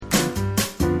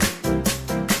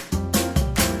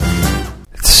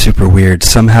super weird.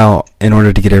 Somehow, in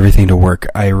order to get everything to work,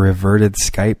 I reverted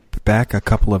Skype back a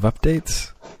couple of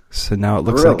updates. So now it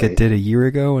looks like it did a year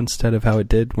ago instead of how it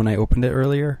did when I opened it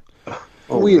earlier.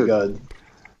 Oh, weird. My God.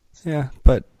 Yeah,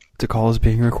 but the call is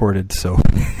being recorded, so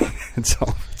it's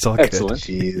all Excellent.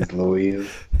 good. Jeez Louise.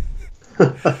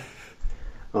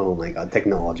 Oh my God,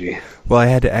 technology. Well, I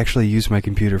had to actually use my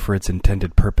computer for its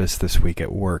intended purpose this week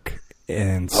at work.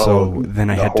 And so then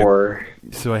I had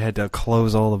to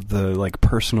close all of the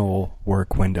personal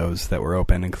work windows that were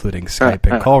open, including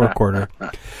Skype and call recorder,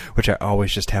 which I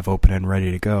always just have open and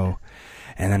ready to go.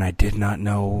 And then I did not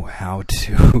know how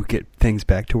to get things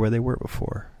back to where they were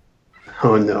before.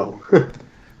 Oh no.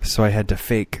 So I had to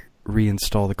fake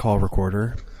reinstall the call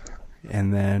recorder,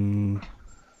 and then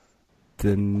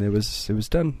it was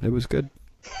done. It was good.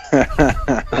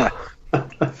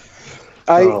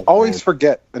 I always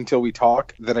forget until we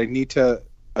talk that I need to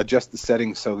adjust the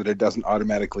settings so that it doesn't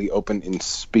automatically open in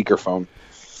speakerphone.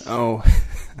 Oh.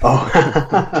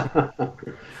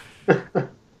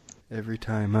 Every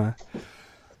time, huh?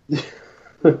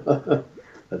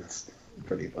 That's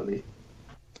pretty funny.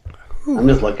 I'm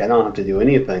just lucky I don't have to do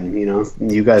anything,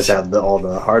 You guys have all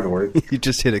the hard work. You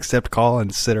just hit accept call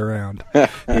and sit around.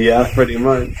 Yeah, pretty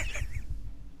much.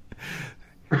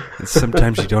 And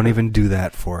sometimes you don't even do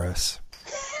that for us.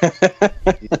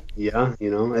 Yeah,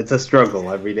 it's a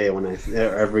struggle every day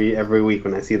every week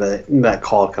when I see that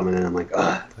call coming in. I'm like,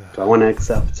 ugh, do I want to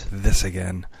accept this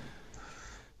again?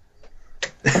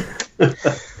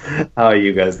 How are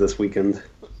you guys this weekend?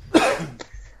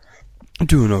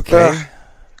 Doing okay.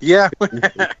 Yeah,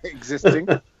 existing.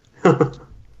 I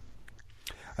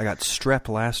got strep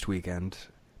last weekend,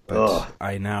 but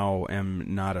I now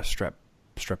am not a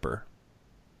strepper.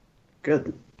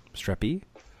 Good. Streppy?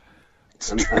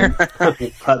 I'm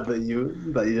glad that you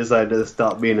decided to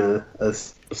stop being a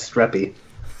streppy.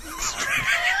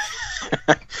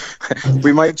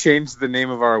 We might change the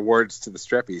name of our awards to the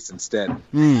Streppies instead.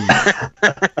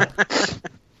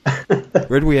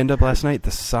 Where did we end up last night?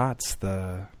 The Sots,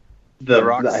 the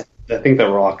Rocks. I think the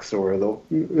Rocks were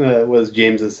was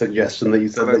James's suggestion that you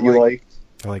said that you liked.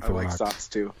 I like the Rocks. Sots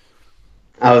too.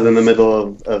 I was in the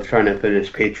middle of trying to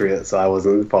finish Patriot, so I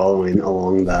wasn't following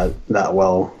along that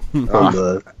well on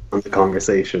the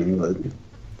conversation. But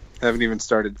I haven't even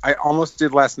started. I almost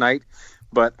did last night,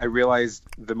 but I realized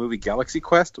the movie Galaxy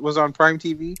Quest was on Prime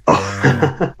TV.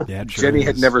 Yeah, Jenny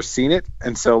had never seen it,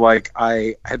 and so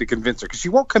I had to convince her because she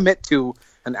won't commit to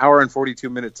an hour and 42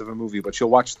 minutes of a movie, but she'll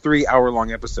watch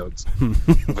 3-hour-long episodes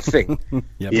of a thing.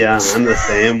 Yep. Yeah, I'm the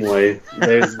same way.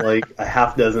 There's a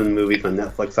half dozen movies on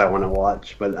Netflix I want to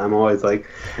watch, but I'm always like,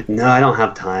 no, I don't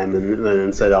have time, and then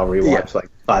instead I'll rewatch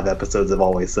 5 episodes of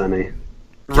Always Sunny.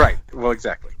 Right. Well,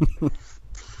 exactly.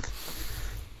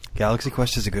 Galaxy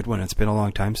Quest is a good one. It's been a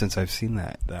long time since I've seen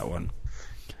that one.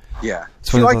 Yeah.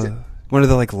 It's one of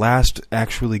the last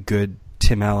actually good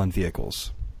Tim Allen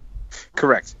vehicles.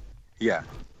 Correct. Yeah.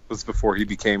 It was before he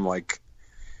became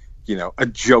a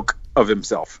joke of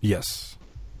himself. Yes.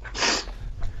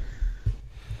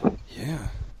 Yeah.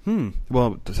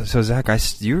 Well, so Zach,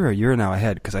 you're now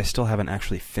ahead because I still haven't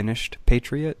actually finished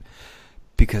Patriot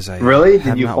because I really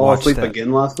did you fall asleep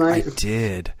again last night? I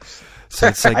did. So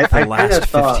it's the last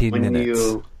 15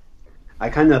 minutes. I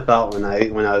kind of thought when I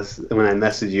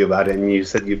messaged you about it and you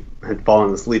said you had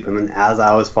fallen asleep, and then as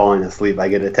I was falling asleep, I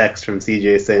get a text from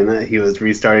CJ saying that he was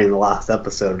restarting the last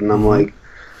episode, and I'm like,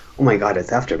 oh my God,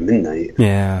 it's after midnight.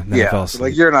 Yeah, I fell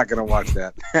asleep. You're not going to watch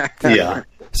that. Yeah.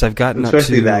 So I've gotten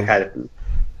especially up to that kind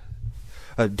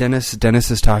of.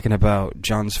 Dennis is talking about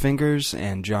John's fingers,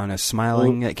 and John is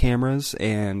smiling at cameras,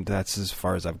 and that's as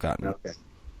far as I've gotten.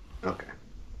 Okay.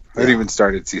 I haven't even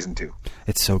started season 2.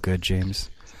 It's so good,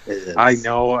 James. I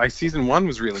know. Season 1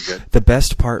 was really good. The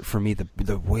best part for me,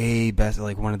 the way best,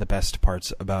 one of the best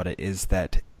parts about it is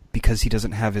that because he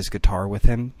doesn't have his guitar with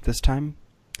him this time,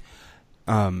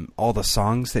 all the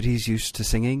songs that he's used to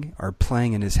singing are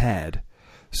playing in his head,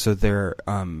 so they're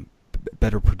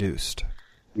better produced.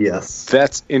 Yes.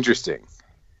 That's interesting.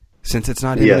 Since it's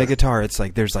not even a guitar, it's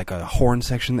there's a horn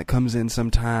section that comes in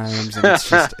sometimes, and it's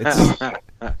just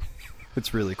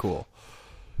it's really cool.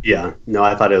 Yeah, no,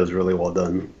 I thought it was really well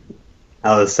done.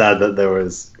 I was sad that there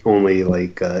was only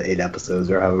 8 episodes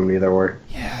or however many there were.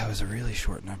 Yeah, it was a really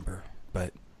short number,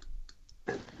 but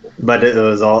it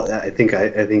was all. I think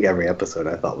every episode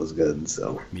I thought was good.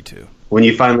 So me too. When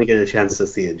you finally get a chance to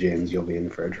see it, James, you'll be in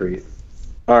for a treat.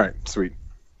 All right, sweet.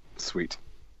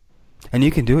 And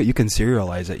you can do it. You can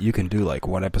serialize it. You can do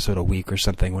 1 episode a week or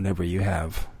something whenever you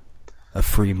have a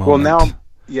free moment. Well,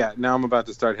 now I'm about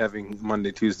to start having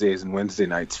Monday, Tuesdays, and Wednesday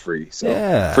nights free. So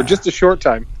for just a short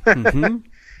time. Mm-hmm.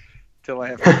 till I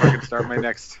have to fucking start my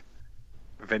next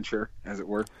venture, as it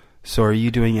were. So are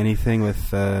you doing anything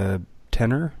with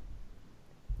Tenor?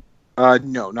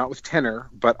 No, not with Tenor,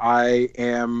 but I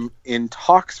am in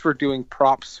talks for doing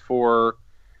props for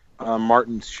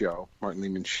Martin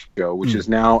Lehman's show, which is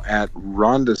now at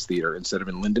Rhonda's Theater instead of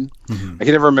in Linden. Mm-hmm. I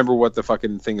can never remember what the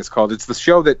fucking thing is called. It's the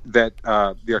show that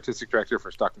the artistic director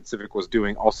for Stockton Civic was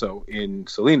doing also in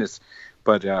Salinas,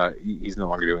 but he's no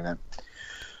longer doing that.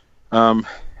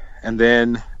 And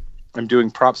then I'm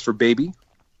doing props for Baby.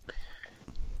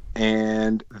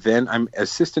 And then I'm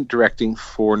assistant directing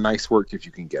for Nice Work If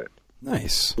You Can Get It.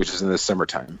 Nice. Which is in the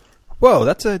summertime. Whoa,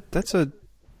 that's a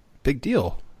big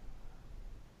deal.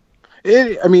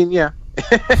 Yeah.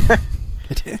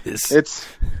 It is. It's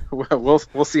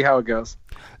we'll see how it goes.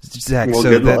 Zach, well,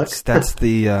 so that's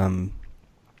the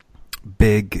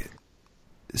big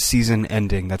season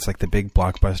ending. That's like the big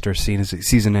blockbuster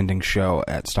season ending show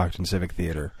at Stockton Civic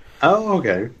Theater. Oh,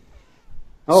 okay.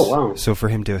 Oh, wow. So for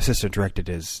him to assistant direct it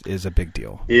is a big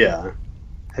deal. Yeah.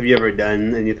 Have you ever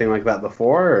done anything like that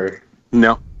before? Or?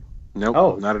 No. Nope.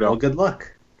 Oh, not at all. Well, good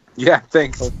luck. Yeah,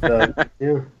 thanks.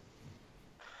 Yeah.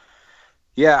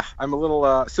 Yeah, I'm a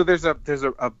little. So there's a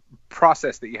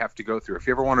process that you have to go through if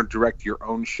you ever want to direct your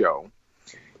own show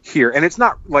here, and it's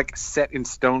not like set in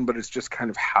stone, but it's just kind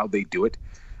of how they do it.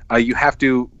 You have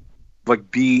to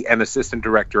like be an assistant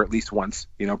director at least once,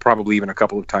 probably even a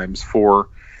couple of times for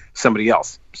somebody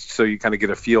else. So you kind of get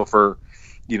a feel for,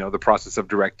 the process of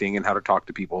directing and how to talk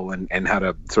to people and how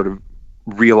to sort of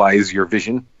realize your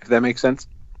vision, if that makes sense.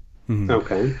 Mm-hmm.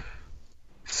 Okay.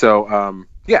 So,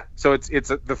 so it's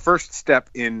the first step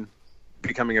in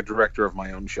becoming a director of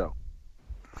my own show.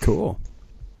 Cool.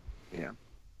 Yeah.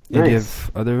 And do you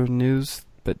have other news,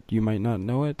 but you might not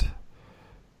know it?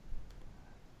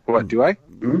 What, do I?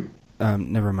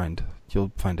 Mm-hmm. Never mind.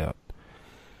 You'll find out.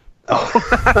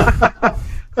 Oh.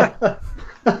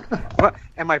 What?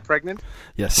 Am I pregnant?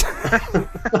 Yes.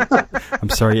 I'm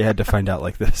sorry you had to find out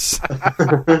like this.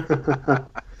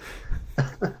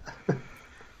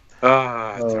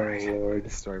 Sorry. Lord. The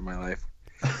story of my life.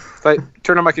 So I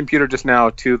turned on my computer just now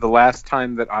to the last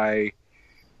time that I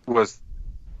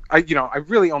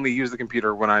really only use the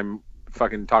computer when I'm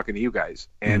fucking talking to you guys.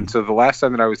 And so the last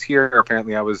time that I was here,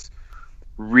 apparently I was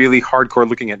really hardcore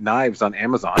looking at knives on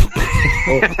Amazon.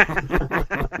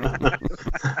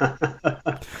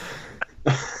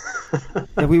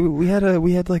 Yeah, we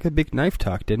had like a big knife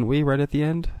talk, didn't we? Right at the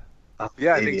end.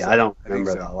 Yeah, I think so. I don't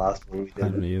remember that last one we did. I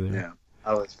don't either. Yeah.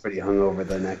 I was pretty hungover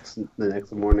the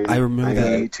next morning. I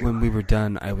remember when we were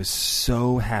done, I was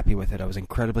so happy with it. I was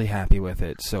incredibly happy with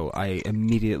it. So I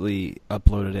immediately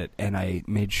uploaded it, and I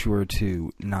made sure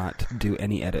to not do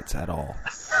any edits at all.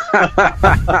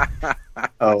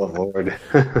 Oh, Lord.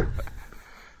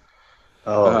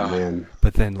 Man.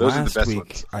 But then Those last are the best week,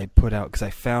 ones. I put out, because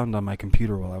I found on my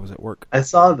computer while I was at work. I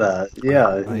saw that.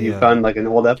 Yeah, you found like an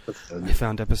old episode. I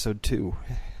found episode 2.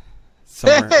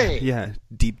 Somewhere, Hey! Yeah,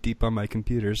 deep on my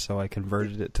computer, so I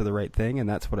converted it to the right thing, and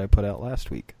that's what I put out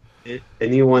last week.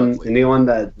 Anyone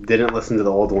that didn't listen to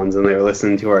the old ones and they were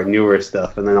listening to our newer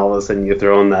stuff, and then all of a sudden you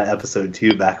throw in that episode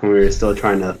 2 back when we were still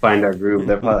trying to find our groove,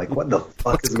 they're probably like, what the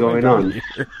fuck is going on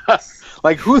here?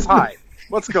 Like, who's high?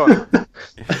 What's going on?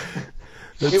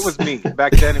 It was me.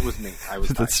 Back then it was me. I was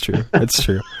That's high. true. That's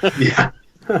true. Yeah.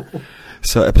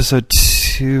 So episode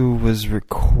 2 was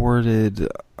recorded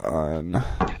on...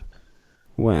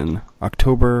 when?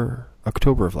 October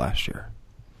of last year.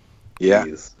 Yeah.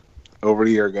 Jeez. Over a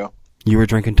year ago. You were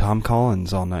drinking Tom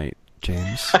Collins all night,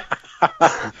 James.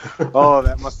 Oh,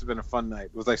 that must have been a fun night.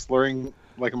 Was I slurring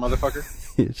like a motherfucker?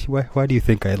 Why do you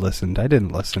think I listened? I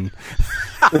didn't listen.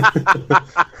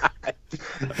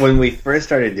 When we first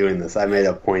started doing this, I made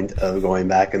a point of going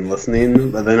back and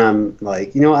listening, but then I'm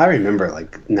like, I remember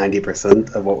like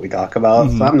 90% of what we talk about,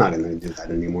 so I'm not going to do that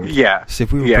anymore. Yeah. So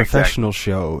if we were a professional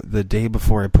show, the day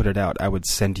before I put it out, I would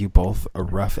send you both a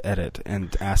rough edit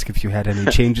and ask if you had any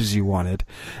changes you wanted,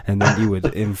 and then you would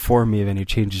inform me of any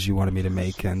changes you wanted me to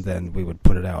make, and then we would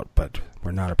put it out, but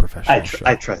we're not a professional show.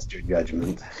 I trust your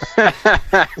judgment.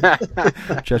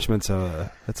 Judgment's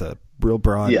that's a real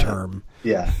broad term.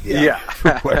 Yeah.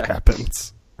 For what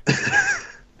happens.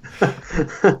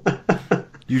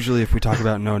 Usually if we talk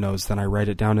about no-nos, then I write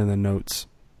it down in the notes.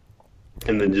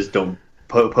 And then just don't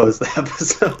post the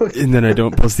episode. And then I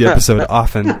don't post the episode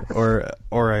often, or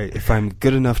if I'm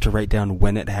good enough to write down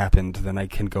when it happened, then I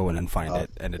can go in and find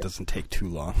it, and it doesn't take too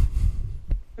long.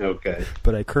 Okay.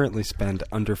 But I currently spend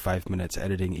under 5 minutes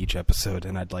editing each episode,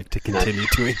 and I'd like to continue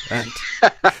doing that.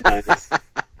 Nice.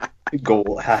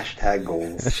 Hashtag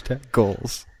goals. Hashtag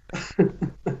goals.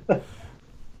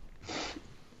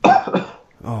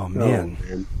 Oh man.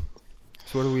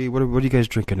 So what are you guys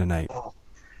drinking tonight?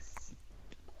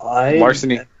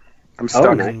 Larceny. I'm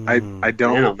stuck. Nice. I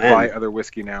don't buy other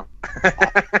whiskey now.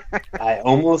 I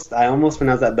almost when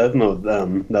I was at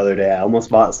Bevmo the other day, I almost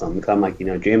bought some because I'm like,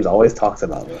 James always talks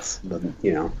about this, but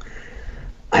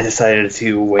I decided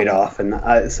to wait off and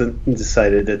I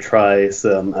decided to try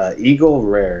some Eagle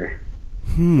Rare.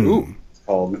 Ooh,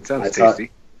 that sounds tasty.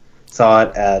 Saw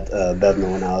it at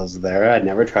Bevmo when I was there. I'd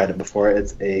never tried it before.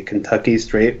 It's a Kentucky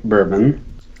straight bourbon.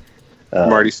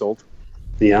 Marty sold.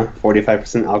 Yeah,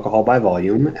 45% alcohol by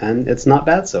volume, and it's not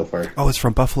bad so far. Oh, it's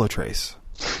from Buffalo Trace.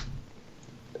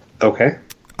 Okay.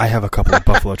 I have a couple of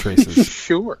Buffalo Traces.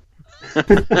 Sure.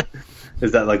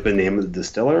 Is that like the name of the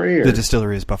distillery? Or? The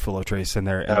distillery is Buffalo Trace, and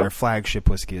their flagship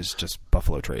whiskey is just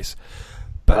Buffalo Trace.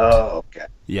 But, okay.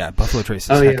 Yeah, Buffalo Trace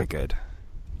is hecka good.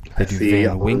 They do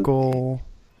Van Winkle.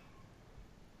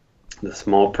 The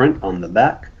small print on the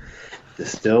back.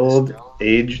 Distilled,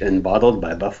 aged, and bottled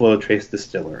by Buffalo Trace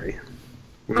Distillery.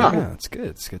 Yeah, it's good.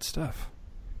 It's good stuff.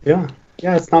 Yeah,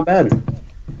 it's not bad.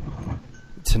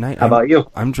 Tonight, how about you?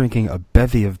 I'm drinking a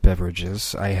bevy of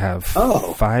beverages. I have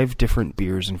 5 different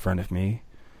beers in front of me.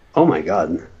 Oh my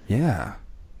god! Yeah.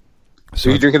 So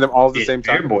you're drinking them all at the same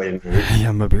time? Beer boy. Yeah,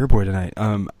 I'm a beer boy tonight.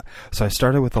 So I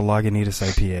started with a Lagunitas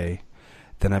IPA.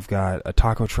 Then I've got a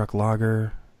Taco Truck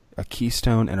Lager, a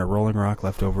Keystone, and a Rolling Rock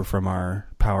left over from our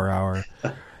Power Hour.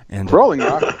 And Rolling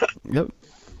Rock? Yep.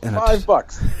 And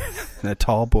 $5. And a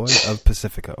Tall Boy of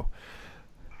Pacifico.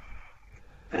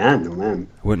 Man.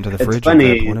 Went into the fridge and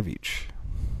grabbed one of each.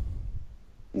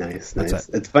 Nice.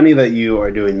 It's funny that you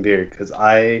are doing beer, because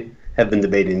I have been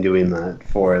debating doing that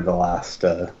for the last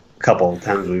couple of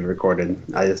times we've recorded.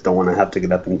 I just don't want to have to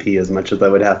get up and pee as much as I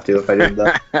would have to if I did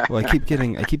that. Well, I keep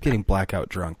getting blackout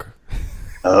drunk.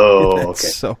 Oh, okay.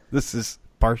 So this is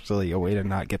partially a way to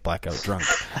not get blackout drunk.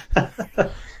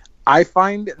 I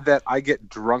find that I get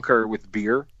drunker with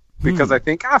beer because I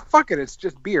think, fuck it, it's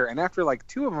just beer. And after like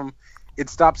 2 of them, it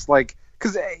stops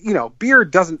because, beer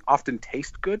doesn't often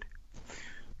taste good,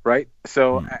 right?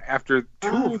 So after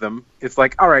 2 of them, it's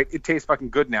like, all right, it tastes fucking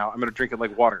good now. I'm going to drink it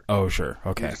like water. Oh, sure.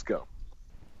 Okay. Just go.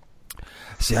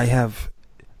 See, I have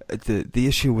the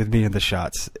issue with me and the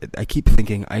shots. I keep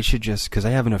thinking I should just, because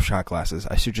I have enough shot glasses,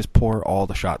 I should just pour all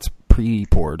the shots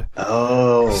pre-poured.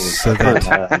 Oh. So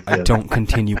that I don't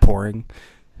continue pouring.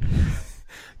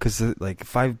 Because,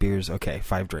 5 beers, okay,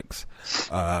 5 drinks.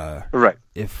 Right.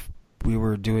 If we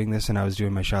were doing this and I was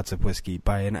doing my shots of whiskey,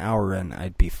 by an hour in,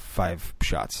 I'd be 5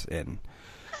 shots in.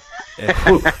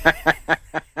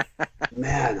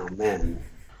 Man, oh man.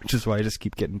 Which is why I just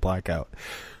keep getting blackout.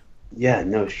 Yeah,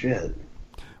 no shit.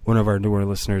 One of our newer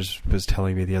listeners was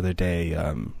telling me the other day,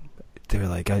 they were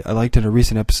like, I liked in a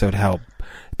recent episode how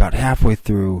about halfway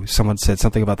through someone said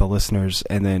something about the listeners,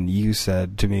 and then you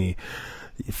said to me,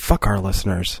 fuck our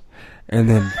listeners. And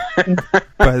then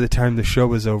by the time the show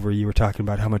was over, you were talking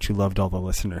about how much you loved all the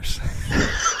listeners.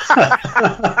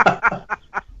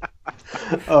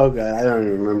 Oh god, I don't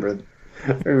even remember.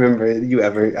 I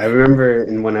remember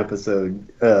in one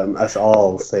episode us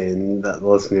all saying that the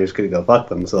listeners could go fuck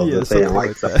themselves if they didn't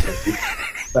like something.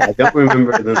 But I don't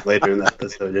remember then later in the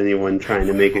episode anyone trying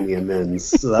to make any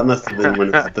amends. So that must have been one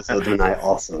of the episodes when I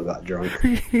also got drunk.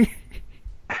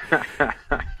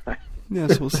 Yeah,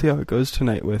 so we'll see how it goes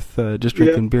tonight with just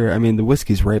drinking beer. I mean, the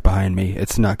whiskey's right behind me.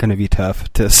 It's not going to be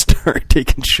tough to start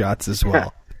taking shots as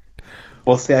well.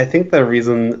 Well, see, I think the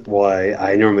reason why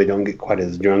I normally don't get quite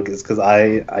as drunk is because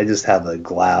I just have a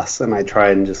glass, and I try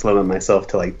and just limit myself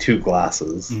to 2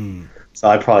 glasses. So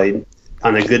I probably,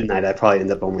 on a good night, I probably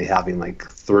end up only having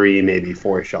 3, maybe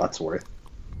 4 shots worth.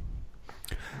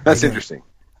 That's interesting.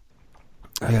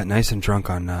 I got nice and drunk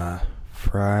on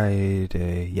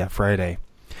Friday. Yeah, Friday.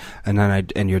 And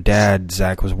then your dad,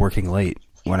 Zach, was working late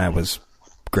when I was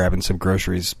grabbing some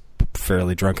groceries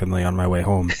fairly drunkenly on my way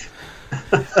home.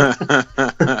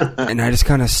 And I just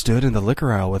kind of stood in the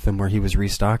liquor aisle with him where he was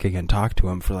restocking and talked to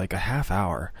him for a half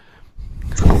hour.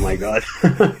 Oh my god.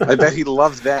 I bet he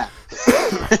loves that.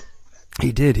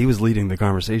 He did. He was leading the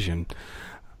conversation.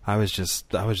 I was just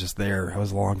there. I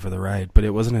was along for the ride. But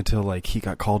it wasn't until he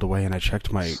got called away and I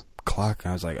checked my clock and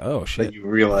I was like, oh shit. That you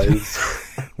realized.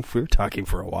 We were talking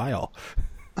for a while.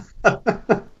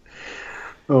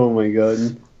 Oh my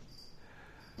god.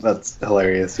 That's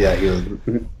hilarious. Yeah, he was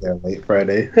there late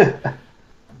Friday.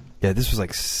 Yeah, this was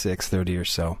 6:30 or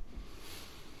so.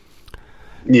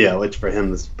 Yeah, which for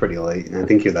him was pretty late. And I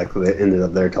think he was actually ended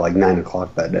up there till 9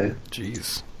 o'clock that day.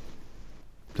 Jeez.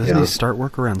 Doesn't he start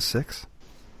work around 6?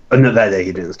 Oh, no, that day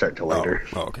he didn't start till later.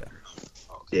 Oh, okay.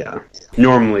 Yeah.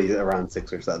 Normally around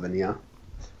 6 or 7, yeah.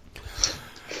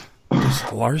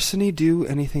 Larceny do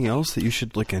anything else that you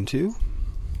should look into?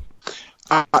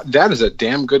 That is a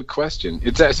damn good question.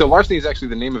 So Larceny is actually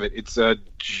the name of it. It's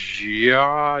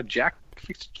Jack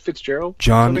Fitzgerald?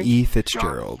 John E.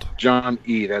 Fitzgerald. John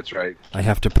E., that's right. I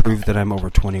have to prove that I'm over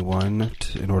 21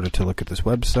 in order to look at this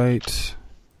website.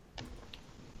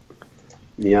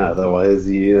 Yeah, otherwise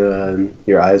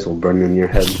your eyes will burn in your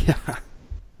head. Yeah.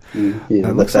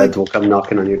 The feds will come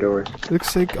knocking on your door.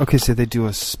 Looks like... Okay, so they do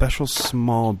a special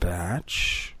small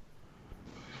batch.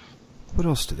 What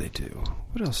else do they do?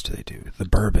 The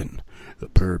bourbon.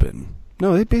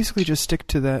 No, they basically just stick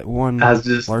to that one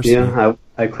larceny. Yeah,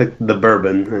 I clicked the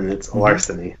bourbon, and it's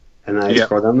larceny. And I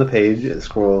scroll down the page, it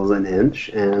scrolls an inch,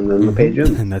 and then the page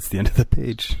ends. And that's the end of the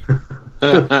page.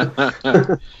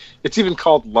 It's even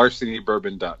called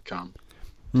larcenybourbon.com,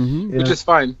 which is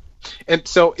fine. And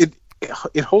so it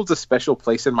holds a special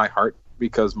place in my heart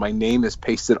because my name is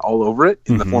pasted all over it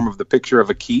in the form of the picture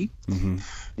of a key.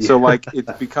 So, like,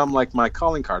 it's become like my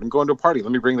calling card. I'm going to a party.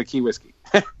 Let me bring the key whiskey.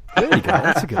 There you go.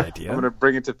 That's a good idea. I'm going to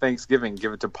bring it to Thanksgiving,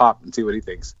 give it to Pop, and see what he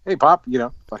thinks. Hey, Pop,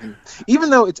 fucking... Even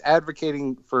though it's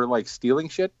advocating for, like, stealing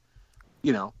shit,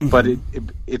 but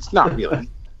it's not really.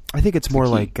 I think it's more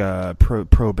like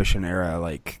Prohibition era,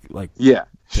 like yeah,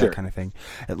 that kind of thing.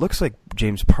 It looks like,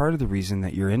 James, part of the reason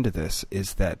that you're into this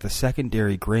is that the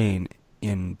secondary grain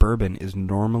in bourbon is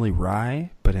normally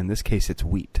rye, but in this case it's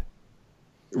wheat.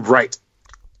 Right.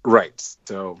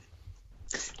 So...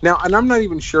 Now, and I'm not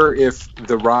even sure if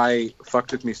the rye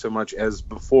fucked with me so much as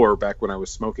before, back when I was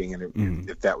smoking, and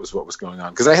if that was what was going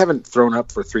on. Because I haven't thrown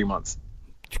up for 3 months.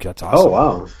 That's awesome. Oh,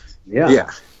 wow. Yeah.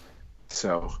 Yeah.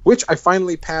 So, which I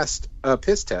finally passed a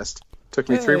piss test. Took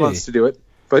me 3 months to do it.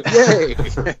 But yay!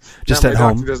 Just at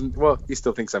home? He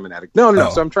still thinks I'm an addict. No.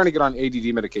 So I'm trying to get on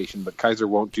ADD medication, but Kaiser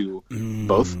won't do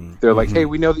both. They're like, hey,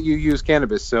 we know that you use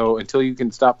cannabis, so until you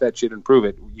can stop that shit and prove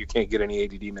it, you can't get any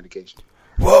ADD medication.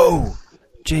 Whoa!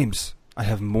 James, I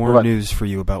have more news for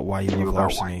you about why you love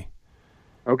larceny.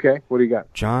 Okay, what do you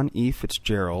got? John E.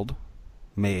 Fitzgerald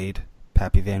made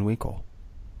Pappy Van Winkle.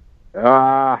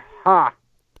 Aha!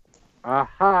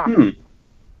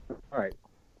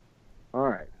 All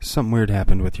right. Something weird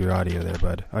happened with your audio there,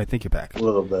 bud. I think you're back. A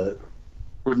little bit.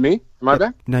 With me? Am I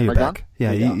back? Now you're back. Gone?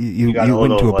 Yeah, you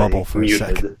went into a bubble for muted.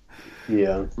 a sec.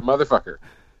 Yeah. Motherfucker.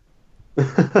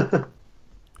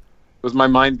 Was my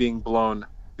mind being blown?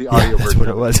 The audio that's version. What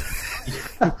it was.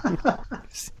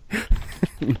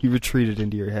 You retreated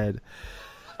into your head.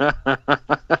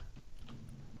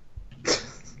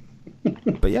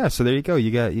 But yeah, so there you go.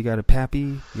 You got a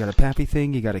pappy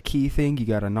thing, you got a key thing, you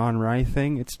got a non-rye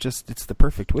thing. It's the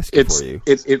perfect whiskey for you.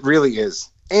 It really is.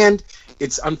 And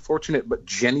it's unfortunate, but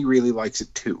Jenny really likes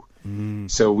it too.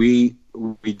 So we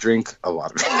drink a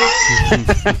lot of it.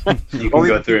 You can Only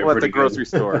go through people it at the pretty grocery good.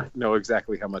 store know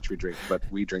exactly how much we drink, but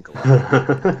we drink a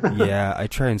lot. Yeah, I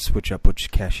try and switch up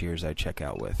which cashiers I check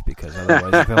out with because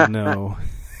otherwise they'll know.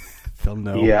 They'll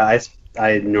know. Yeah,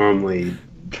 I normally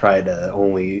try to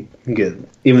only get,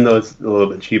 even though it's a little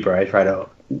bit cheaper, I try to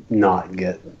not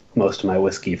get most of my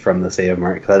whiskey from the Save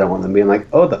Mart because I don't want them being like,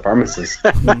 oh, the pharmacist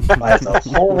buys a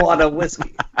whole lot of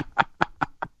whiskey.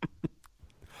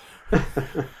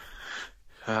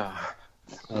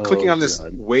 Clicking on this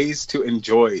ways to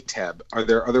enjoy tab. Are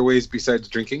there other ways besides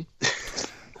drinking?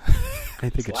 I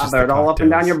think it's just Slather it all up and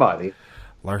down your body.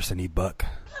 Larceny Buck.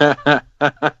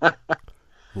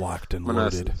 Locked and I'm gonna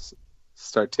loaded.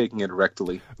 Start taking it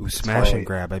rectally. Ooh, smash and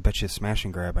grab. I bet you smash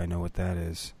and grab. I know what that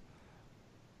is.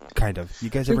 Kind of. You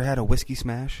guys ever had a whiskey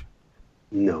smash?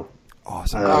 No.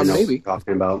 Awesome. I don't know maybe. what you're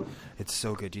talking about. It's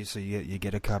so good. You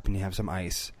get a cup and you have some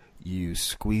ice. You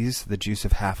squeeze the juice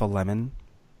of half a lemon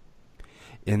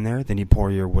in there. Then you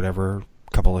pour your whatever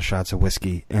couple of shots of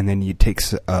whiskey, and then you take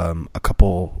a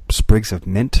couple sprigs of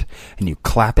mint and you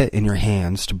clap it in your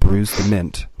hands to bruise the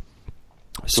mint.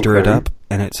 Stir it up,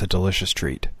 and it's a delicious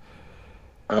treat.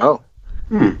 Oh.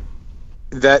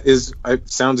 That is. It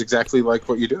sounds exactly like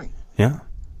what you're doing. Yeah.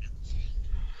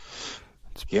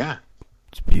 Yeah.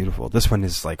 It's beautiful. This one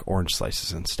is like orange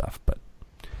slices and stuff, but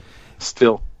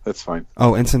still, that's fine.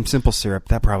 Oh, and some simple syrup.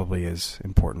 That probably is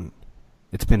important.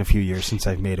 It's been a few years since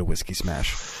I've made a whiskey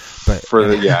smash, but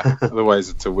otherwise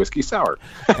it's a whiskey sour.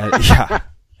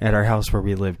 At our house where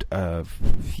we lived a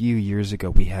few years ago,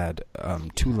 we had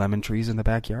 2 lemon trees in the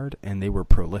backyard, and they were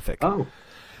prolific. Oh.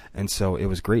 And so it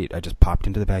was great. I just popped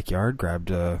into the backyard, grabbed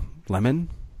a lemon,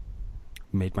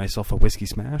 made myself a whiskey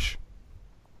smash.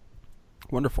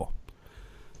 Wonderful.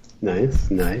 Nice.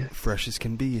 Fresh as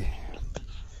can be.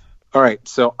 All right,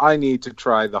 so I need to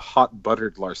try the hot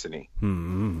buttered larceny.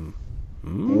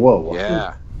 Whoa.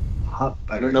 Yeah. Hot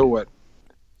butter. I don't know what.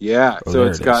 Yeah, so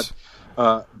it's got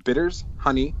bitters,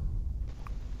 honey,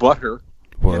 butter,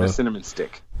 and a cinnamon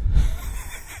stick.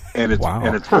 And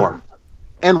it's warm.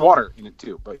 And water in it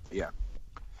too, but yeah.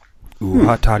 Ooh,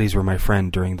 hot toddies were my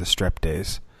friend during the strep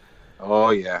days.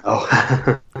 Oh yeah.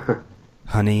 Oh.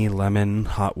 Honey, lemon,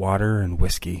 hot water, and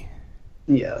whiskey.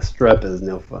 Yeah, strep is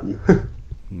no fun.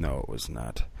 No, it was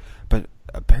not. But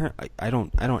apparently, I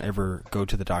don't ever go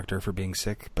to the doctor for being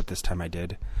sick, but this time I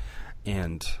did.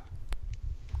 And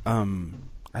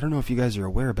I don't know if you guys are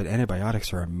aware, but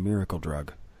antibiotics are a miracle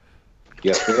drug.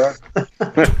 Yes, they are.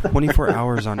 24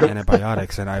 hours on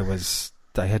antibiotics, and I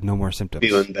had no more symptoms.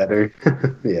 Feeling better.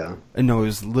 Yeah. And no, it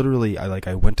was literally,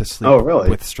 I went to sleep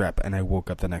with strep, and I woke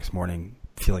up the next morning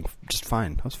feeling just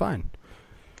fine. I was fine.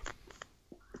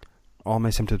 All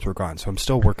my symptoms were gone, so I'm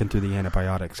still working through the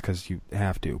antibiotics because you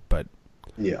have to, but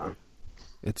yeah,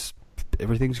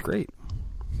 everything's great.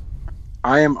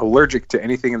 I am allergic to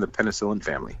anything in the penicillin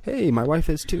family. Hey, my wife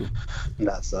is too.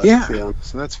 That sucks. Yeah,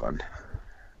 so that's fun.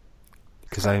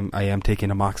 Because I am taking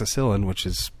amoxicillin, which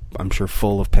is, I'm sure,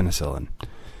 full of penicillin.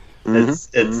 It's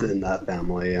in that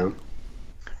family, yeah.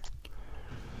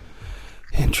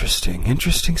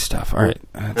 Interesting stuff. All right.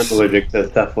 I'm allergic to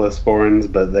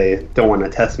cephalosporins, but they don't want to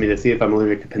test me to see if I'm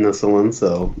allergic to penicillin,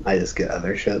 so I just get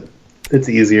other shit. It's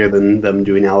easier than them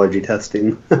doing allergy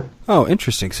testing. Oh,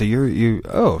 interesting. So you're in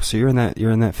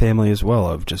that family as well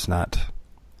of just not.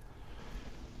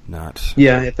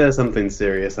 Yeah, if there's something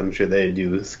serious, I'm sure they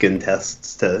do skin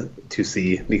tests to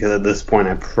see, because at this point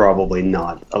I'm probably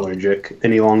not allergic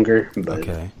any longer. But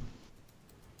okay.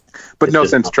 But no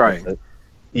sense trying.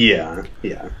 Yeah.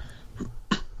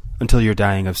 Until you're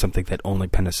dying of something that only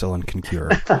penicillin can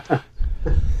cure.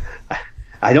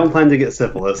 I don't plan to get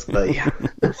syphilis, but yeah.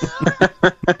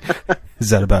 Is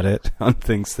that about it on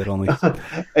things that only...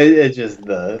 It's just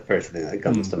the first thing that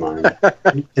comes to mind.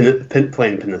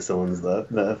 Plain penicillin's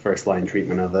the first line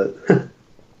treatment of it.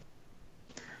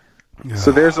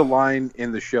 So there's a line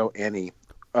in the show, Annie.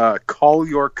 Call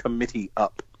your committee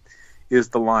up is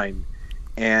the line.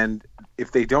 And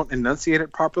if they don't enunciate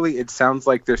it properly, it sounds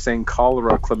like they're saying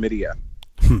cholera chlamydia.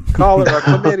 Cholera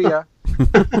chlamydia.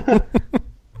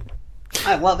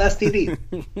 I love STD.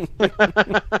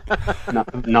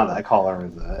 not that cholera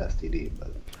is a STD,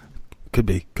 but could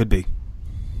be.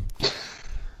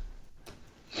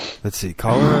 Let's see,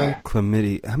 cholera,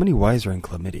 chlamydia. How many Y's are in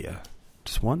chlamydia?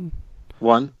 Just one?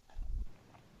 One.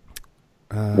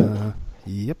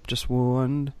 Yep, just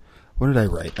one. What did I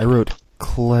write? I wrote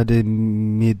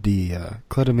Clutter-omydia.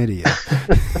 Clutter-omydia.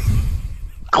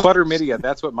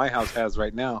 That's what my house has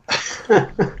right now.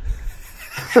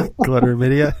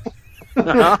 Clutter-omydia?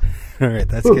 Uh-huh. All right,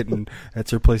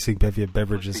 that's replacing Bevy of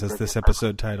Beverages as this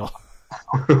episode title.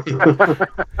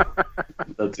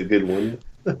 That's a good one.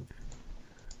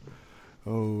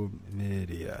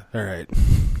 Omydia. All right.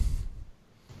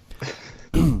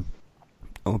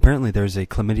 Oh, apparently there's a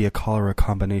chlamydia cholera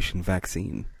combination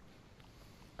vaccine.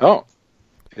 Oh.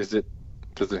 Does it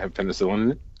have penicillin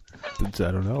in it?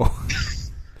 I don't know.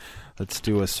 Let's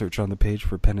do a search on the page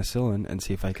for penicillin and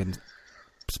see if I can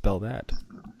spell that.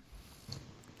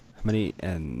 How many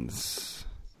N's?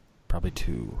 Probably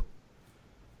 2.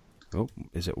 Oh,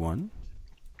 is it 1?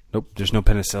 Nope, there's no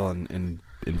penicillin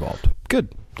involved.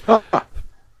 Good.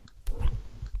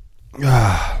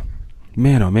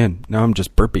 Man, oh man, now I'm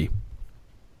just burpy.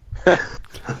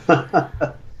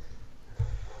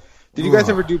 Did you guys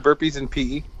ever do burpees in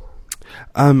PE?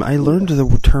 I learned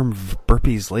the term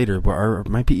burpees later, but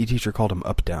my PE teacher called them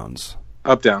up-downs.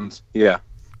 Up-downs, yeah.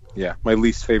 Yeah, my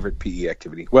least favorite PE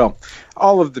activity. Well,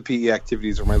 all of the PE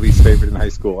activities were my least favorite in high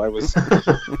school. I was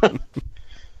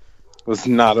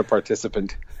not a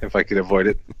participant if I could avoid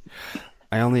it.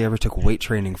 I only ever took weight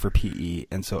training for PE,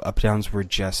 and so up-downs were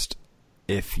just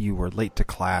if you were late to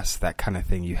class, that kind of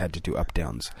thing, you had to do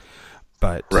up-downs.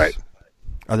 But right.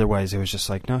 Otherwise, it was just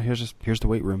like, no, here's the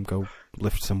weight room. Go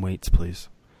lift some weights, please.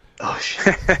 Oh,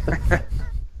 shit.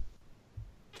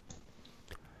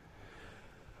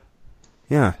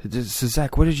 Yeah. So,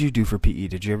 Zach, what did you do for PE?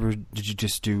 Did you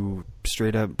just do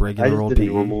straight up regular old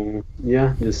PE?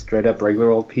 Just straight up regular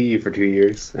old PE for 2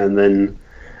 years. And then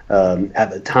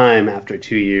at the time, after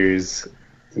 2 years,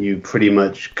 you pretty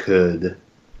much could...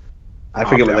 I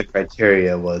forget what the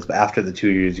criteria was, but after the 2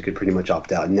 years, you could pretty much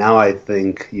opt out. Now I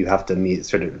think you have to meet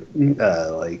sort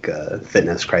of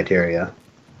fitness criteria.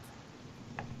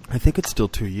 I think it's still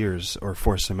 2 years or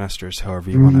 4 semesters, however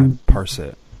you want to parse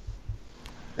it.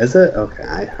 Is it?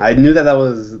 Okay. I knew that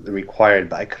was required,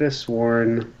 but I could have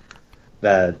sworn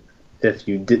that if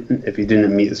you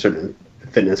didn't meet certain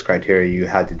fitness criteria, you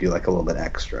had to do like a little bit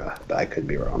extra, but I could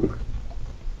be wrong.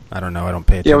 I don't know. I don't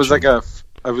pay attention. Yeah, it was like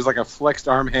was like a flexed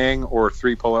arm hang or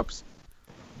 3 pull-ups,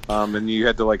 and you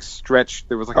had to like stretch.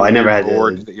 There was like I never had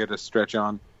board that you had to stretch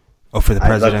on. Oh, for the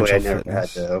presidential I never had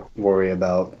to worry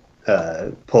about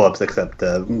pull-ups except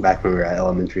back when we were at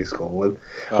elementary school.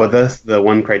 With us, the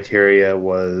one criteria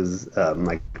was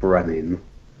like running,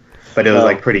 but it was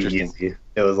like pretty easy.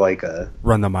 It was like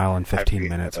run the mile in 15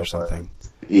 minutes or something.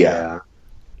 Yeah.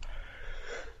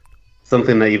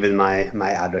 Something that even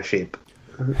my out of shape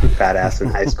fat ass in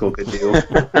high school could do.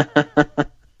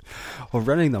 Well,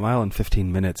 running the mile in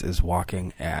 15 minutes is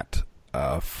walking at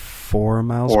 4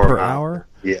 miles per hour.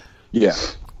 Yeah.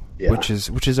 Which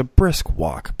is a brisk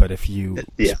walk, but if you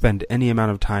spend any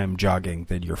amount of time jogging,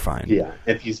 then you're fine. Yeah,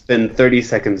 if you spend 30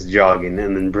 seconds jogging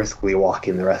and then briskly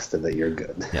walking the rest of it, you're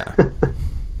good. Yeah.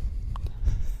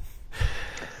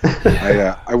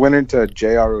 I went into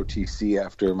JROTC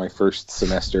after my first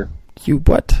semester. You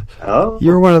what? Oh, you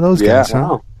were one of those guys, huh?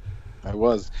 Wow. I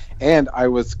was, and I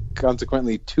was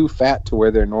consequently too fat to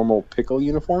wear their normal pickle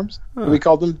uniforms. Huh. We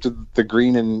called them the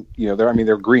green, and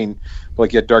they're green, but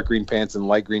like you had dark green pants and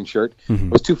light green shirt. Mm-hmm. I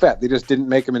was too fat. They just didn't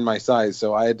make them in my size,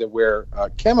 so I had to wear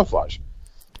camouflage.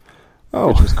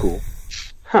 Which was cool.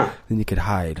 Huh? Then you could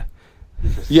hide.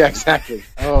 Yeah, exactly.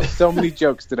 Oh, so many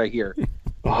jokes did I hear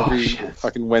every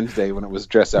fucking Wednesday when it was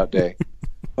dress out day.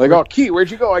 Like, oh, Key,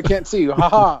 where'd you go? I can't see you. Ha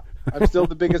ha. I'm still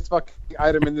the biggest fucking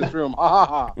item in this room. Ha ha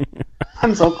ha.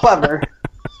 I'm so clever.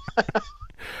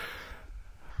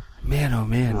 Man, oh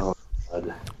man. Oh,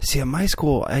 see, at my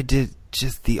school, I did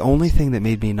just the only thing that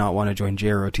made me not want to join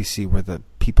JROTC were the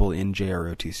people in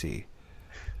JROTC.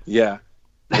 Yeah,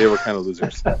 they were kind of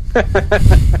losers.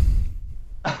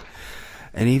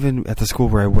 And even at the school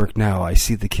where I work now, I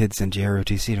see the kids in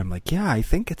JROTC, and I'm like, yeah, I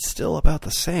think it's still about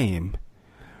the same.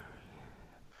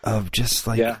 Of just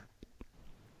like... Yeah.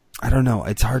 I don't know.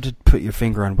 It's hard to put your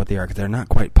finger on what they are because they're not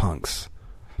quite punks,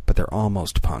 but they're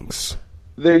almost punks.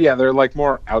 They're like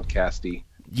more outcasty.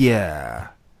 Yeah.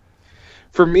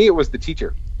 For me, it was the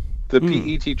teacher, the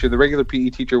PE teacher. The regular PE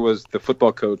teacher was the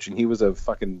football coach, and he was a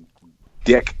fucking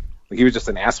dick. Like, he was just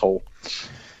an asshole.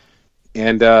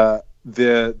 And the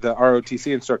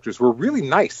ROTC instructors were really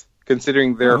nice,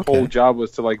 considering their whole job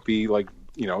was to like be like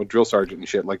a drill sergeant and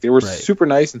shit. Like, they were super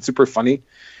nice and super funny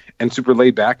and super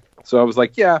laid back. So I was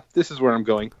like, yeah, this is where I'm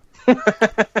going.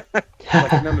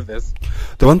 Like, none of this.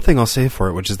 The one thing I'll say for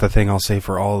it, which is the thing I'll say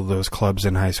for all of those clubs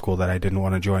in high school that I didn't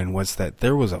want to join, was that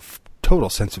there was a total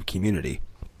sense of community.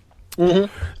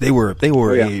 Mm-hmm. They were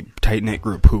a tight-knit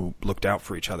group who looked out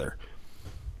for each other.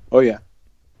 Oh, yeah.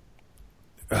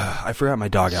 I forgot my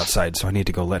dog outside, so I need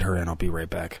to go let her in. I'll be right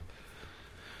back.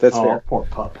 That's fair. Poor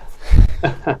pup.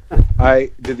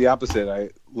 I did the opposite. I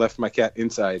left my cat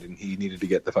inside, and he needed to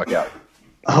get the fuck out.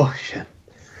 Oh, shit.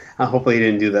 Hopefully you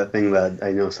didn't do that thing that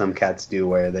I know some cats do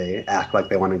where they act like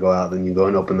they want to go out, then you go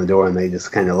and open the door, and they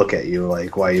just kind of look at you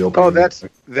like, why are you opening the door?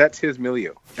 That's his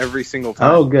milieu every single time.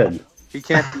 Oh, good. He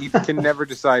can never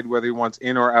decide whether he wants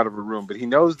in or out of a room, but he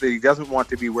knows that he doesn't want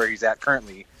to be where he's at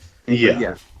currently.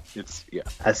 Yeah. Yeah.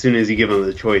 As soon as you give him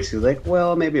the choice, he's like,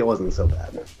 well, maybe it wasn't so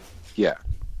bad. Yeah.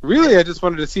 Really, I just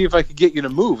wanted to see if I could get you to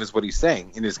move, is what he's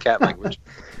saying in his cat language.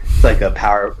 It's like a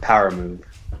power move.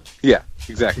 Yeah,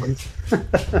 exactly.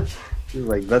 He's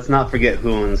like, let's not forget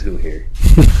who owns who here.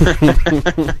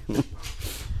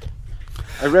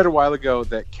 I read a while ago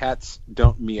that cats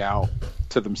don't meow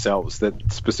to themselves, that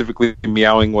specifically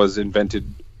meowing was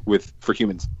invented for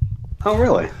humans. Oh,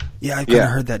 really? Yeah, I kind of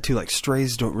heard that too. Like,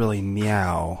 strays don't really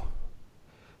meow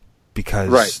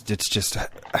because it's just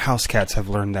house cats have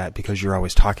learned that because you're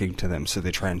always talking to them, so they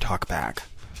try and talk back.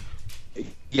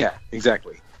 Yeah,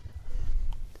 exactly.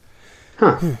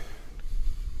 Huh.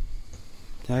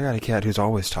 Yeah, I got a cat who's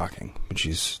always talking, but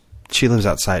she lives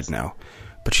outside now,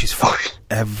 but she's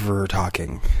forever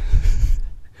talking.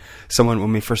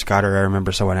 When we first got her, I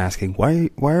remember someone asking, why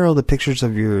are all the pictures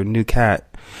of your new cat,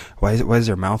 why is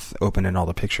their mouth open in all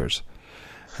the pictures?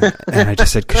 And I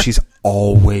just said, because she's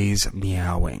always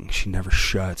meowing. She never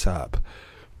shuts up.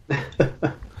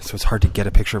 So it's hard to get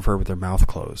a picture of her with her mouth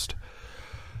closed.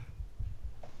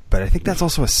 But I think that's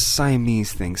also a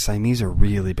Siamese thing. Siamese are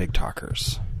really big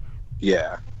talkers.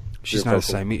 Yeah. She's not a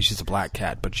Siamese. She's a black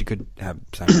cat, but she could have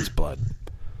Siamese blood.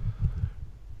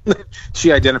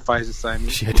 She identifies as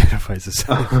Siamese. She identifies as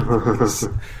Siamese.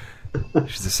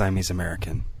 She's a Siamese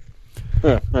American.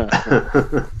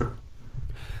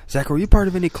 Zach, were you part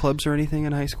of any clubs or anything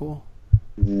in high school?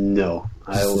 No.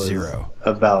 I was zero.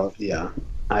 I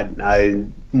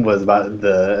was about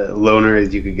the loner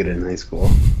as you could get in high school.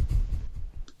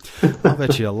 I'll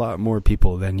bet you a lot more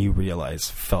people than you realize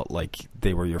felt like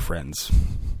they were your friends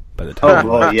by the time.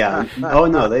 Oh, well, yeah. Oh,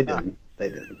 no, they didn't. They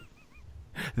didn't.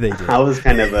 They did. I was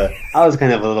kind of a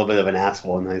little bit of an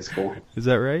asshole in high school. Is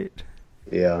that right?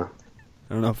 Yeah.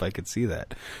 I don't know if I could see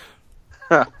that.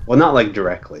 Well, not like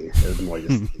directly. It was more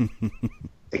just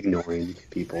ignoring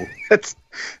people. That's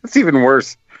even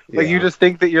worse. Like, Yeah. you just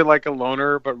think that you're like a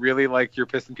loner, but really like you're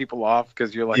pissing people off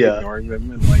because you're like ignoring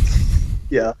them and like.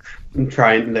 Yeah. They're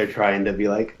trying to be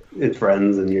like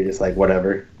friends, and you're just like,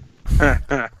 whatever.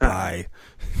 Bye.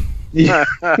 Yeah.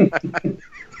 I'm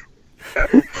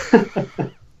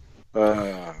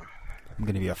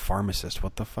going to be a pharmacist.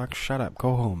 What the fuck? Shut up.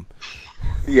 Go home.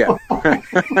 Yeah.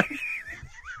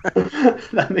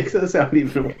 That makes it sound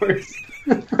even worse.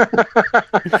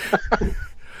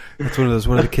 That's one of those,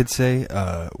 what do the kids say?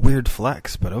 Weird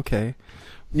flex, but okay.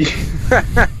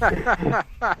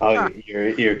 Oh,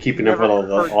 you're keeping up with all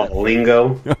the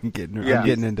lingo. I'm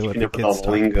getting into what the kids talk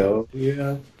lingo. about.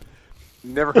 Yeah.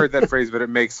 Never heard that phrase, but it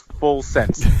makes full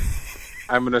sense.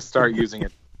 I'm going to start using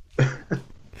it.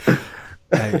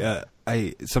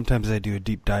 I sometimes I do a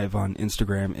deep dive on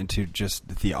Instagram into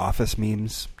just the Office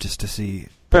memes just to see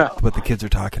what the kids are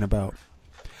talking about.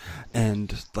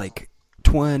 And like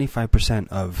 25%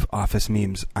 of Office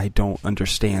memes I don't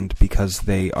understand because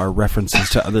they are references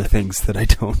to other things that I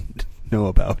don't know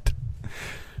about.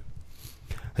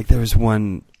 Like there was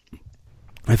one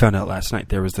I found out last night.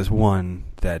 There was this one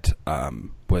that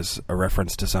was a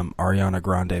reference to some Ariana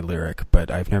Grande lyric,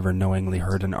 but I've never knowingly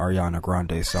heard an Ariana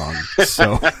Grande song,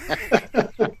 so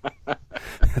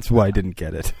that's why I didn't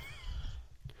get it.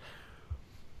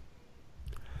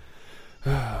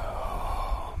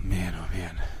 Oh man.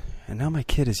 And now my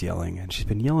kid is yelling, and she's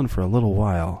been yelling for a little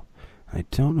while. I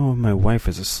don't know if my wife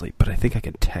is asleep, but I think I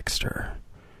can text her.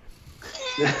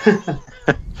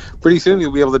 Pretty soon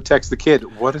you'll be able to text the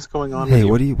kid, what is going on Hey,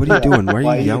 with what are you doing? Why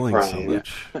are you yelling so crying?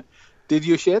 much? Did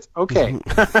you shit? Okay.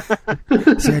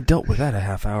 See, I dealt with that a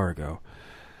half hour ago.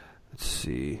 Let's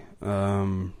see.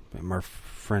 My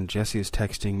friend Jesse is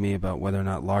texting me about whether or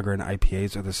not lager and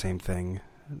IPAs are the same thing.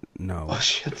 No. Oh,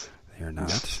 shit. They are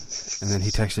not. And then he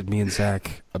texted me and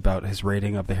Zach about his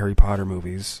rating of the Harry Potter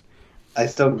movies. I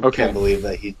still can't believe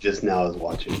that he just now is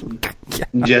watching them.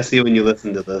 Yeah. Jesse, when you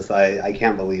listen to this, I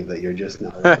can't believe that you're just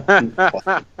now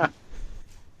watching.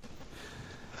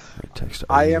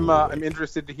 I'm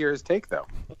interested to hear his take, though,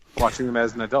 watching them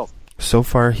as an adult. So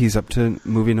far, he's up to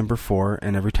movie number 4,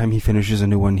 and every time he finishes a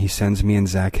new one, he sends me and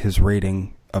Zach his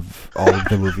rating of all of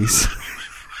the movies.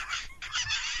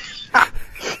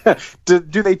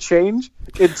 Do they change?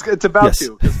 It's about Yes.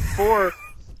 to, because 4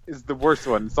 is the worst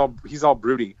one. He's all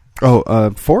broody.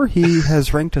 Oh, 4 he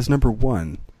has ranked as number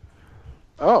 1.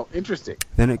 Oh, interesting.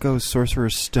 Then it goes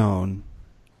Sorcerer's Stone.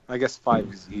 I guess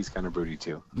 5 he's kind of broody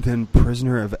too. Then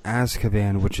Prisoner of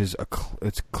Azkaban, which is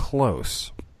it's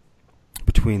close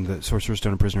between the Sorcerer's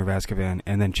Stone and Prisoner of Azkaban,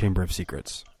 and then Chamber of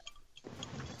Secrets,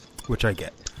 which I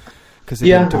get because they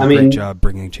didn't do a great job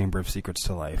bringing Chamber of Secrets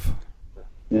to life.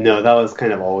 No, that was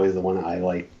kind of always the one I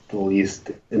liked the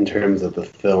least in terms of the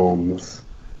films.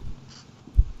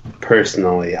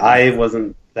 Personally, I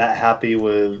wasn't that happy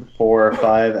with 4 or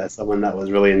 5 as someone that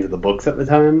was really into the books at the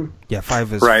time. Yeah,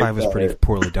 5 is Right. 5 is pretty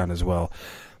poorly done as well.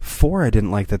 4, I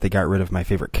didn't like that they got rid of my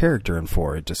favorite character in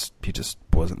 4. He just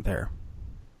wasn't there.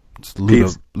 It's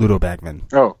Ludo Bagman.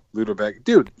 Oh, Ludo Bag.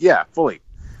 Dude, yeah, fully.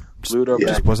 Ludo He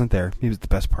just Bagman. wasn't there. He was the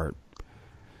best part.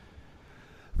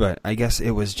 But I guess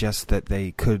it was just that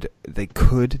they could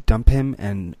dump him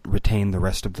and retain the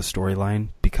rest of the storyline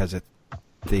because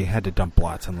they had to dump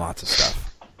lots and lots of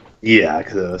stuff. Yeah,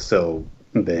 because it was so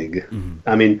big. Mm-hmm.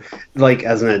 I mean, like,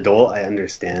 as an adult, I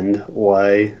understand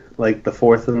why, like, the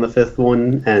 4th and the 5th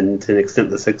one, and to an extent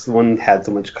the 6th one, had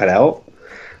so much cut out.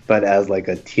 But as, like,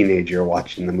 a teenager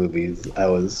watching the movies, I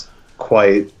was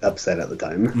quite upset at the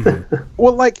time. Mm-hmm.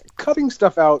 Well, like, cutting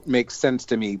stuff out makes sense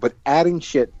to me, but adding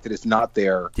shit that is not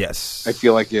there, Yes. I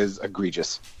feel like is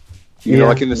egregious. You know,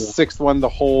 like in the 6th one, the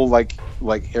whole, like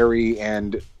Harry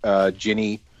and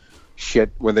Ginny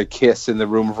shit when they kiss in the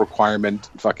room of requirement.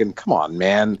 Fucking, come on,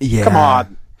 man. Yeah. Come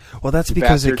on. Well, that's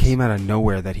because it came out of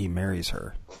nowhere that he marries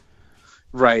her.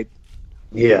 Right.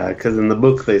 Yeah, because in the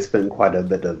book they spend quite a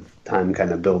bit of time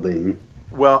kind of building.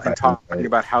 Well, and talking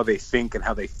about how they think and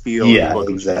how they feel. Yeah, in the book,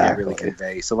 which they can't really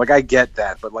convey. So, like, I get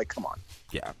that, but, like, come on.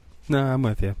 Yeah. No, I'm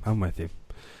with you.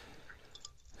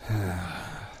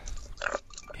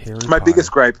 My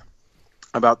biggest gripe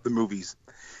about the movies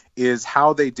is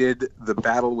how they did the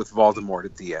battle with Voldemort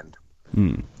at the end.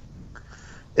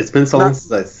 It's been so long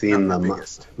since I've seen them,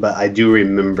 but I do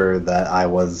remember that I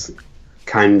was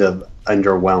kind of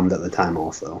underwhelmed at the time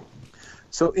also.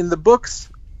 So in the books,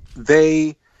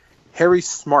 Harry's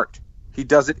smart. He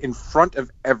does it in front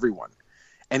of everyone.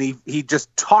 And he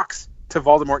just talks to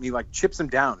Voldemort, and he like chips him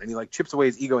down, and he like chips away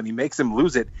his ego, and he makes him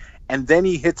lose it, and then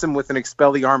he hits him with an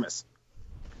Expelliarmus,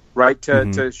 right,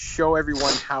 to show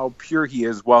everyone how pure he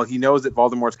is, while he knows that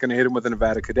Voldemort's going to hit him with an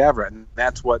Avada Kedavra, and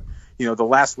that's what, you know, the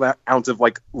last ounce of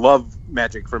like love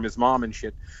magic from his mom and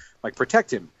shit, like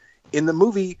protect him. In the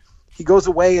movie, he goes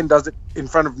away and does it in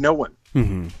front of no one.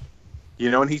 Mm-hmm. You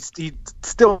know, and he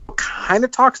still kind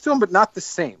of talks to him, but not the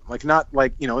same. Like, not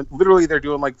like, you know, literally they're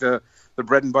doing like the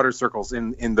bread and butter circles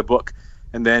in the book.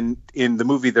 And then in the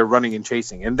movie, they're running and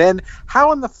chasing. And then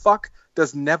how in the fuck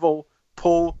does Neville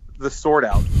pull the sword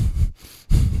out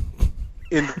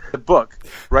in the book,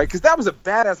 right? Because that was a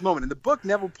badass moment. In the book,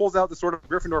 Neville pulls out the sword of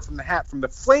Gryffindor from the hat, from the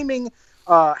flaming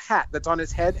hat that's on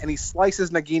his head, and he slices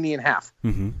Nagini in half.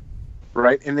 Mm-hmm.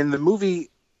 Right? And in the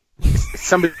movie,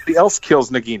 somebody else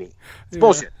kills Nagini. It's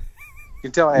bullshit. You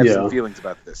can tell I have some feelings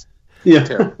about this. Yeah.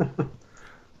 Terrible.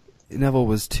 Neville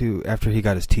was too, after he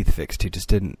got his teeth fixed, he just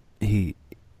didn't, he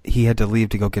had to leave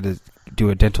to go do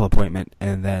a dental appointment,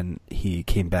 and then he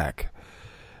came back.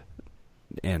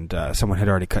 And someone had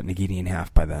already cut Nagini in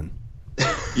half by then.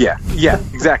 Yeah,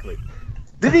 exactly.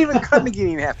 Didn't even cut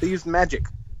Nagini in half. They used magic.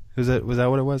 Was that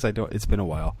what it was? It's been a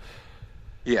while.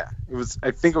 Yeah, it was. I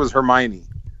think it was Hermione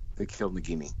that killed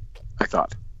Nagini. I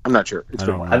thought. I'm not sure. It's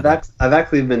been a while. I've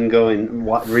actually been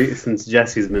going since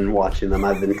Jesse's been watching them.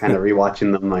 I've been kind of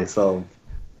rewatching them myself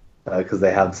because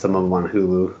they have some of them on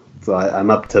Hulu. So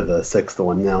I'm up to the 6th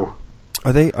one now.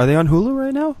 Are they on Hulu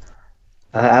right now?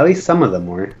 At least some of them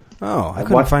were. Oh, I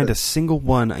couldn't find a single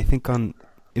one. I think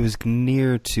it was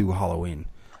near to Halloween.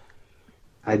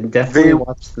 I definitely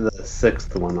watched the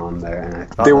 6th one on there, and I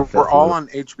thought they were all on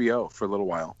HBO for a little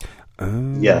while.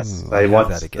 Yes, I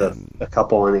watched a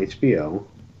couple on HBO.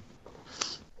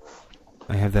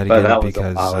 I have that again that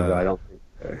because was a while ago. I don't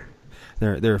think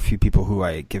there are a few people who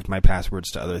I give my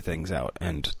passwords to other things out,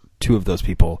 and 2 of those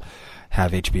people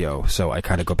have HBO, so I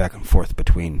kind of go back and forth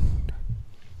between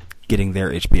getting their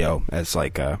HBO as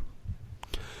like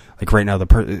right now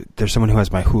there's someone who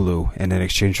has my Hulu, and in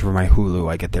exchange for my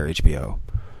Hulu, I get their HBO.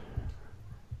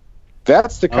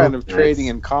 That's the kind of trading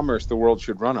and commerce the world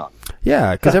should run on.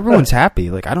 Yeah, because everyone's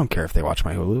happy. Like, I don't care if they watch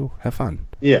my Hulu. Have fun.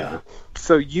 Yeah.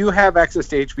 So you have access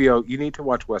to HBO. You need to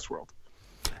watch Westworld.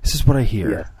 This is what I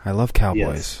hear. Yeah. I love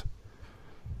Cowboys.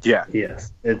 Yeah.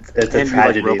 Yes. It's a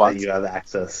tragedy that you have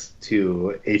access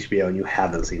to HBO and you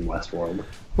haven't seen Westworld.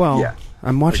 Well,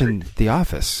 I'm watching The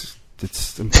Office.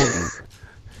 It's important.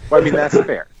 Well, I mean, that's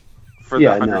fair. For the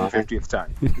 150th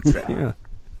time. It's fair. Yeah.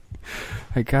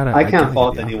 I can't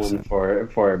fault anyone for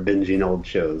binging old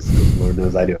shows. Lord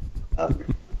knows I do.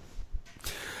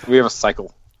 We have a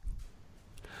cycle.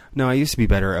 No, I used to be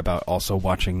better about also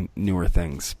watching newer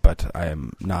things, but I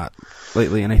am not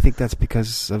lately, and I think that's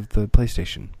because of the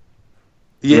PlayStation.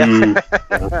 Yeah.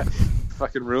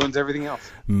 Fucking ruins everything else.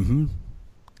 Mm-hmm.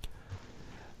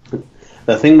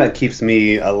 The thing that keeps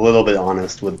me a little bit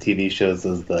honest with TV shows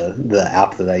is the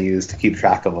app that I use to keep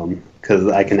track of them, because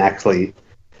I can actually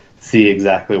see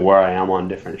exactly where I am on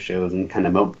different shows and kind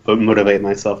of motivate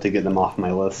myself to get them off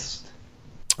my list.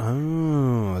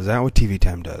 Oh, is that what TV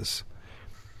Time does?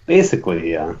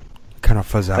 Basically, yeah. Kind of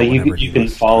fuzz out. Like you can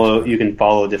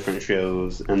follow different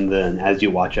shows, and then as you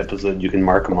watch episodes, you can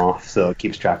mark them off, so it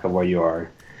keeps track of where you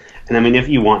are. And I mean, if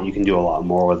you want, you can do a lot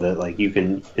more with it. Like, you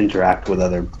can interact with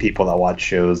other people that watch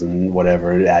shows and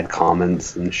whatever, add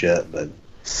comments and shit. But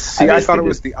see, I thought it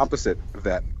was the opposite of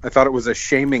that. I thought it was a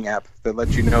shaming app that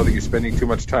lets you know that you're spending too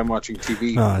much time watching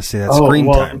TV. Oh, see, that's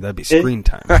screen time. That'd be screen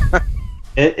time.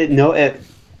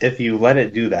 If you let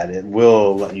it do that, it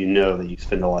will let you know that you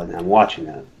spend a lot of time watching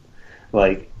it.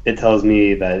 Like, it tells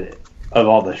me that of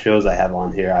all the shows I have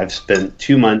on here, I've spent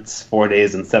 2 months, 4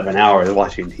 days, and 7 hours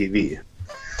watching TV.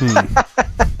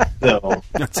 So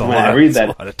that's when I read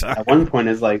that, at one point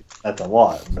it's like, that's a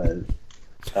lot. But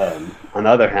on the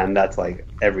other hand, that's like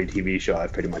every TV show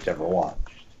I've pretty much ever watched.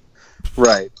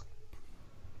 Right.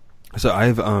 So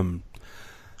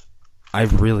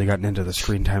I've really gotten into the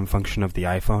screen time function of the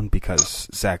iPhone because,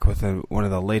 Zach, with one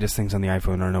of the latest things on the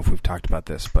iPhone, I don't know if we've talked about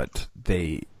this, but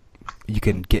you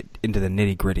can get into the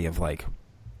nitty-gritty of, like,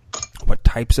 what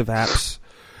types of apps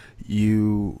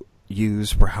you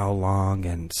use for how long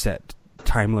and set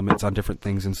time limits on different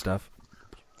things and stuff.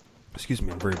 Excuse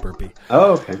me, I'm very burpy.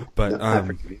 Oh, okay. But,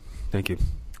 thank you.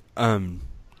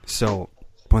 So,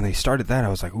 when they started that, I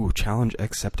was like, ooh, challenge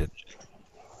accepted.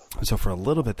 So for a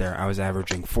little bit there, I was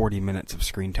averaging 40 minutes of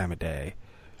screen time a day,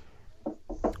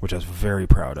 which I was very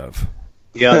proud of.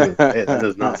 Yeah, it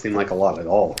does not seem like a lot at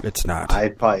all. It's not. I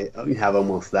probably have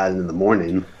almost that in the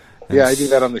morning. Yeah, I do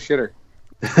that on the shitter.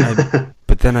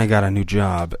 But then I got a new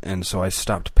job, and so I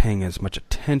stopped paying as much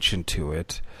attention to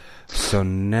it. So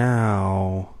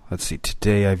now, let's see,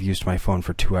 today I've used my phone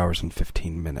for 2 hours and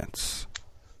 15 minutes.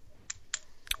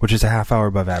 Which is a half hour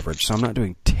above average, so I'm not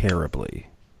doing terribly.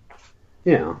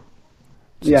 Yeah.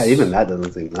 Yeah, even that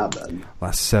doesn't seem that bad.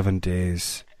 Last 7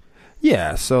 days.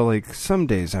 Yeah, so like some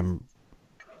days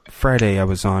Friday I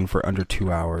was on for under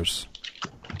 2 hours.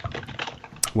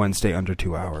 Wednesday under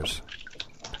 2 hours.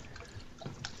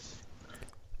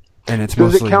 And it's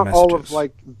mostly Does it count messages. all of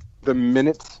like the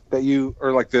minutes that you,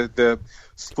 or like the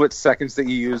split seconds that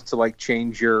you use to like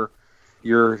change your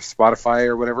Spotify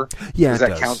or whatever? Yeah, does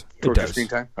that count towards your screen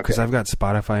time? Because I've got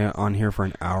Spotify on here for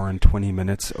an hour and 20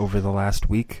 minutes over the last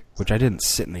week, which I didn't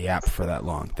sit in the app for that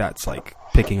long. That's like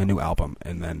picking a new album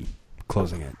and then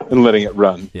closing it. And letting it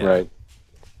run, yeah. Right.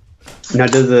 Now,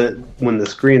 when the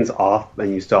screen's off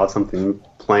and you still have something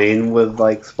playing with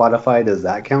like Spotify, does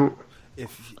that count?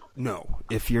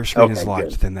 If your screen is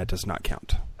locked, then that does not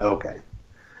count. Okay.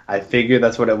 I figured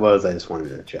that's what it was. I just wanted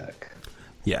to check.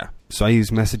 Yeah. So I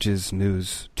use Messages,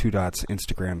 News, 2 Dots,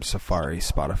 Instagram, Safari,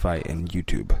 Spotify, and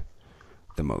YouTube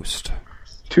the most.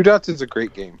 2 Dots is a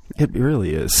great game. It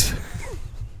really is.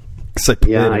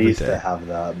 I used to have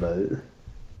that, but...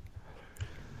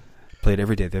 Play it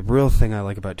every day. The real thing I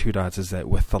like about 2 Dots is that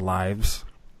with the lives,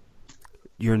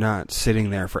 you're not sitting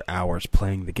there for hours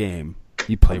playing the game.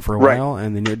 You play for a while,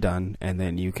 and then you're done, and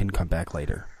then you can come back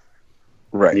later.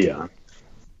 Right. Yeah.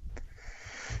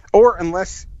 Or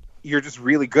unless you're just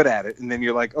really good at it, and then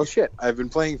you're like, oh shit, I've been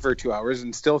playing for 2 hours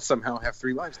and still somehow have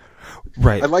 3 lives.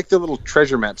 Right. I like the little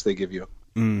treasure maps they give you.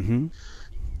 Mm-hmm.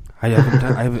 I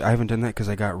haven't done that because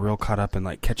I got real caught up in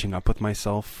like catching up with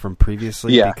myself from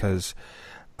previously because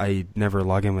I never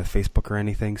log in with Facebook or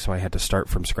anything, so I had to start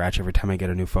from scratch every time I get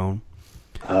a new phone.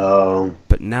 Oh.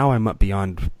 But now I'm up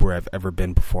beyond where I've ever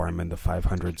been before. I'm in the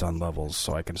 500s on levels,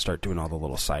 so I can start doing all the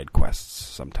little side quests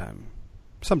sometime.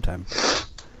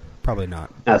 Probably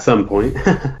not. At some point,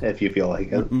 if you feel like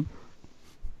it. Mm-hmm.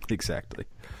 Exactly.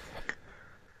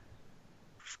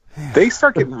 They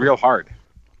start getting real hard.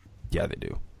 Yeah, they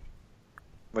do.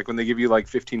 Like when they give you like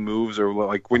 15 moves, or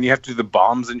like when you have to do the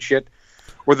bombs and shit,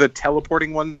 or the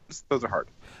teleporting ones, those are hard.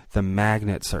 The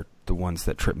magnets are the ones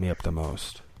that trip me up the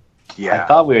most. Yeah. I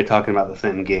thought we were talking about the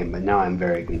same game, but now I'm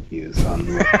very confused.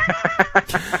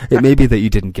 It may be that you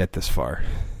didn't get this far.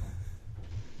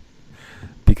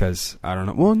 Because, I don't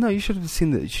know. Well, no, you should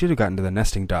have gotten to the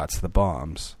nesting dots, the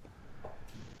bombs.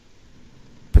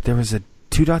 But there was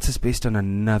 2 Dots is based on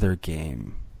another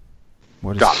game.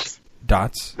 What is Dots.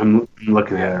 Dots? I'm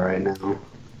looking at it right now.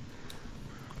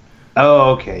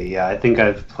 Oh, okay, yeah. I think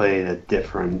I've played a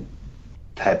different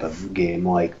type of game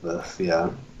like this,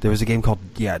 yeah. There was a game called,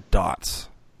 Dots,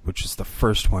 which is the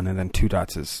first one, and then 2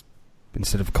 Dots is,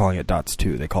 instead of calling it Dots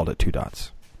 2, they called it 2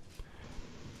 Dots.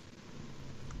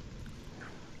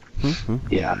 Mm-hmm.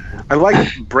 Yeah. I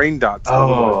like Brain Dots a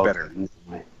little better.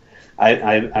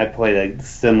 I played a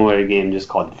similar game just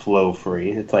called Flow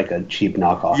Free. It's like a cheap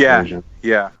knockoff version.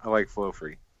 Yeah, I like Flow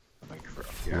Free.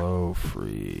 Flow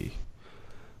Free.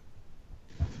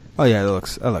 Oh yeah, that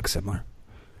looks similar.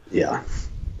 Yeah.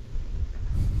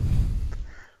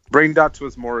 Brain Dots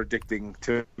was more addicting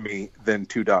to me than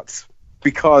 2 Dots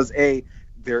because A,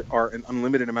 there are an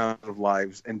unlimited amount of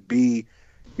lives, and B,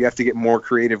 you have to get more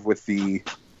creative with the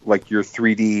your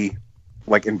 3D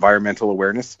environmental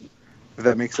awareness. If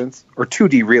that makes sense, or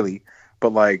 2D really, but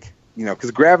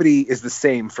because gravity is the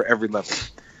same for every level.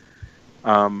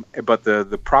 But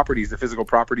the properties, the physical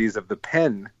properties of the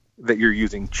pen that you're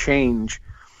using change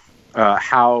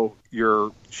how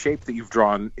your shape that you've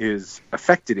drawn is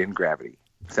affected in gravity.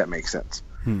 If that makes sense.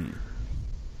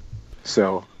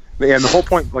 So, and the whole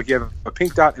point, you have a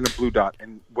pink dot and a blue dot,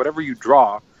 and whatever you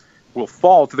draw will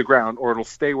fall to the ground, or it'll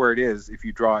stay where it is if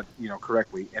you draw it,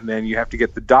 correctly. And then you have to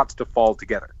get the dots to fall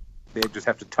together. They just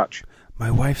have to touch.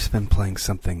 My wife's been playing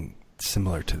something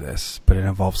similar to this, but it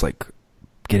involves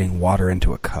getting water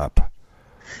into a cup.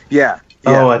 Yeah.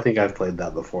 Oh, I think I've played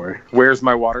that before. Where's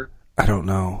my water? I don't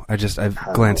know. I've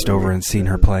glanced over and seen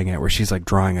her playing it, where she's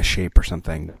drawing a shape or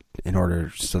something in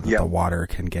order so that the water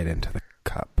can get into the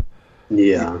cup.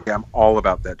 Yeah. I'm all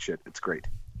about that shit. It's great.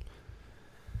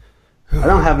 I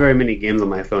don't have very many games on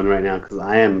my phone right now because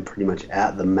I am pretty much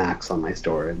at the max on my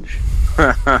storage.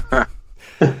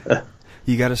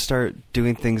 You got to start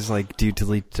doing things do you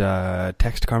delete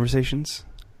text conversations?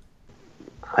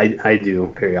 I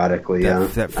do periodically, yeah.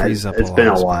 That frees up it's a lot been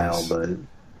a of while, space.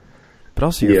 But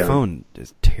also your phone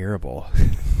is terrible.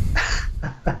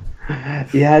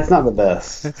 Yeah, it's not the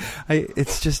best.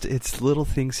 It's little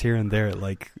things here and there,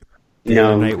 the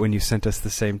other night when you sent us the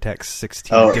same text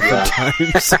 16 different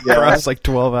times across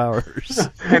 12 hours.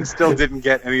 And still didn't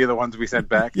get any of the ones we sent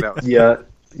back. Yeah.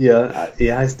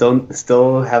 I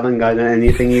still haven't gotten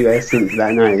anything you guys sent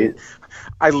that night.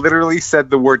 I literally said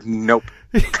the word nope.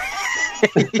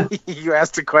 You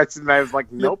asked a question and I was like,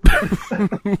 nope.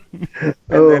 And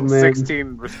then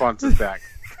 16 responses back.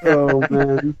 Oh,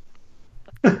 man.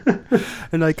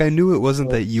 And like I knew it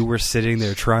wasn't that you were sitting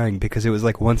there trying because it was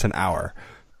like once an hour.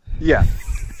 Yeah.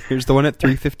 Here's the one at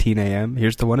 3:15 a.m.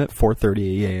 Here's the one at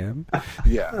 4:30 a.m.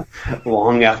 Yeah.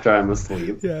 Long after I'm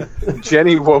asleep. Yeah.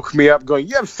 Jenny woke me up going,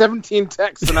 you have 17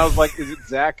 texts. And I was like, is it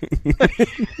Zach?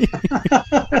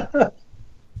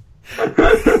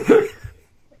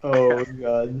 Oh,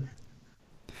 God.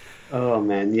 Oh,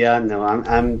 man. Yeah, no,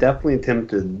 I'm definitely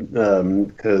tempted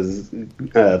because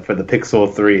for the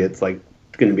Pixel 3, it's like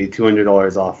going to be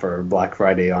 $200 off for Black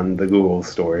Friday on the Google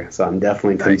store. So I'm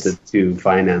definitely tempted to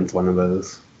finance one of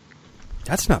those.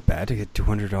 That's not bad to get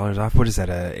 $200 off. What is that,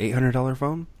 a $800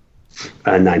 phone?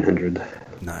 $900.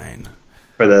 $900.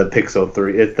 For the Pixel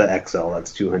 3, it's the XL.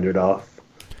 That's $200 off.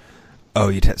 Oh,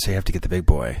 so you have to get the big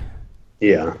boy.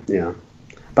 Yeah.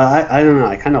 But I don't know.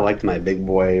 I kind of liked my big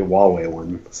boy Huawei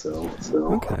one. So.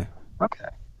 Okay.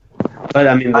 But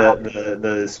I mean,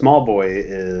 the small boy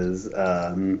is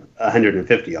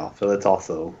 $150 off, so that's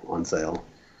also on sale.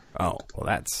 Oh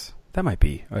well, that might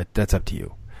be. That's up to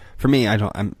you. For me,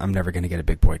 I'm never going to get a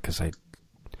big boy because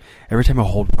every time I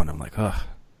hold one, I'm like, ugh,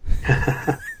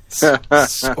 so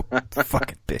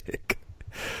fucking big.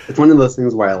 It's one of those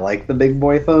things where I like the big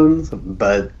boy phones,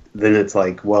 but then it's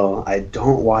like, well, I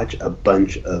don't watch a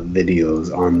bunch of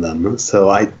videos on them,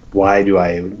 so why do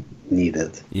I need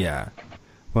it? Yeah.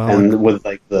 Well, and with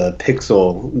like the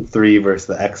Pixel 3 versus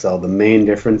the XL, the main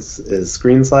difference is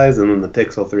screen size, and then the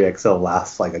Pixel 3 XL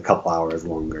lasts like a couple hours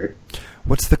longer.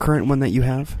 What's the current one that you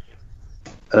have?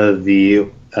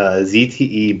 The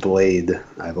ZTE Blade,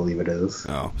 I believe it is.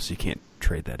 Oh, so you can't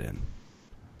trade that in.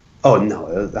 Oh,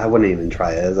 no, I wouldn't even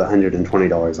try it. It's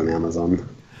 $120 on Amazon.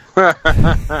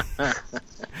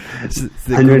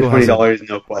 $120,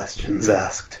 no questions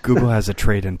asked. Google has a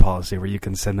trade-in policy where you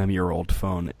can send them your old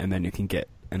phone, and then you can get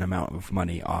an amount of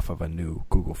money off of a new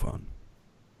Google phone.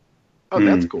 Oh,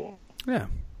 that's cool. Yeah.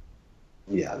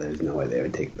 Yeah, there's no way they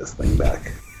would take this thing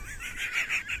back.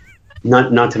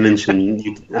 Not to mention,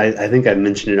 I think I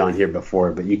mentioned it on here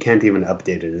before, but you can't even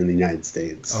update it in the United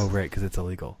States. Oh, right, because it's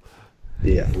illegal.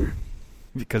 Yeah.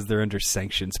 Because they're under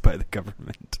sanctions by the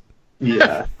government.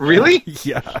 Yeah. Really?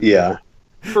 Yeah. Yeah.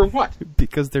 For what?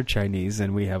 Because they're Chinese,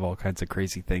 and we have all kinds of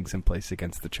crazy things in place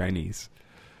against the Chinese.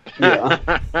 Yeah.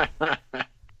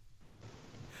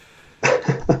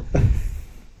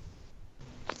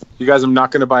 You guys, I'm not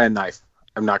going to buy a knife.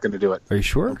 I'm not going to do it. Are you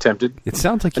sure? I'm tempted. It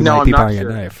sounds like you might be buying a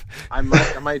knife. I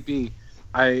might be.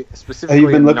 I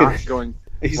specifically am not going...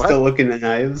 Are you still looking at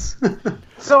knives?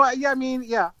 So, I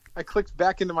clicked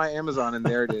back into my Amazon, and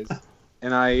there it is.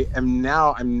 And I'm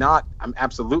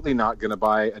absolutely not going to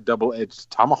buy a double-edged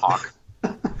tomahawk.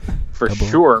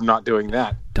 Sure, I'm not doing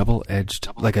that. Double-edged,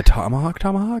 like a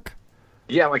tomahawk?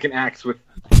 Yeah, like an axe with,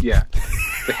 the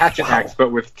hatchet axe,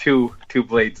 but with two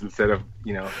blades instead of,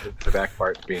 the back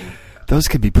part being... Those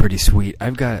could be pretty sweet.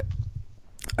 I've got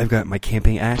my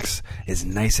camping axe is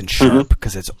nice and sharp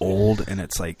because it's old and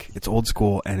it's old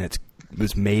school and it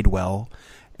was made well,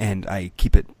 and I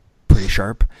keep it pretty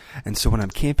sharp. And so when I'm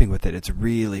camping with it, it's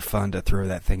really fun to throw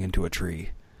that thing into a tree.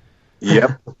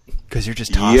 Yep. Because you're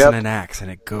just tossing an axe and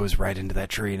it goes right into that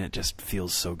tree and it just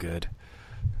feels so good.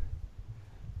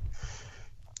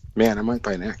 Man, I might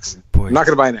buy an axe. Boy, I'm not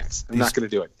going to buy an axe. I'm not going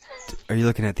to do it. Are you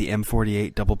looking at the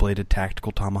M48 double-bladed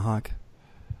tactical tomahawk?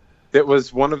 It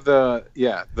was one of the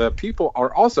people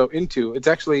are also into, it's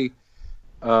actually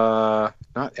not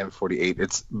M48,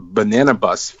 it's Banana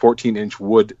Bus 14-inch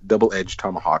wood double-edged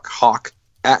tomahawk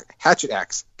hatchet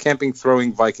axe camping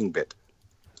throwing Viking bit.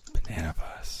 Banana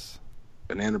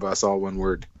Bus, all one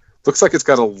word. Looks like it's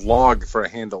got a log for a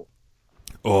handle.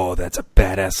 Oh, that's a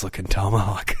badass looking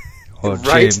tomahawk. Oh,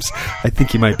 right? James, I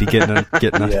think you might be getting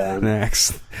an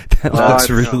axe. That looks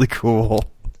really cool.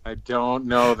 I don't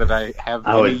know that I have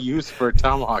any use for a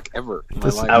tomahawk ever in my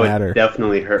life. I would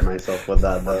definitely hurt myself with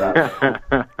that,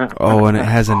 though. Oh, and it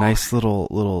has a nice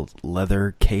little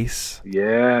leather case.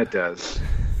 Yeah, it does.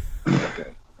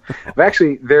 Okay. But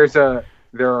actually, there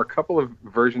are a couple of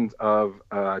versions of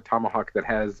tomahawk that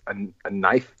has a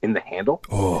knife in the handle.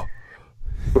 Oh.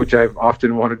 Which I've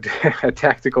often wanted a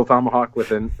tactical tomahawk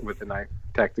with a knife.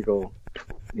 Tactical.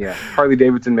 Yeah, Harley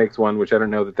Davidson makes one, which I don't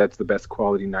know that that's the best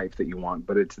quality knife that you want,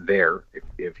 but it's there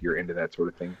if you're into that sort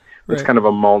of thing. Right. It's kind of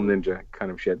a mall ninja kind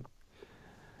of shit.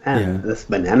 And this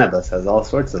Banana Bus has all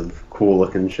sorts of cool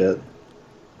looking shit.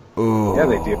 Oh, yeah,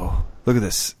 they do. Look at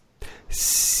this.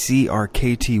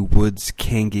 CRKT Woods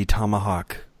Kangi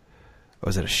Tomahawk. Oh,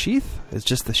 is it a sheath? It's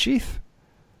just the sheath?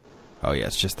 Oh, yeah,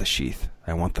 it's just the sheath.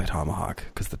 I want the tomahawk,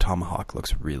 because the tomahawk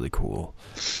looks really cool.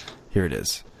 Here it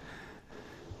is.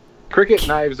 Cricket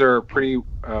knives are pretty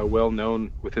well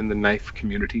known within the knife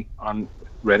community, on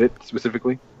Reddit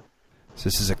specifically. So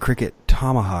this is a cricket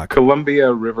tomahawk.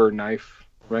 Columbia River knife,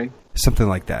 right? Something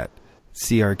like that.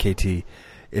 CRKT.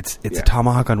 It's a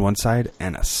tomahawk on one side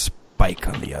and a spike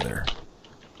on the other.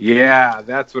 Yeah,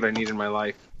 that's what I need in my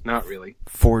life. Not really.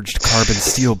 Forged carbon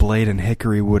steel blade and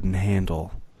hickory wooden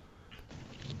handle.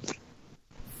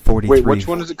 43. Wait, which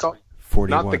one is it called?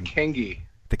 41. Not the Kangi.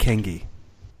 The Kangi.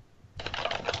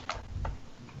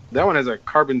 That one has a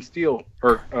carbon steel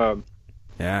or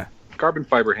yeah, carbon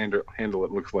fiber handle.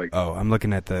 It looks like. Oh, I'm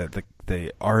looking at the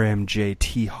RMJ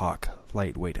T-Hawk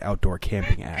lightweight outdoor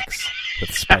camping axe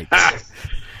with spikes.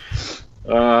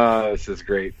 This is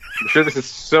great. I'm sure this is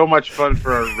so much fun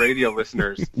for our radio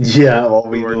listeners. Yeah, well,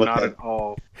 we are look not at at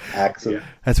all. axes. Yeah.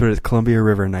 That's what it is. Columbia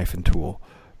River knife and tool.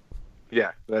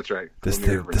 Yeah, that's right. This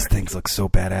thing's look so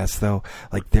badass though.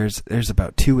 Like there's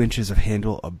about 2 inches of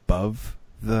handle above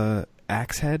the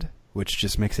axe head, which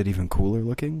just makes it even cooler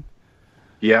looking.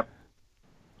 Yep.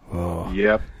 Oh.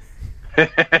 Yep.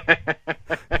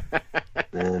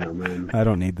 Oh, man. I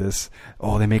don't need this.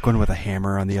 Oh, they make one with a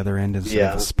hammer on the other end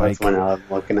instead of a spike. That's one I'm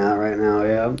looking at right now,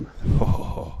 yeah.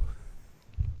 Oh.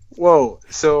 Whoa.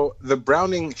 So the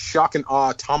Browning Shock and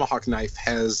Awe tomahawk knife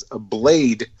has a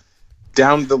blade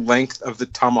down the length of the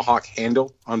tomahawk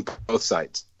handle on both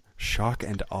sides. Shock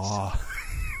and awe.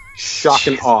 Shock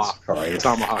and awe Christ.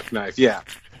 tomahawk knife, yeah.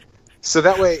 So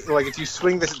that way, like, if you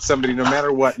swing this at somebody, no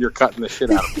matter what, you're cutting the shit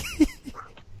out of them.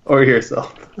 Or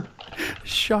yourself.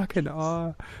 Shock and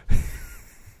awe.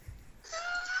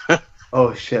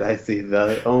 Oh shit, I see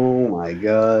that. Oh my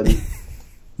god.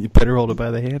 You better hold it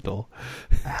by the handle.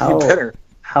 You better.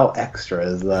 How extra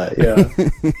is that?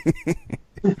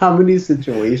 Yeah. How many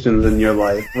situations in your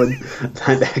life would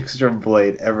that extra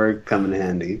blade ever come in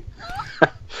handy?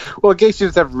 Well, in case you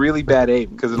just have really bad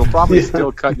aim, because it'll probably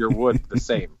still cut your wood the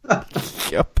same.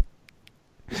 Yep.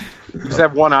 You just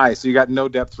have one eye, so you got no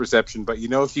depth perception, but you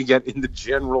know if you get in the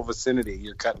general vicinity,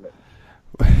 you're cutting it.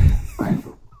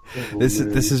 This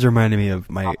is reminding me of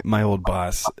my old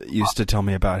boss used to tell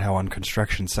me about how on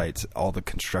construction sites all the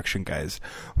construction guys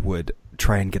would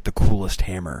try and get the coolest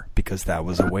hammer because that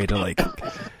was a way to like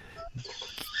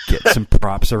get some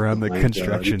props around the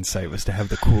construction site was to have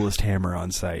the coolest hammer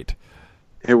on site.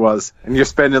 It was, and you're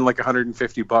spending like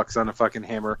 $150 on a fucking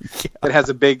hammer. Yeah. It has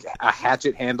a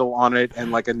hatchet handle on it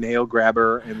and like a nail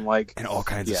grabber and all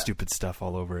kinds of stupid stuff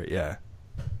all over it. Yeah.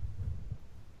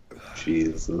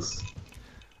 Jesus.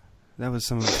 That was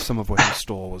some of what he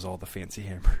stole was all the fancy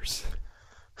hammers.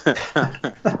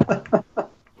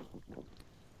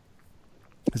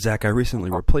 Zach, I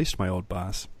recently replaced my old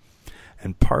boss,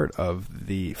 and part of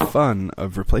the fun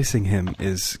of replacing him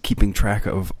is keeping track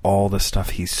of all the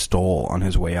stuff he stole on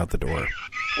his way out the door.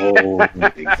 Oh my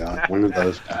god, one of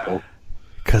those people.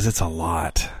 Because it's a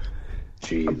lot.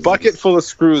 Jesus. A bucket full of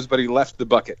screws, but he left the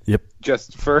bucket. Yep.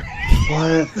 Just for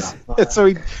what? so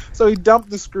he dumped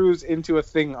the screws into a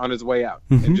thing on his way out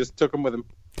and just took them with him.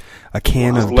 A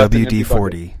can of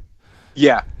WD-40.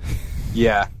 Yeah.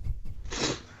 Yeah.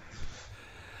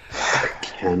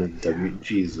 Can of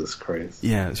Jesus Christ.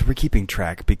 Yeah, so we're keeping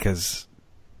track because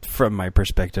from my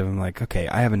perspective, I'm like, okay,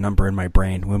 I have a number in my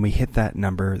brain. When we hit that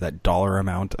number, that dollar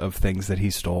amount of things that he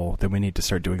stole, then we need to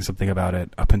start doing something about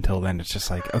it. Up until then, it's just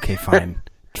like, okay, fine.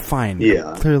 Fine.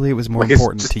 Yeah. Clearly it was more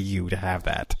important to you to have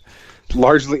that.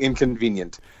 Largely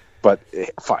inconvenient, but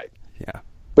fine. Yeah.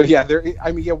 But yeah, there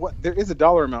is a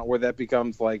dollar amount where that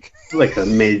becomes like a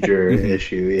major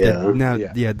issue, yeah.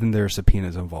 Then there are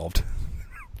subpoenas involved.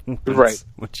 Right.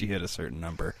 Once you hit a certain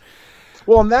number.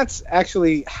 Well, and that's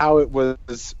actually how it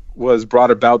was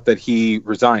brought about that he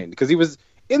resigned, because he was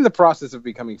in the process of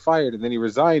becoming fired, and then he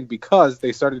resigned because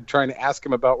they started trying to ask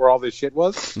him about where all this shit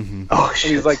was. Mm-hmm. Oh, shit.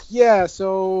 And he's like, yeah,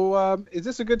 so is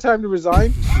this a good time to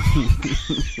resign?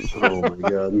 Oh, my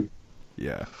God.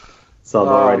 Yeah. Saw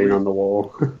the writing on the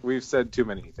wall. We've said too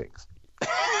many things.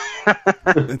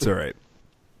 It's all right.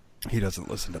 He doesn't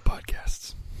listen to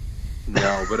podcasts.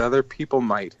 No, but other people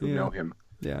might who know him.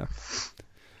 Yeah.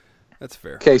 That's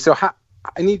fair. Okay, so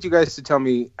I need you guys to tell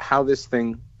me how this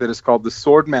thing that is called the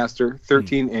Swordmaster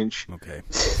 13-inch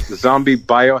zombie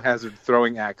biohazard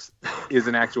throwing axe is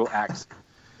an actual axe.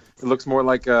 It looks more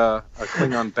like a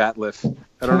Klingon bat lift.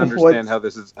 I don't understand how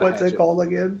this is. What's it called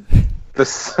again? The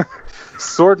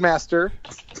Swordmaster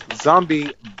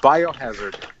zombie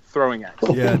biohazard throwing axe.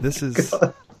 Yeah, this is.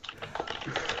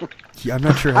 Yeah, I'm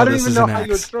not sure how this is an axe. I don't even know how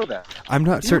you would throw that. I'm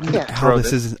not certain how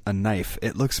this is a knife.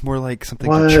 It looks more like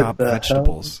something to chop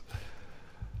vegetables. Hell?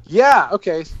 Yeah,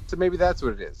 okay, so maybe that's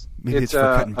what it is. Maybe it's for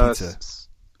cutting pizza.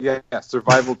 Yeah,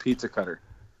 survival pizza cutter.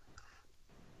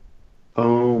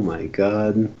 Oh my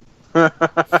god.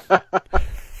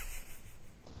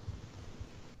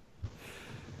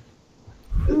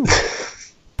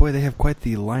 Boy, they have quite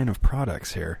the line of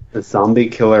products here. The Zombie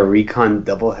Killer Recon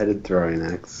double-headed throwing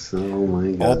axe. Oh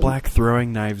my god. All black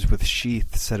throwing knives with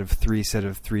sheath, set of three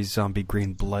zombie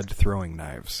green blood throwing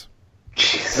knives.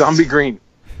 Zombie green.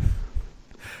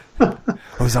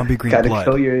 Oh, zombie green blood.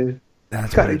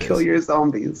 Gotta kill your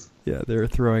zombies. Yeah, they're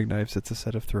throwing knives. It's a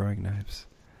set of throwing knives.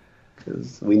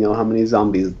 Because we know how many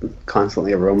zombies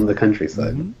constantly roam the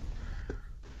countryside. Mm-hmm.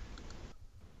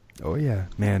 Oh yeah,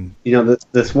 man. You know,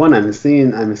 this one I'm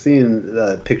seeing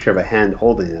the picture of a hand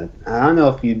holding it. I don't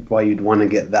know why you'd want to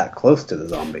get that close to the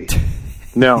zombie.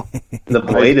 No. The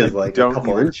blade is like a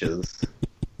couple inches.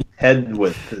 Head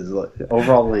width is like,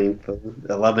 overall length of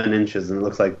 11 inches, and it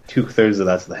looks like 2/3 of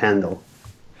that's the handle.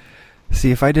 See,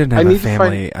 if I didn't have a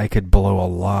family, I could blow a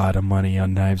lot of money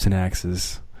on knives and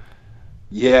axes.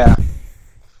 Yeah.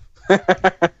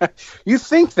 You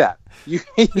think that. You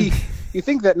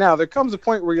think that now. There comes a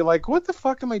point where you're like, what the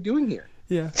fuck am I doing here?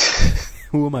 Yeah.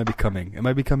 Who am I becoming? Am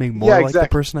I becoming more like the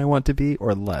person I want to be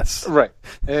or less? Right.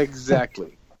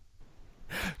 Exactly.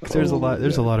 There's a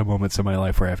lot of moments in my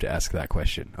life where I have to ask that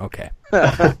question. Okay.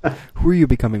 Who are you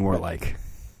becoming more like?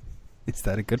 Is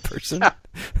that a good person?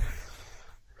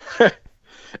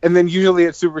 And then usually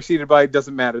it's superseded by, it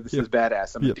doesn't matter, this is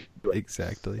badass.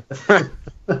 Exactly.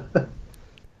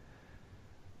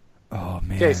 Oh,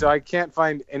 man. Okay, so I can't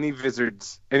find any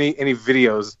videos.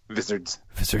 Wizards.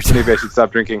 Wizards. Maybe I should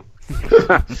stop drinking.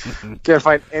 Can't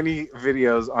find any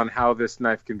videos on how this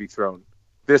knife can be thrown.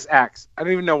 This axe. I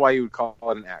don't even know why you would call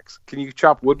it an axe. Can you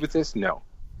chop wood with this? No.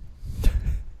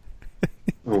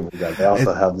 Oh my god, they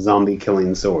also have zombie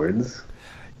killing swords.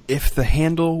 If the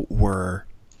handle were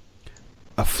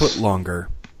a foot longer,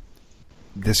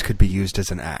 this could be used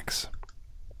as an axe.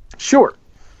 Sure.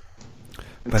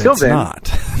 But until it's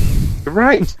not.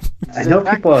 Right. I know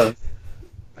people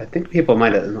I think people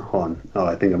might have... Hold on. Oh,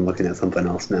 I think I'm looking at something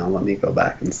else now. Let me go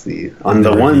back and see. On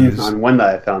one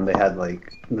that I found, they had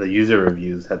like the user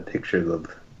reviews had pictures of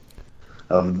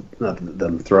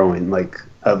them throwing, like,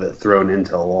 of it thrown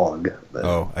into a log. But...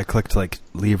 Oh, I clicked like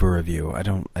leave a review. I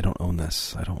don't own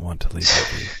this. I don't want to leave a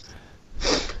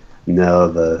review. No,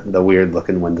 the weird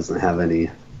looking one doesn't have any.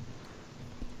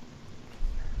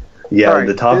 Yeah, right,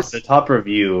 the top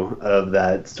review of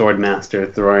that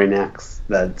Swordmaster throwing axe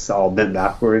that's all bent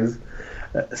backwards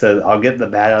says, "I'll get the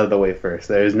bad out of the way first.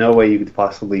 There is no way you could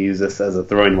possibly use this as a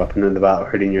throwing weapon without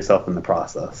hurting yourself in the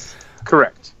process."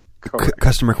 Correct.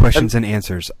 Customer questions and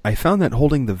answers. I found that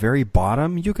holding the very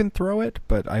bottom, you can throw it,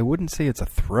 but I wouldn't say it's a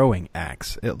throwing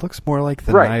axe. It looks more like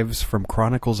the knives from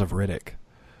Chronicles of Riddick.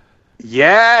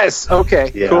 Yes.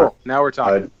 Okay. Yeah. Cool. Now we're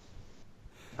talking.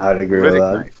 I'd agree with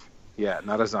that. Knife. Yeah,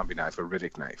 not a zombie knife, a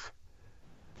Riddick knife.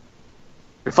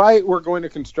 If I were going to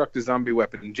construct a zombie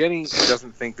weapon, Jenny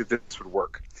doesn't think that this would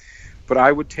work, but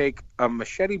I would take a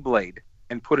machete blade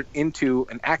and put it into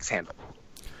an axe handle.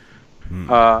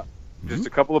 Just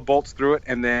a couple of bolts through it,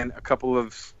 and then a couple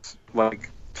of like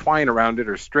twine around it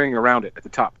or string around it at the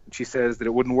top. She says that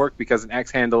it wouldn't work because an axe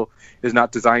handle is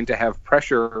not designed to have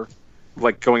pressure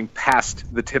like going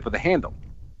past the tip of the handle.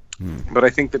 But I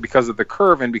think that because of the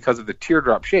curve and because of the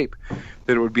teardrop shape,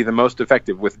 that it would be the most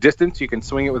effective. With distance, you can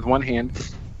swing it with one hand.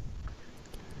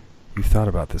 You've thought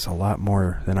about this a lot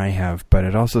more than I have, but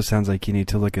it also sounds like you need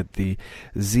to look at the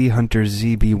Z Hunter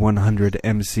ZB100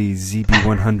 MC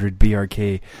ZB100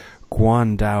 BRK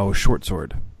Guandao short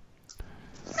sword.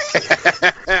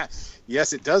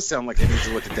 Yes, it does sound like I need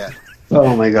to look at that.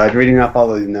 Oh my god, reading off all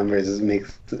those numbers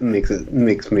makes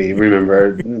me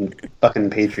remember fucking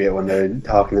Patriot when they're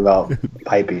talking about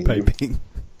piping. But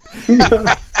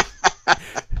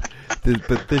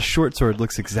this short sword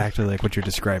looks exactly like what you're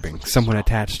describing. Someone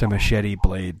attached a machete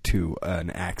blade to an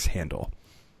axe handle.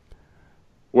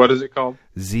 What is it called?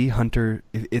 Z Hunter.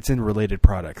 It's in related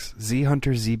products. Z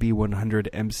Hunter ZB100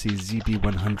 MC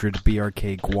ZB100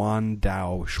 BRK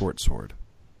Guandao short sword.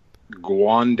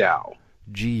 Guandao.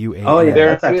 Guandao. Oh yeah,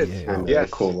 that's actually kind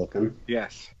of cool looking.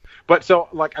 Yes, but so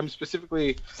like I'm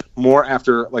specifically more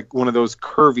after like one of those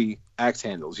curvy axe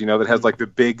handles, you know, that has like the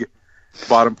big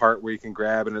bottom part where you can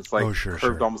grab and it's like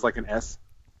curved almost like an S.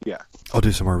 Yeah. I'll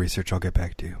do some more research. I'll get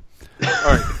back to you. All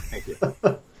right, thank you.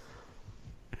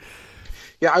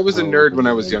 Yeah, I was a nerd when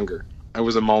I was younger. I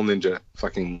was a mall ninja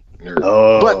fucking nerd.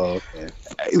 Oh, okay.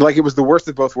 like it was the worst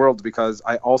of both worlds because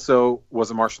I also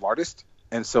was a martial artist,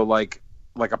 and so like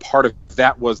a part of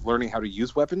that was learning how to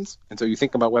use weapons. And so you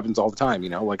think about weapons all the time,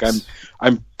 like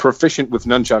I'm proficient with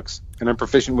nunchucks, and I'm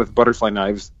proficient with butterfly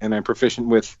knives, and I'm proficient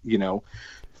with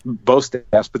bow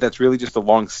staffs, but that's really just a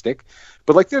long stick.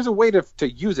 But like there's a way to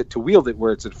use it, to wield it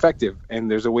where it's effective,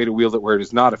 and there's a way to wield it where it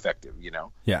is not effective.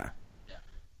 Yeah.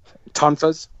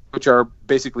 Tonfas, which are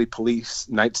basically police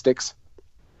nightsticks.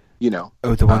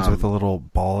 Oh, the ones with the little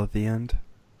ball at the end?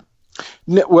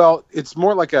 Well, it's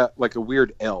more like a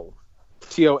weird L.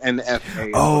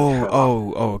 Tonfa.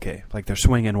 Oh, okay. Like they're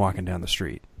swinging, walking down the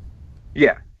street.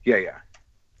 Yeah.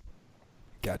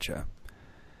 Gotcha.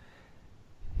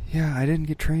 Yeah, I didn't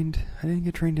get trained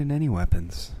in any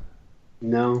weapons.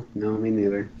 No, me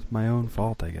neither. It's my own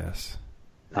fault, I guess.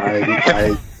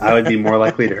 I would be more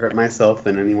likely to hurt myself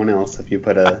than anyone else if you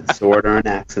put a sword or an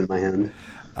axe in my hand.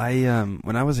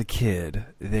 When I was a kid,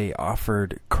 they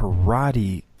offered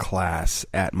karate class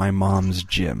at my mom's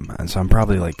gym, and so I'm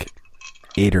probably like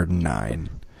 8 or 9.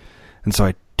 And so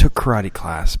I took karate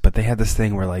class, but they had this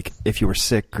thing where like if you were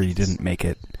sick or you didn't make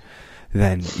it,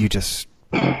 then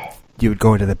you would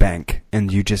go into the bank,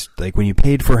 and you just like when you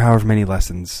paid for however many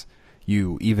lessons,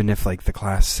 even if like the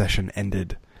class session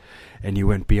ended and you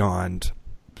went beyond,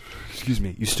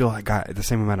 you still got the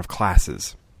same amount of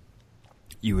classes.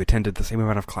 You attended the same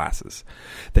amount of classes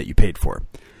that you paid for.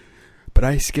 But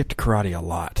I skipped karate a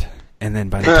lot. And then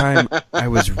by the time I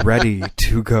was ready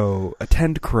to go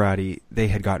attend karate, they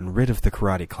had gotten rid of the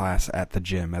karate class at the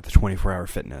gym, at the 24-hour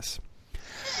fitness.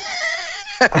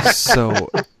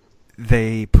 So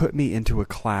they put me into a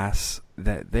class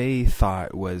that they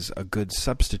thought was a good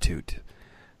substitute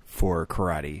for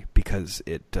karate because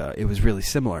it was really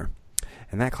similar.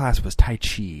 And that class was Tai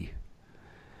Chi.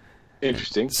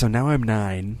 Interesting. So now I'm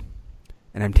 9,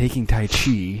 and I'm taking Tai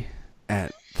Chi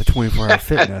at the 24-hour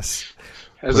fitness.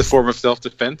 As a form of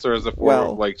self-defense, or as a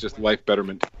form of like just life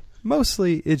betterment?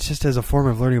 Mostly, it's just as a form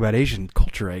of learning about Asian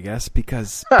culture, I guess,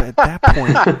 because at that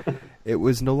point, it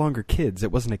was no longer kids.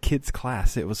 It wasn't a kids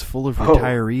class. It was full of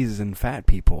retirees and fat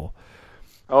people.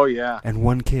 Oh, yeah. And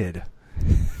one kid.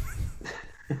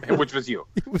 Which was you.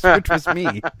 Which was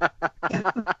me.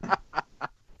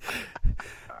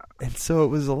 And so it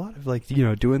was a lot of like,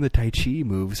 doing the Tai Chi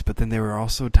moves, but then there were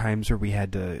also times where we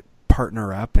had to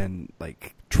partner up and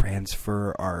like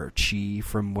transfer our chi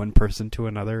from one person to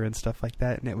another and stuff like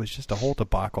that, and it was just a whole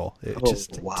debacle. It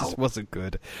just wasn't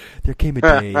good. There came a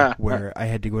day where I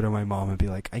had to go to my mom and be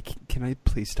like, can I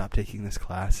please stop taking this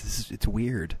class? It's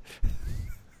weird.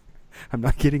 I'm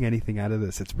not getting anything out of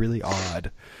this. It's really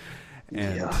odd.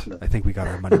 And I think we got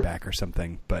our money back or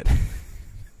something, but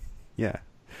yeah.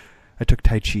 I took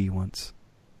Tai Chi once.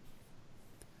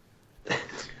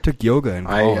 Took yoga in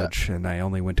college, and I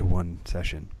only went to one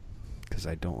session because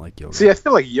I don't like yoga. See, I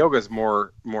feel like yoga is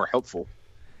more helpful.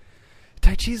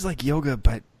 Tai Chi is like yoga,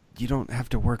 but you don't have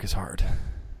to work as hard.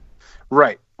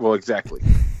 Right. Well, exactly.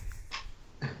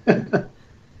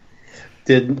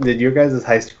 Did your guys'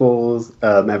 high schools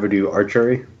ever do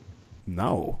archery?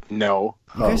 No. No.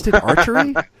 You guys did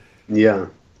archery? Yeah.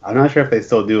 I'm not sure if they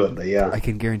still do it, but yeah. I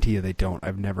can guarantee you they don't.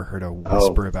 I've never heard a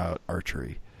whisper about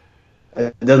archery.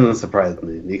 It doesn't surprise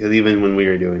me, because even when we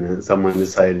were doing it, someone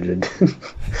decided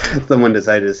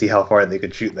to see how far they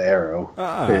could shoot the arrow,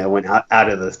 and it went out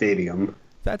of the stadium.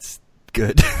 That's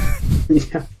good.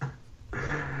 Yeah.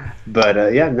 But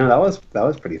that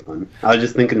was pretty fun. I was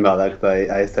just thinking about that because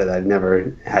I said I'd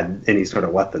never had any sort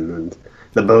of weapon, and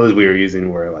the bows we were using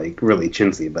were like really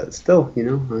chintzy, but still, I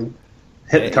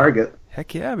hit the target.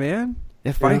 Heck yeah, man!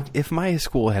 If my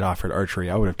school had offered archery,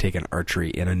 I would have taken archery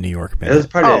in a New York minute. It was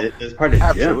part of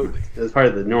gym. It was part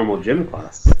of the normal gym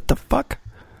class. What the fuck?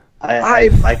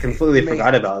 I completely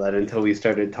forgot about that until we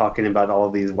started talking about all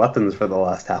of these weapons for the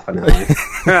last half an hour.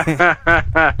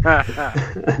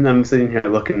 And I'm sitting here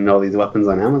looking at all these weapons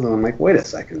on Amazon. I'm like, wait a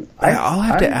second. I'll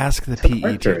have to ask the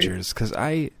PE teachers because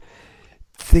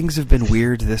things have been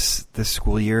weird this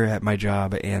school year at my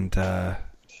job, and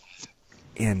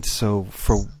so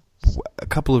for a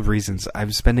couple of reasons,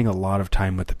 I'm spending a lot of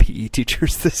time with the PE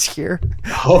teachers this year.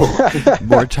 Oh,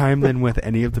 more time than with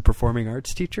any of the performing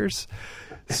arts teachers.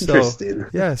 Interesting.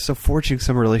 So forging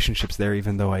some relationships there,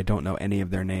 even though I don't know any of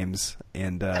their names,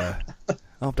 and I'll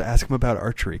have to ask them about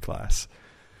archery class.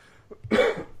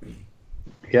 Yeah,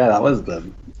 that was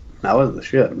the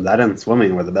shit. That and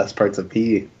swimming were the best parts of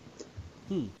PE.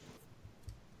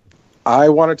 I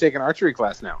want to take an archery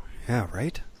class now. Yeah,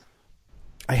 right?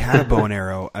 I had a bow and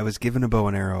arrow. I was given a bow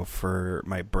and arrow for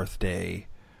my birthday,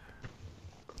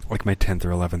 like my 10th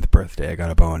or 11th birthday. I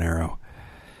got a bow and arrow.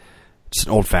 Just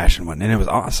an old-fashioned one, and it was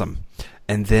awesome.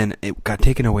 And then it got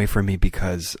taken away from me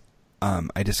because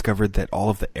I discovered that all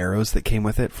of the arrows that came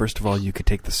with it, first of all, you could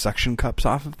take the suction cups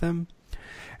off of them.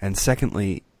 And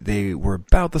secondly, they were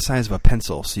about the size of a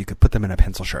pencil, so you could put them in a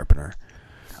pencil sharpener.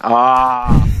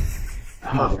 Ah.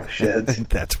 Oh, shit.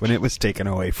 That's when it was taken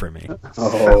away from me.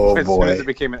 Oh, as boy. soon as it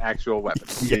became an actual weapon.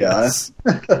 Yes.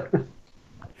 But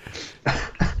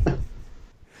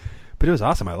it was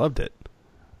awesome. I loved it.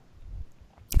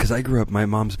 Because I grew up, my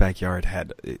mom's backyard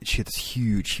she had this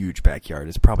huge, huge backyard.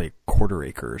 It's probably a quarter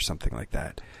acre or something like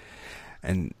that.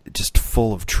 And just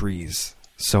full of trees.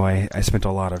 So I spent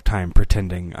a lot of time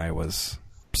pretending I was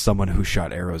someone who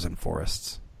shot arrows in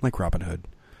forests. Like Robin Hood.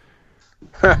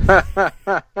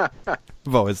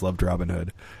 I've always loved Robin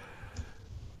Hood.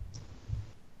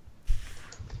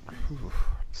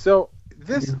 So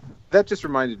that just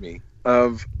reminded me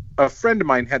of a friend of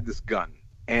mine had this gun,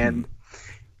 and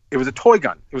it was a toy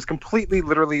gun. It was completely,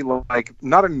 literally, like,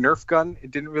 not a Nerf gun.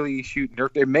 It didn't really shoot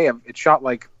Nerf. It shot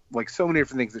like so many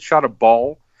different things. It shot a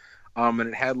ball, and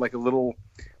it had like a little,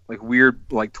 like, weird,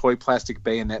 like, toy plastic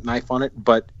bayonet knife on it.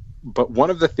 But one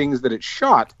of the things that it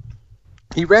shot,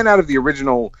 he ran out of the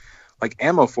original, like,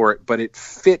 ammo for it, but it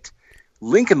fit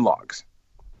Lincoln Logs,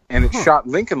 and it shot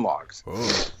Lincoln Logs.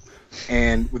 Oh.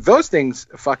 And those things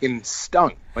fucking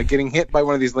stung, like getting hit by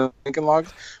one of these Lincoln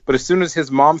Logs. But as soon as his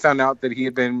mom found out that he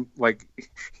had been, like,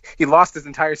 he lost his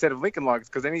entire set of Lincoln Logs,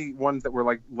 because any ones that were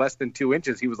like less than 2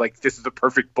 inches, he was like, this is a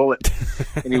perfect bullet.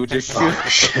 And he would just shoot. Oh,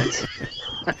 shit.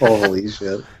 Holy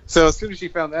shit. So as soon as she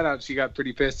found that out, she got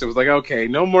pretty pissed. It was like, okay,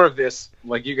 no more of this.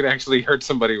 Like, you could actually hurt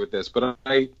somebody with this. But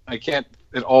I can't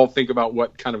at all think about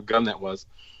what kind of gun that was.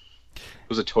 It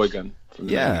was a toy gun.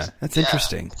 Yeah, that's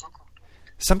interesting.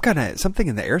 Something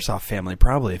in the airsoft family,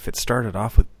 probably, if it started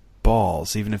off with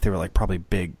balls, even if they were like probably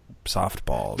big soft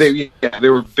balls. They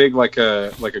were big, like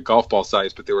a golf ball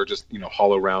size, but they were just,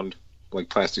 hollow round, like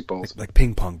plastic balls, like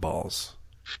ping pong balls.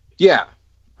 Yeah,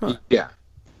 huh. Yeah.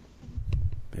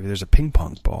 Maybe there's a ping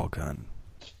pong ball gun.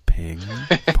 Ping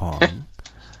pong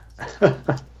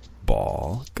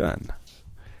ball gun.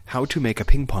 How to make a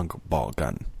ping pong ball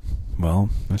gun?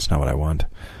 Well, that's not what I want.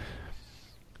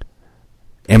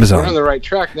 Amazon. We're on the right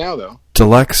track now, though.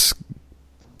 Deluxe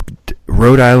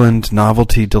Rhode Island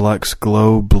Novelty Deluxe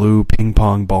Glow Blue Ping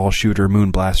Pong Ball Shooter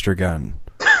Moon Blaster Gun.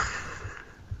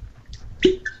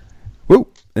 Woo!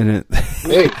 And it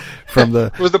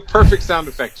was the perfect sound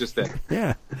effect just then.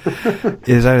 Yeah. It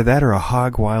is either that or a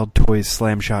Hog Wild Toys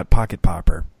Slam Shot Pocket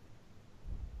Popper.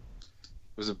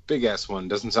 It was a big ass one.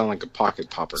 Doesn't sound like a pocket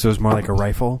popper. So it was more like a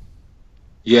rifle?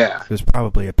 Yeah. It was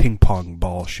probably a ping pong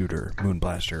ball shooter, moon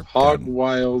blaster. Hog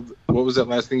Wild. What was that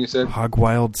last thing you said? Hog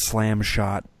Wild Slam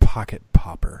Shot Pocket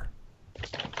Popper.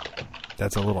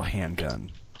 That's a little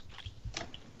handgun.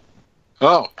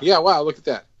 Oh, yeah, wow, look at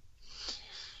that.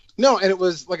 No, and it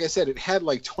was, like I said, it had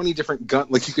like 20 different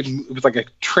guns. Like, it was like a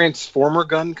transformer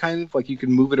gun, kind of. Like, you could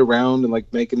move it around and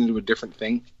like make it into a different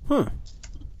thing. Huh.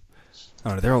 I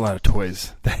don't know, there are a lot of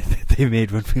toys that they made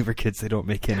when we were kids they don't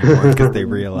make anymore because they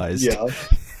realized. Yeah.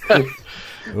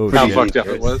 How fucked up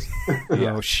it was.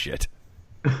 Yeah. Oh, shit.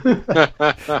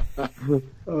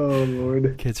 Oh,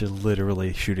 Lord. Kids are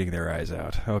literally shooting their eyes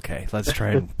out. Okay, let's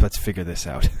figure this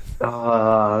out.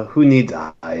 Who needs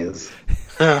eyes?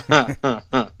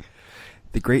 The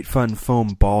Great Fun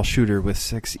Foam Ball Shooter with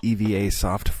 6 EVA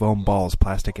soft foam balls,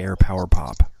 plastic air power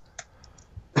pop.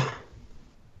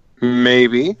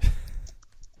 Maybe.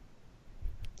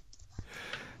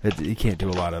 You can't do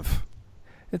a lot of...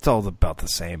 It's all about the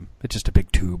same. It's just a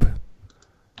big tube.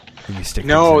 And you stick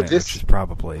things in it, which is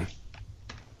probably...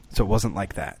 So it wasn't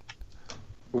like that.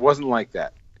 It wasn't like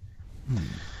that.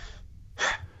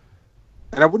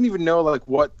 And I wouldn't even know like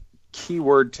what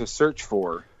keyword to search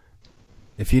for.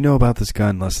 If you know about this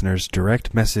gun, listeners,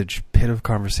 direct message Pit of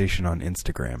Conversation on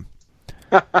Instagram.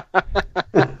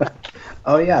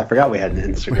 Oh, yeah, I forgot we had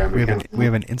an Instagram account. We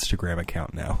have an Instagram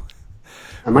account now.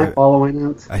 Am I following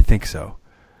it? I think so.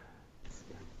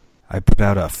 I put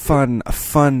out a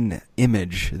fun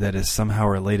image that is somehow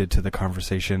related to the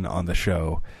conversation on the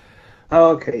show.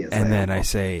 Oh, okay. Yes, and then I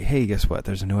say, hey, guess what?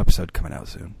 There's a new episode coming out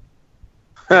soon.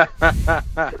 We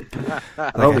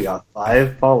got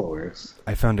 5 followers.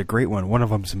 I found a great one. One of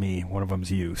them's me. One of them's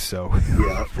you. So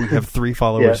yeah. We have 3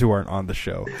 followers who aren't on the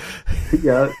show.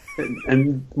 Yeah,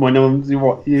 and one of them's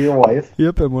your wife.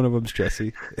 Yep, and one of them's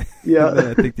Jesse. Yeah. And then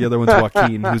I think the other one's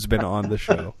Joaquin, who's been on the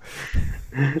show.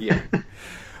 Yeah.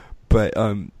 But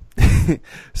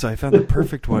so I found the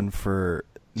perfect one for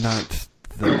not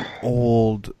the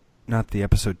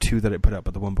episode 2 that I put up,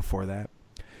 but the one before that.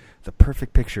 The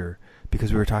perfect picture,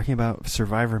 because we were talking about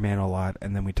Survivor Man a lot,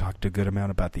 and then we talked a good amount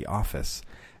about The Office.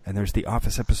 And there's the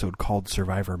Office episode called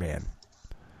Survivor Man.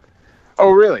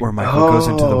 Oh, really? Where Michael goes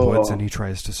into the woods and he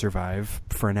tries to survive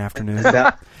for an afternoon.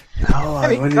 I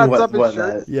cuts up his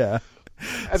shirt. Yeah.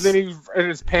 And then he in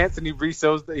his pants and he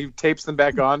he tapes them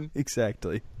back on.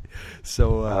 Exactly.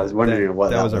 So I was wondering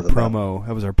what that was our promo. About.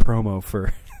 That was our promo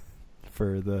for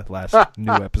the last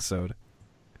new episode.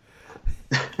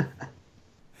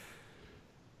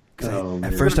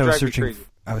 At first, I was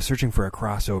searching for a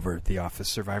crossover, The Office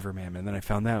Survivor Man, and then I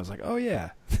found that I was like, oh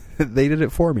yeah, they did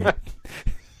it for me.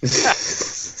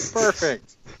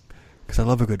 Perfect. Because I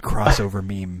love a good crossover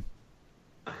meme.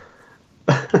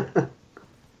 There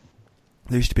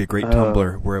used to be a great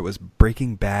Tumblr where it was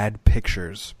Breaking Bad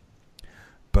pictures,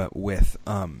 but with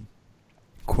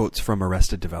quotes from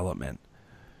Arrested Development.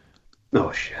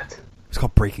 Oh shit! It's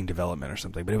called Breaking Development or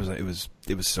something, but it was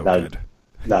so good.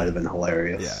 That'd have been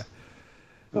hilarious. Yeah.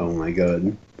 Oh my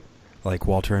god. Like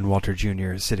Walter and Walter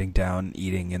Jr. sitting down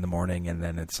eating in the morning, and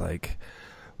then it's like,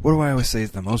 what do I always say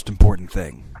is the most important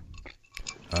thing?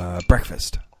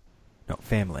 Breakfast. No,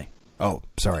 family. Oh,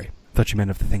 sorry. I thought you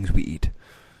meant of the things we eat.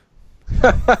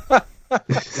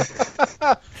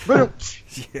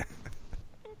 Yeah.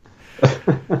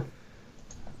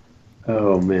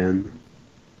 Oh man.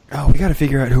 Oh, we got to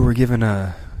figure out who we're giving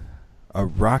a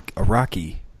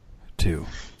Rocky to.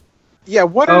 Yeah,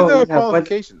 what are the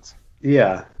qualifications?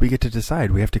 Yeah, we get to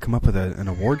decide. We have to come up with an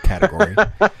award category,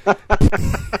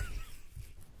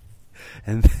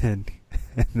 and then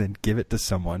give it to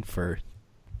someone for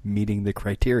meeting the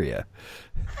criteria.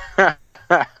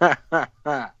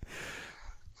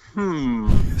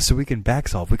 So we can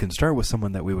backsolve. We can start with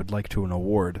someone that we would like to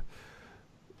award.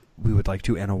 We would like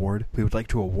to award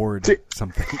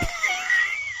something.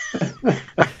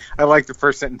 I like the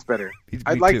first sentence better.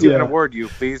 I'd like to award you,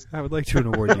 please. I would like to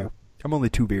award you. I'm only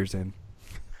 2 beers in.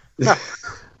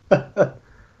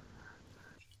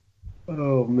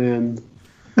 Oh man.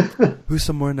 Who's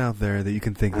someone out there that you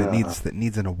can think that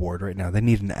needs an award right now? They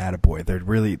need an attaboy.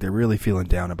 They're really feeling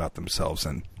down about themselves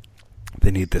and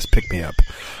they need this pick me up.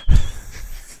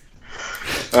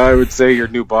 I would say your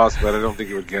new boss, but I don't think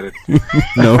he would get it.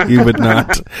 No, he would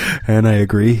not. And I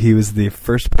agree. He was the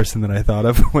first person that I thought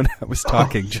of when I was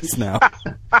talking just now.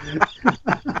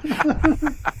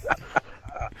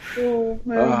 Oh,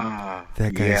 man.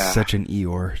 That guy's such an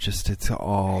Eeyore. Just, it's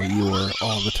all Eeyore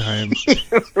all the time. He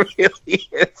really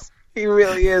is. He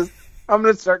really is. I'm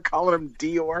going to start calling him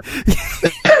Dior.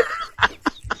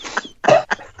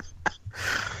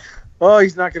 Oh,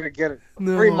 he's not going to get it.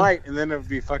 No. Or he might, and then it would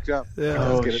be fucked up. Yeah.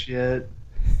 Oh, shit.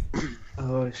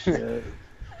 Oh, shit.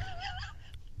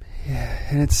 Yeah,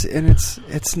 and it's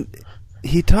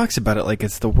he talks about it like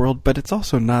it's the world, but it's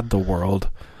also not the world.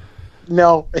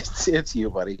 No, it's you,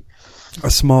 buddy.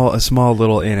 A small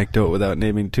little anecdote without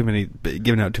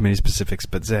giving out too many specifics,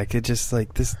 but Zach, it just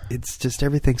like this. It's just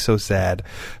everything's so sad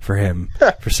for him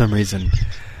for some reason.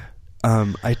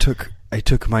 I took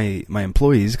my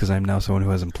employees, because I'm now someone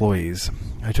who has employees.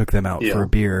 I took them out for a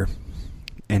beer,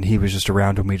 and he was just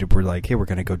around, and we were like, "Hey, we're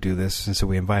gonna go do this," and so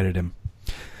we invited him.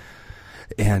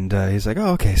 And he's like,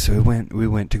 "Oh, okay." So we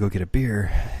went to go get a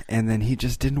beer, and then he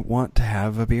just didn't want to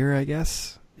have a beer, I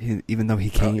guess, even though he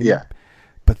came.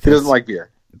 But he doesn't like beer.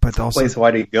 But also,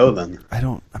 why did he go then?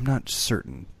 I'm not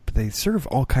certain. But they serve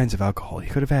all kinds of alcohol. He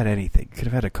could have had anything. He could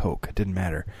have had a Coke. It didn't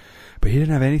matter. But he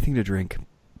didn't have anything to drink.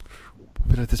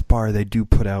 But at this bar, they do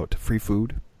put out free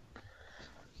food.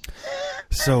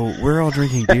 So we're all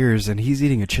drinking beers, and he's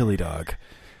eating a chili dog.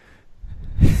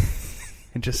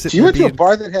 And just sitting. You went to a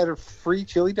bar that had free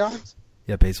chili dogs?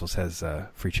 Yeah, Basil's has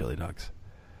free chili dogs.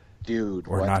 Dude,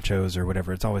 or nachos or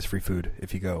whatever. It's always free food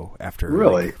if you go after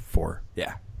really 4.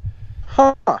 Yeah.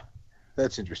 Huh.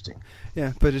 That's interesting.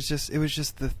 Yeah, but it was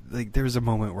just there was a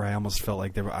moment where I almost felt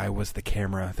like I was the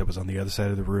camera that was on the other side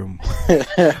of the room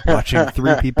watching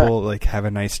 3 people like have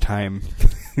a nice time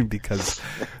because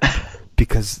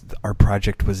our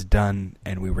project was done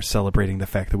and we were celebrating the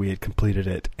fact that we had completed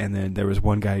it, and then there was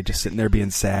one guy just sitting there being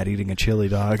sad eating a chili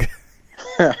dog.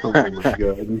 Oh my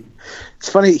god. It's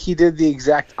funny, he did the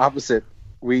exact opposite.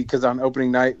 Because on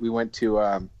opening night we went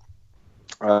to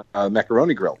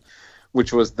Macaroni Grill,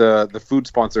 which was the food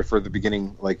sponsor for the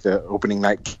beginning, like the opening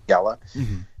night gala.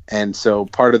 Mm-hmm. And so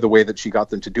part of the way that she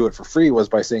got them to do it for free was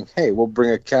by saying, "Hey, we'll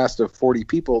bring a cast of 40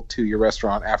 people to your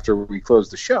restaurant after we close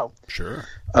the show. Sure.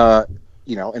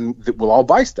 And we'll all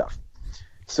buy stuff."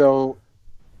 So,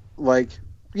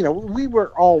 we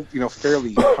were all,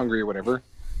 fairly hungry or whatever.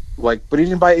 But he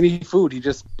didn't buy any food. He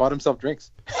just bought himself drinks.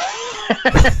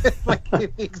 Like the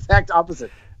exact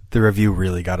opposite. The review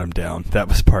really got him down. That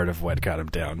was part of what got him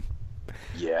down.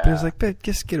 Yeah. But it was like, but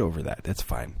just get over that. That's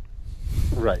fine.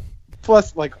 Right.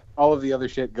 Plus, like, all of the other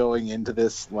shit going into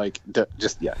this, like,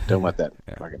 don't let that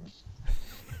fucking...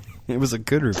 It was a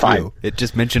good review. Fine. It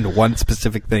just mentioned one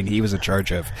specific thing he was in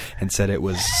charge of and said it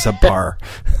was subpar.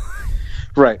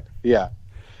 Right, yeah.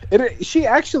 She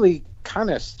actually kind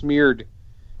of smeared,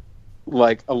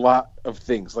 like, a lot of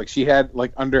things. Like, she had,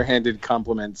 like, underhanded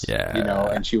compliments,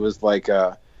 and she was like,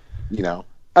 I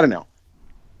don't know.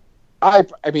 I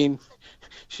mean,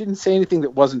 she didn't say anything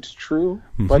that wasn't true,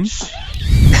 but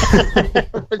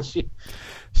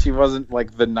she wasn't,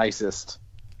 like, the nicest,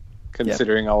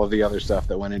 considering all of the other stuff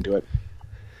that went into it.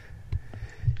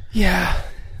 Yeah,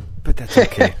 but that's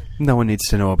okay. No one needs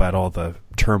to know about all the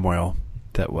turmoil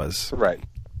that was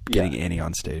getting Annie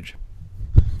on stage.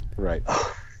 Right.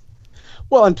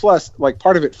 Well, and plus, like,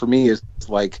 part of it for me is,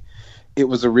 like, it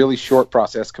was a really short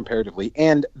process comparatively,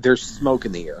 and there's smoke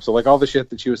in the air. So, like, all the shit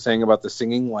that she was saying about the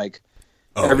singing, like,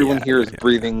 everyone here is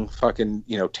breathing fucking,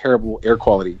 terrible air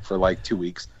quality for, like, 2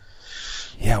 weeks.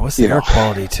 Yeah, what's the air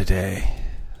quality today?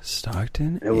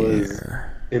 Stockton It was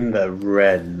in the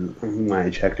red when I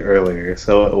checked earlier,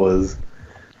 so it was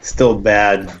still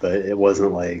bad, but it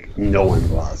wasn't like no one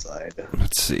go outside.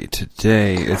 Let's see,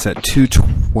 today it's at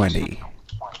 220.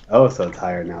 Oh, so it's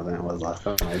higher now than it was last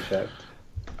time I checked.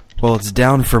 Well, it's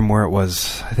down from where it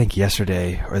was, I think,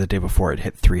 yesterday or the day before. It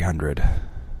hit 300.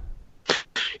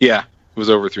 Yeah, it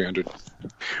was over 300.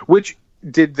 Which,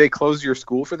 did they close your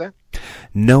school for that?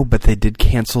 No, but they did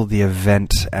cancel the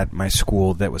event at my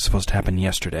school that was supposed to happen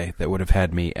yesterday that would have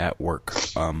had me at work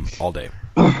all day.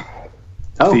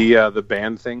 The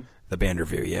band thing? The band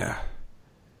review, yeah.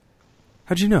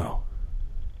 How'd you know?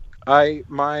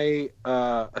 My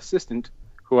assistant,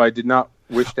 who I did not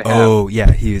wish to have... Oh,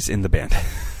 yeah, he was in the band.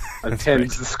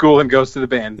 attends the school and goes to the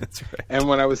band. That's right. And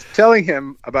when I was telling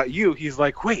him about you, he's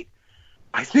like, wait,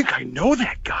 I think I know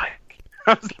that guy.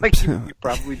 I was like, you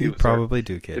probably do. You probably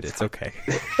do, kid. It's okay.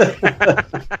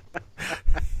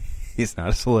 He's not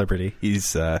a celebrity.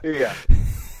 He's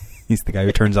he's the guy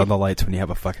who turns on the lights when you have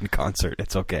a fucking concert.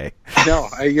 It's okay. No,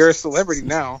 you're a celebrity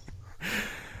now.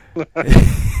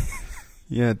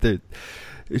 Yeah,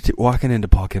 walking into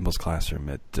Paul Kimball's classroom,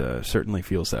 it certainly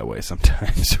feels that way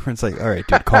sometimes. Where it's like, all right,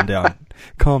 dude, calm down.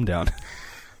 Calm down.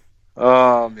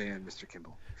 Oh, man, Mr.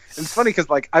 Kimball. And it's funny because,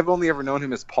 like, I've only ever known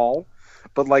him as Paul,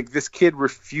 but, like, this kid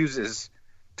refuses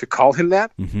to call him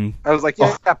that. Mm-hmm. I was like,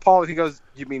 yeah, Paul. And he goes,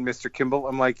 you mean Mr. Kimball?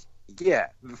 I'm like, yeah,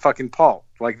 fucking Paul.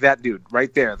 Like, that dude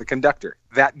right there, the conductor,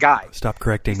 that guy. Stop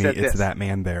correcting me. It's that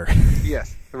man there.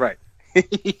 Yes, right.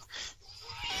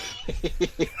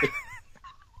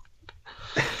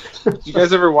 You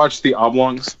guys ever watch The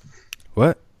Oblongs?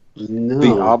 What? No.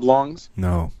 The Oblongs?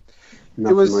 No.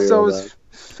 It was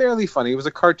fairly funny. It was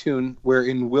a cartoon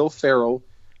wherein Will Ferrell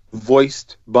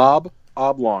voiced Bob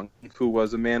Oblong, who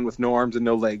was a man with no arms and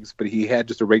no legs, but he had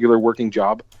just a regular working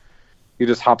job. He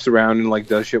just hops around and, like,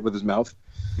 does shit with his mouth.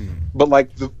 But,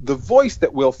 like, the voice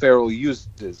that Will Ferrell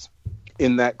uses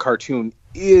in that cartoon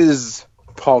is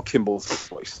Paul Kimball's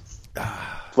voice.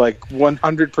 Like,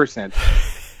 100%.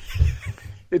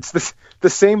 It's the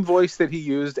same voice that he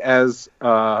used as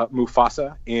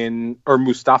Mustafa in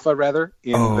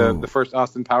the first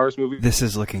Austin Powers movie. This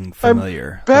is looking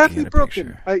familiar. I'm badly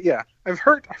broken. I've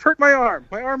hurt my arm.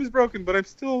 My arm is broken, but I'm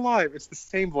still alive. It's the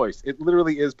same voice. It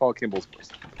literally is Paul Kimball's voice.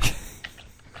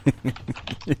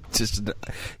 Just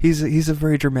he's a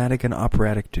very dramatic and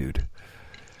operatic dude.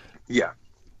 Yeah,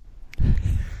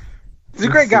 he's a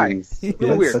great guy. He's a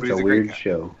little weird, such but he's a a great weird guy.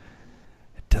 show.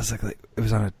 It does look like it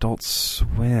was on Adult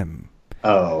Swim.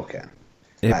 Oh, okay.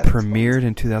 It premiered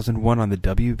in 2001 on the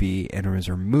WB and was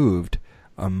removed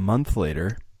a month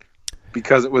later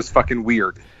because it was fucking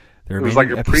weird. It was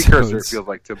like a precursor, it feels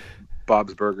like, to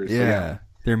Bob's Burgers. Yeah.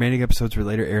 The remaining episodes were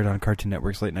later aired on Cartoon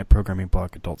Network's late-night programming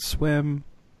block Adult Swim.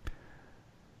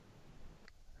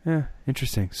 Yeah,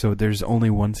 interesting. So there's only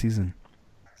one season.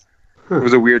 It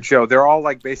was a weird show. They're all,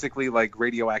 like, basically, like,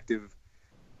 radioactive,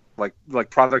 like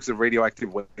products of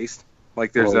radioactive waste.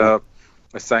 Like, there's a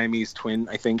Siamese twin,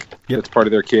 I think, that's part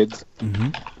of their kids. Mm-hmm.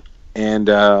 And,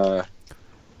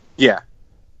 yeah,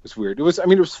 it was weird. It was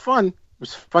fun. It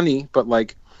was funny, but,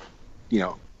 like,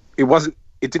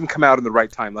 it didn't come out in the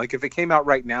right time. Like, if it came out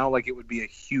right now, like, it would be a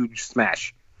huge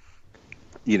smash,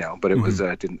 but it was,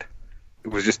 didn't. It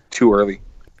was just too early.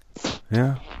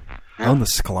 Yeah. Oh, and the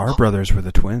Sklar brothers were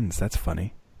the twins. That's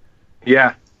funny.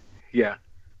 Yeah. Yeah.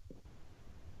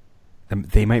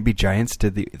 They Might Be Giants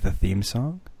did the theme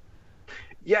song?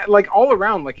 Yeah, like, all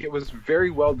around, like, it was very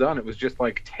well done. It was just,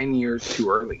 like, 10 years too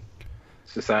early,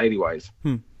 society-wise.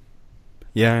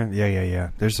 Yeah.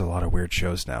 There's a lot of weird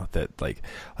shows now that, like,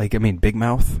 I mean, Big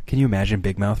Mouth. Can you imagine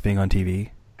Big Mouth being on TV?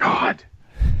 God,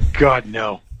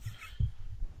 no.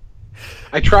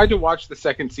 I tried to watch the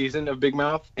second season of Big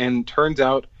Mouth, and turns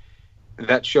out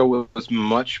that show was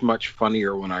much, much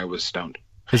funnier when I was stoned.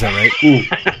 Is that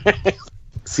right?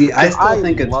 See, I still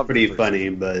think it's pretty funny,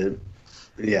 but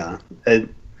yeah,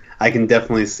 I can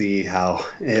definitely see how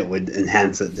it would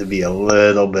enhance it to be a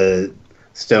little bit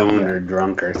stoned or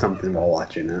drunk or something while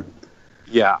watching it.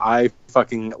 Yeah, I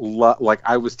fucking like,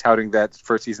 I was touting that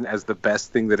first season as the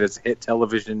best thing that has hit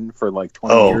television for like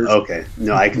 20 years. Oh, okay.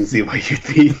 No, I can see why you'd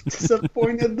be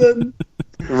disappointed then.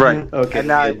 Right. Okay. And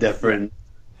now,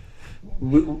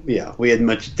 we had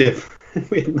much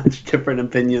different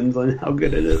opinions on how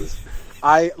good it is.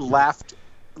 I laughed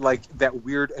like that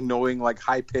weird, annoying, like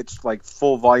high pitched, like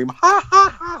full volume ha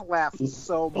ha ha laugh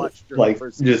so much during like the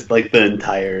first season. just like the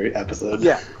entire episode.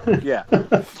 Yeah.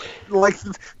 Like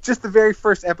just the very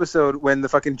first episode when the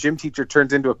fucking gym teacher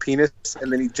turns into a penis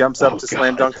and then he jumps up to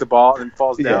slam dunk the ball and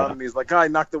falls down and he's like, I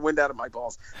knocked the wind out of my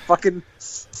balls. Fucking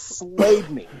slayed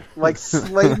me. Like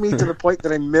slayed me to the point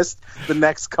that I missed the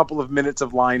next couple of minutes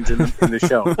of lines in the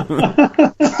show.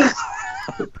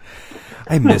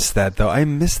 I miss that though. I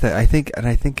miss that. I think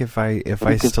if I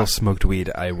still smoked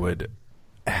weed, I would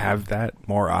have that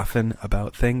more often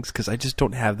about things, because I just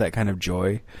don't have that kind of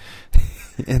joy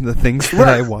in the things that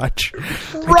I watch.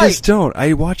 I just don't.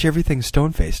 I watch everything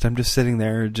stone-faced. I'm just sitting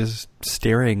there just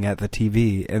staring at the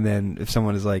TV, and then if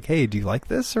someone is like, hey, do you like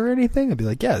this or anything? I'd be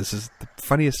like, yeah, this is the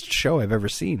funniest show I've ever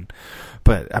seen.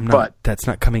 But that's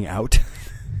not coming out.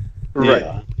 Right.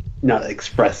 Yeah. Not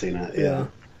expressing it, yeah.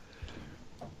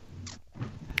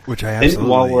 Which I absolutely... And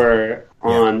while we're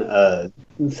on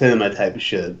cinema type of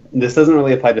shit, this doesn't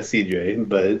really apply to CJ,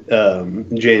 but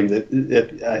James,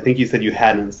 I think you said you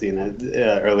hadn't seen it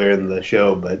earlier in the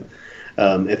show, but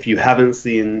if you haven't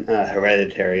seen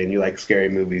Hereditary and you like scary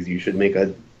movies, you should make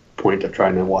a point of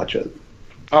trying to watch it.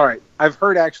 All right. I've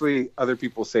heard actually other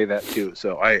people say that too,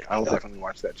 so I'll definitely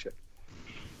watch that shit.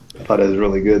 I thought it was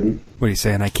really good. What are you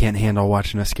saying? I can't handle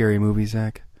watching a scary movie,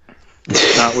 Zach?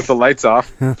 Not with the lights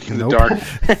off in the dark.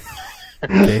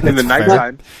 Okay, in the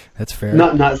nighttime. That's fair.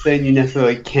 Not saying you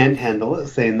necessarily can't handle it,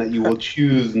 saying that you will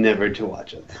choose never to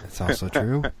watch it. That's also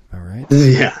true. All right.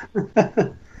 Yeah.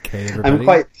 Okay, everybody. I'm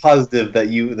quite positive that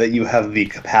you have the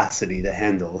capacity to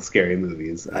handle scary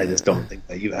movies. I just don't think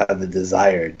that you have the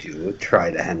desire to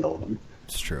try to handle them.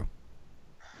 It's true.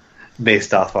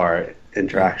 Based off our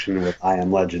interaction with I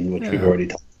Am Legend, which we've already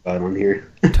talked about on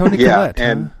here. Tony Collette,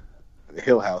 and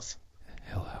Hill House.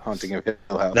 Haunting of Hill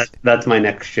House. That's my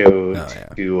next show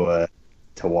to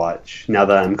watch. Now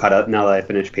that I'm caught up, now that I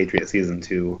finished Patriot Season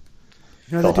 2. You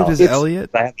know that dude is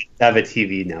Elliot? I have a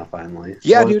TV now, finally.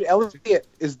 Yeah, dude, Elliot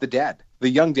is the dad. The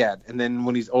young dad. And then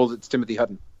when he's old, it's Timothy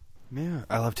Hutton. Yeah,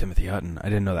 I love Timothy Hutton. I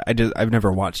didn't know that. I've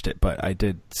never watched it, but I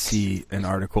did see an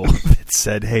article that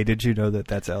said, hey, did you know that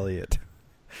that's Elliot?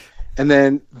 And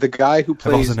then the guy who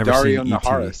plays Dario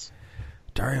Naharis.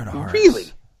 Dario Naharis. Really?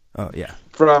 Oh, yeah.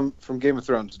 From Game of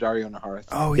Thrones, Dario Naharis.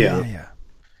 Oh, yeah.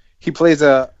 He plays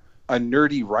a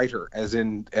nerdy writer, as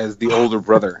the older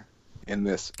brother in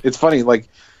this. It's funny, like,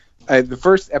 the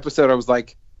first episode I was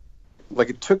like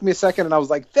it took me a second, and I was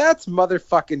like, that's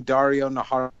motherfucking Dario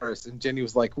Naharis. And Jenny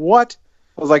was like, what?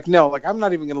 I was like, no, like, I'm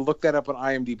not even going to look that up on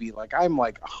IMDb. Like, I'm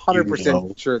like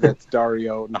 100% sure that's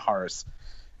Dario Naharis.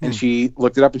 And she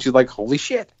looked it up, and she's like, holy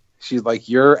shit. She's like,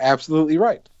 you're absolutely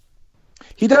right.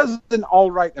 He does an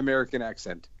all-right American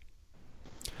accent.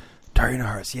 Dario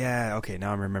Naharis, yeah. Okay,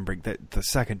 now I'm remembering that the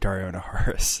second Dario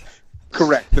Naharis.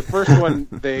 Correct. The first one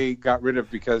they got rid of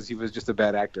because he was just a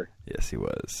bad actor. Yes, he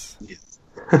was. Yes.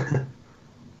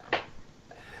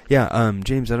 Yeah,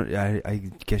 James,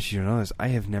 I guess you don't know this. I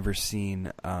have never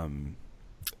seen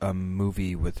a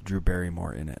movie with Drew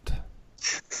Barrymore in it.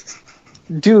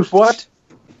 Dude, what?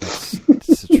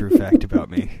 It's a true fact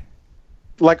about me.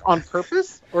 Like on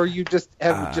purpose, or you just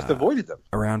have just avoided them?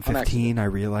 Around 15, I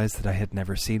realized that I had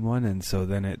never seen one, and so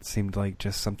then it seemed like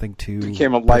just something to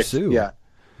became a pursue. Life.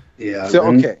 Yeah. So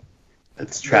okay,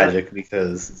 it's tragic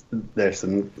because there's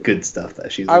some good stuff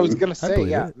that she's. I was gonna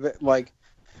say, like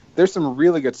there's some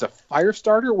really good stuff.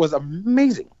 Firestarter was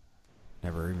amazing.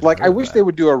 Never even. Like I wish they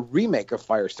would do a remake of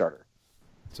Firestarter.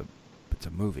 It's a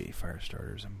movie.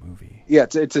 Firestarter's a movie. Yeah,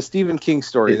 it's a Stephen King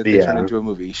story that they turned into a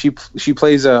movie. She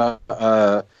plays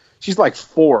she's like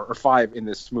 4 or 5 in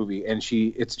this movie, and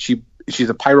she's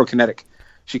a pyrokinetic.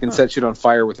 She can set shit on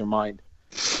fire with her mind.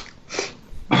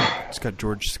 It's got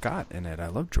George Scott in it. I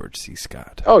love George C.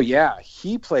 Scott. Oh yeah,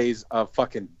 he plays a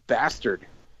fucking bastard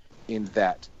in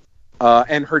that.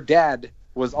 And her dad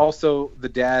was also the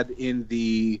dad in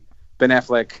the Ben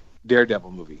Affleck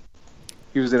Daredevil movie.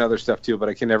 He was in other stuff too, but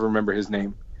I can never remember his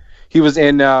name. He was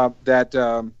in that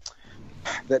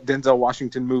Denzel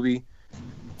Washington movie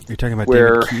You're talking about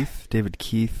where, David Keith? David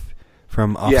Keith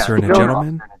from Officer and a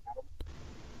Gentleman?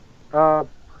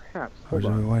 Perhaps. Hold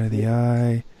on. White of the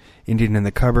Eye, Indian in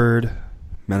the Cupboard,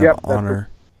 Men of Honor.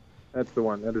 That's the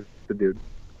one. That is the dude.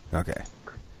 Okay.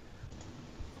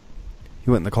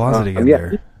 You went in the closet again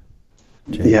there.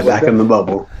 James. Yeah, back in the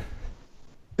bubble.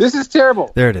 This is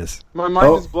terrible. There it is. My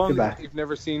mind is blown that you've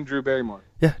never seen Drew Barrymore.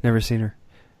 Yeah, never seen her.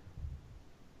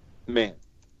 Man.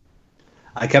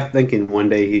 I kept thinking one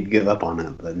day he'd give up on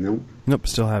it, but nope. Nope,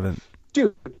 still haven't.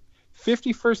 Dude,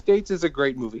 50 First Dates is a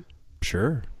great movie.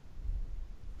 Sure.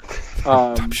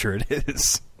 I'm sure it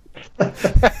is.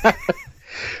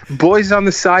 Boys on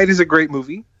the Side is a great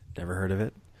movie. Never heard of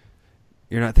it.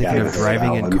 You're not thinking of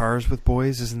Driving in Cars with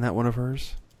Boys? Isn't that one of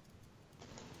hers?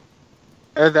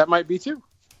 That might be too.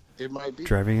 It might be.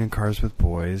 Driving in Cars with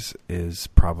Boys is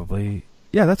probably...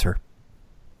 Yeah, that's her.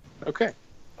 Okay.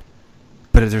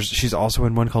 But she's also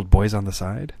in one called Boys on the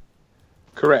Side?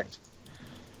 Correct.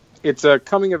 It's a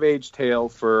coming-of-age tale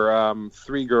for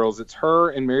 3 girls. It's her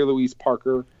and Mary Louise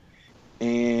Parker,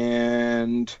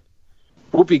 and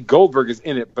Whoopi Goldberg is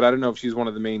in it, but I don't know if she's one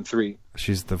of the main 3.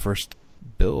 She's the first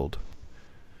build.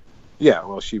 Yeah,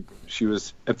 well, she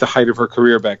was at the height of her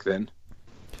career back then.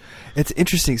 It's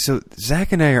interesting. So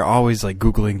Zach and I are always like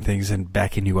Googling things and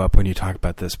backing you up when you talk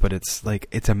about this, but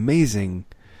it's amazing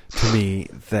to me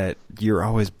that you're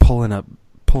always pulling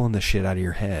the shit out of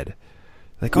your head.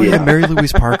 Like, oh yeah, Mary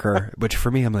Louise Parker, which for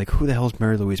me, I'm like, who the hell's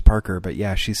Mary Louise Parker? But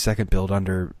yeah, she's second billed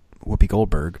under Whoopi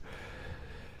Goldberg.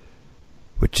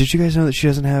 Which, did you guys know that she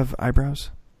doesn't have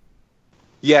eyebrows?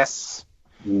 Yes.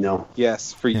 No.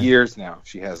 Yes, for years now,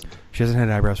 she hasn't. She hasn't had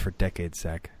eyebrows for decades,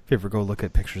 Zach. If you ever go look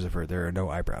at pictures of her, there are no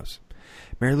eyebrows.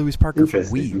 Mary Louise Parker from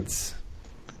Weeds.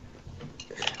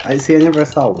 I never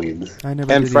saw Weeds. I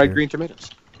never and did Fried either. Green Tomatoes.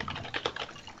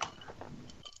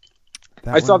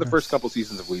 That I saw the first couple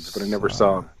seasons of Weeds, but I never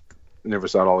saw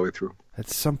it all the way through. At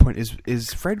some point,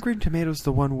 is Fried Green Tomatoes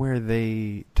the one where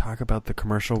they talk about the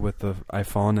commercial with the I've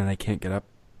fallen and I can't get up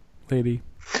lady?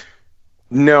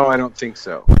 No, I don't think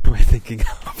so. What am I thinking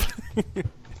of? It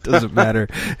doesn't matter.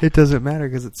 It doesn't matter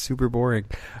because it's super boring.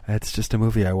 It's just a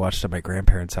movie I watched at my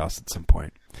grandparents' house at some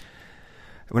point.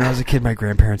 When I was a kid, my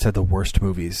grandparents had the worst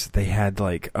movies. They had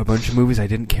like a bunch of movies I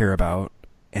didn't care about,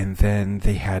 and then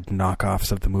they had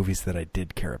knockoffs of the movies that I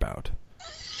did care about.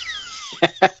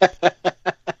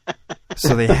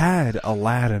 So they had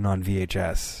Aladdin on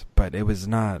VHS, but it was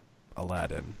not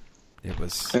Aladdin. It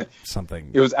was something.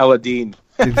 It was Aladdin.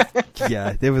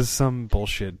 Yeah, it was some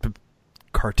bullshit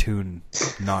cartoon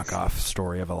knockoff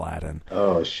story of Aladdin.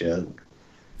 Oh, shit.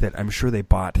 That I'm sure they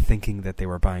bought thinking that they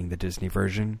were buying the Disney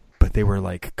version, but they were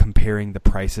like comparing the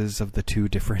prices of the 2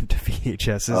 different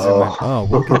VHSs. Oh, and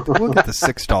went, we'll get the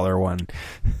 $6 one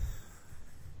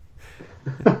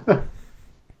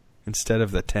instead of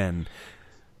the 10.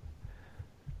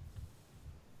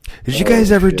 Did you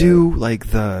guys ever do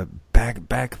like the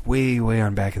back way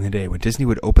on back in the day when Disney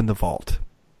would open the vault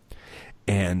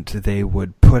and they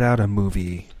would put out a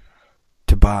movie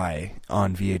to buy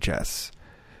on VHS?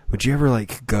 Would you ever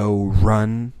like go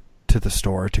run to the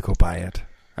store to go buy it?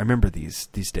 I remember these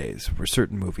days were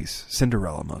certain movies,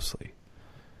 Cinderella mostly.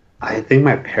 I think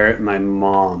my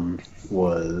mom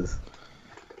was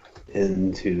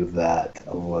into that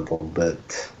a little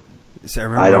bit.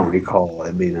 So I don't recall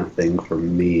it being a thing for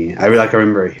me. I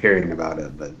remember hearing about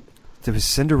it, but it was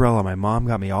Cinderella. My mom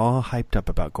got me all hyped up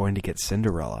about going to get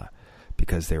Cinderella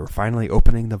because they were finally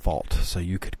opening the vault so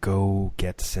you could go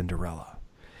get Cinderella.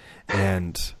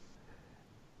 And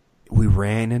we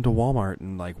ran into Walmart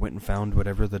and like went and found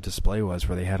whatever the display was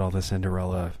where they had all the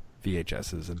Cinderella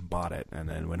VHSs and bought it, and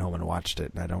then went home and watched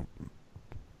it. And I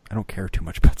don't care too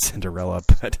much about Cinderella,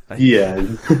 but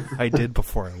I did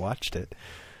before I watched it.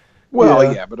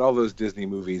 Well, yeah, but all those Disney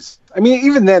movies. I mean,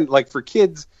 even then, like for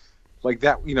kids, like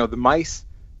that, the mice,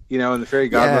 and the fairy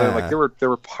godmother. Like there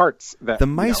were parts that the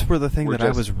mice were the thing that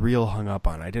I was real hung up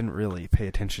on. I didn't really pay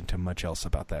attention to much else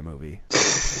about that movie.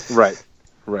 Right.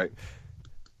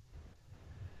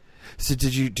 So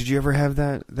did you ever have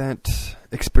that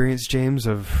experience, James,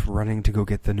 of running to go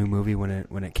get the new movie when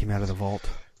it came out of the vault?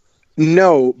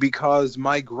 No, because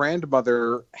my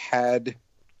grandmother had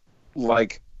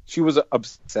she was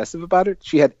obsessive about it.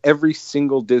 She had every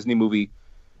single Disney movie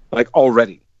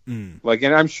already. And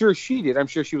I'm sure she did. I'm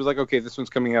sure she was like, okay, this one's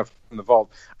coming out from the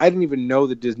vault. I didn't even know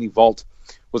the Disney vault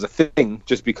was a thing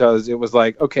just because it was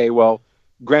like, okay, well,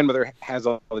 grandmother has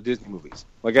all the Disney movies.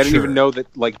 I didn't even know that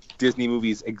Disney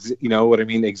movies,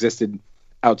 existed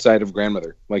outside of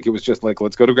grandmother. It was just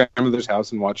let's go to grandmother's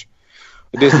house and watch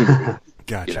a Disney movie.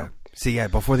 Gotcha. See, yeah,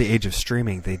 before the age of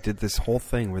streaming, they did this whole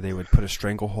thing where they would put a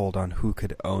stranglehold on who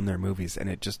could own their movies, and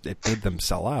it made them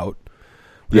sell out.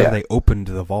 Whenever they opened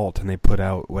the vault and they put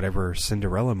out whatever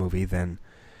Cinderella movie, then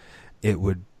it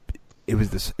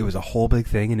was a whole big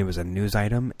thing, and it was a news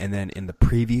item. And then in the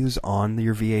previews on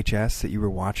your VHS that you were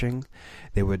watching,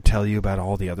 they would tell you about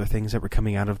all the other things that were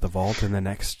coming out of the vault in the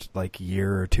next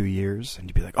year or 2 years, and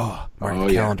you'd be like, "Oh, mark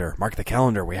the calendar! Mark the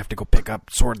calendar! We have to go pick up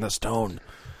Sword in the Stone."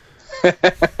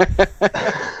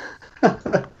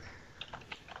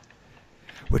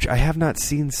 Which I have not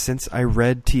seen since I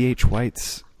read T.H.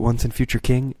 White's Once and Future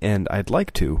King, and I'd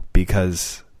like to,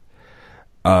 because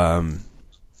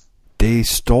they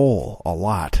stole a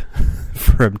lot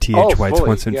from T.H. White's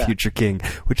Once and Future King,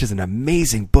 which is an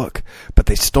amazing book, but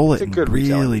they stole it and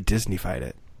really Disneyfied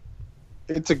it.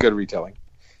 It's a good retelling.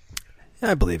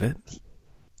 Yeah, I believe it.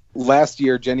 Last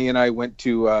year, Jenny and I went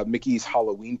to Mickey's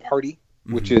Halloween Party,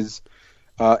 which is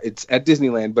it's at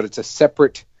Disneyland, but it's a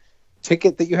separate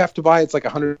ticket that you have to buy. It's like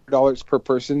 $100 per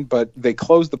person, but they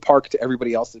close the park to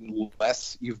everybody else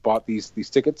unless you've bought these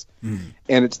tickets. And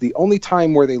it's the only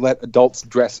time where they let adults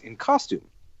dress in costume,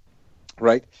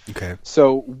 right? Okay.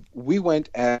 So we went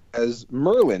as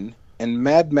Merlin and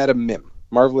Mad Madam Mim,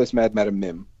 Marvelous Mad Madam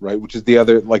Mim, right? Which is the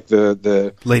other,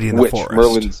 the Lady in witch, the Forest.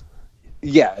 Merlin's.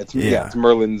 It's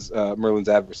Merlin's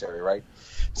adversary, right?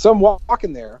 So I'm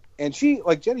walking there, and she,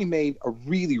 Jenny, made a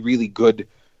really, really good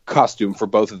costume for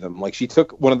both of them. She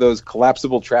took one of those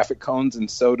collapsible traffic cones and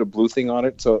sewed a blue thing on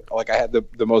it, so I had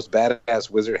the most badass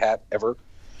wizard hat ever.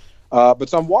 But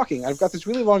so I'm walking, I've got this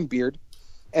really long beard,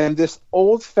 and this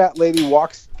old fat lady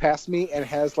walks past me and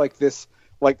has this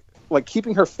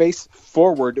keeping her face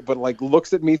forward, but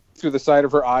looks at me through the side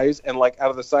of her eyes, and out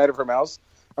of the side of her mouth,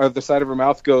 or the side of her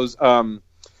mouth goes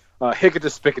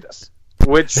hickatus pickatus,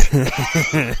 which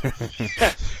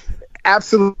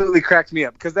absolutely cracked me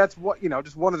up, because that's what,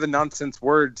 just one of the nonsense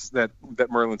words that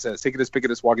Merlin says, hickatus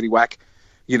pickatus woggity whack,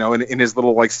 in his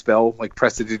little spell,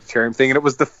 prestidigitarum thing. And it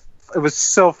was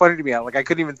so funny to me. I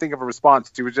couldn't even think of a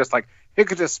response. She was just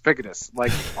hickatus pickatus,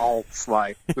 all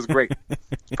sly. It was great.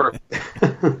 It's perfect.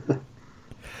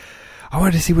 I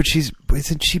wanted to see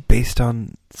isn't she based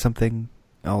on something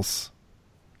else?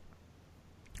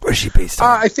 What is she based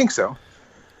on? I think so.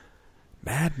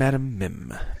 Mad Madam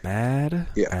Mim.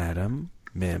 Madam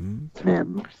Mim.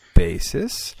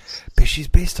 Basis. But she's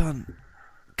based on...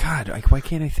 God, why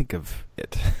can't I think of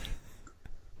it?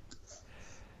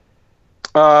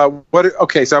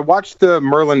 Okay, so I watched the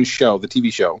Merlin show, the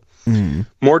TV show.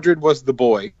 Mordred was the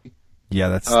boy. Yeah,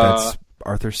 that's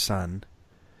Arthur's son.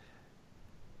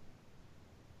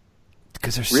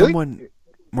 Because there's someone...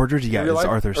 Mordred, is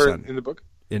Arthur's son. In the book?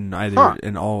 In either...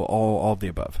 In all of the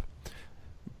above.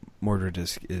 Mordred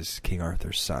is King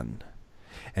Arthur's son,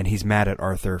 and he's mad at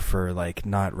Arthur for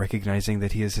not recognizing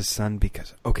that he is his son,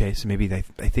 because so maybe I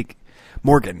think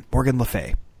Morgan Le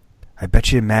Fay. I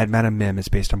bet you Mad Madam Mim is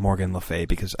based on Morgan Le Fay,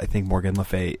 because I think Morgan Le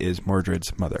Fay is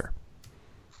Mordred's mother.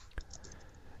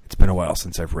 It's been a while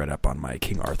since I've read up on my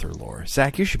King Arthur lore.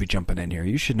 Zach, you should be jumping in here.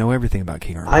 You should know everything about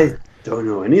King Arthur. I don't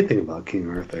know anything about King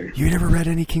Arthur. You never read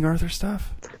any King Arthur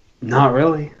stuff? Not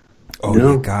really. Oh,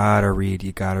 no. You gotta read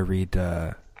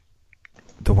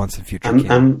the Once and Future King.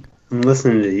 I'm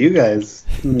listening to you guys,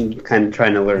 kind of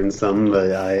trying to learn some,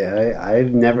 but I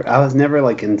was never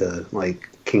into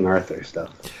King Arthur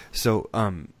stuff. So,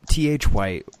 T.H.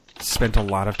 White spent a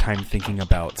lot of time thinking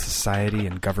about society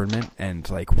and government and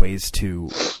ways to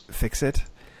fix it.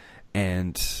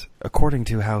 And according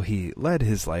to how he led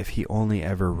his life, he only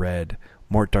ever read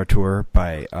Mort d'Arthur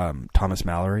by Thomas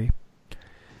Mallory.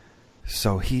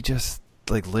 So he just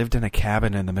lived in a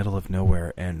cabin in the middle of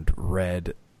nowhere and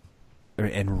read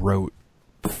and wrote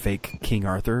fake King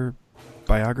Arthur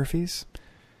biographies.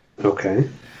 Okay.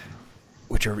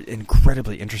 Which are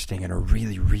incredibly interesting and a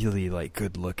really, really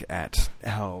good look at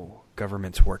how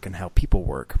governments work and how people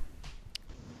work.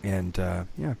 And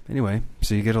anyway,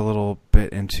 so you get a little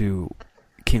bit into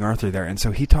King Arthur there, and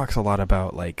so he talks a lot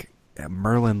about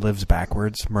Merlin lives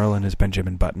backwards. Merlin is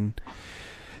Benjamin Button.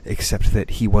 Except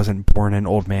that he wasn't born an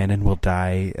old man and will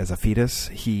die as a fetus.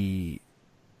 He,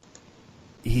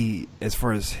 as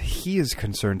far as he is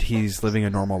concerned, he's living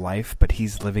a normal life, but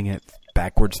he's living it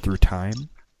backwards through time.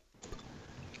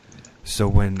 So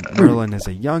when Merlin is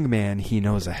a young man, he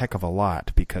knows a heck of a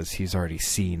lot because he's already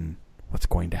seen what's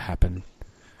going to happen.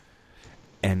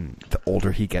 And the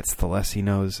older he gets, the less he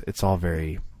knows. It's all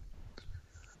very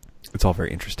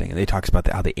interesting. And he talks about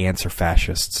how the ants are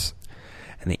fascists,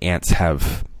 and the ants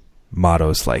have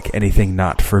mottos like anything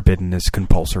not forbidden is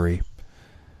compulsory.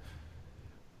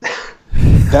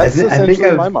 That's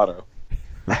essentially my motto.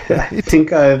 I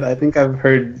think I've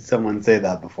heard someone say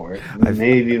that before. It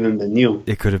may have even been you.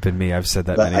 It could have been me. I've said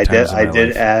that many times. I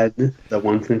did add the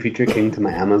Once and Future King to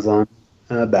my Amazon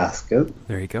basket.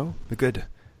 There you go. Good.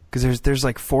 Because there's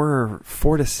like four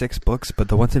to six books, but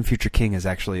the Once and Future King is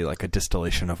actually like a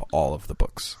distillation of all of the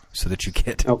books, so that you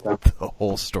get the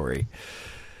whole story.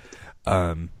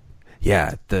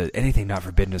 Yeah, the Anything Not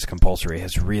Forbidden is Compulsory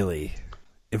has really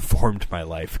informed my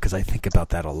life, because I think about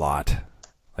that a lot.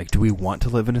 Like, do we want to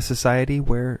live in a society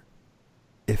where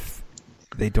if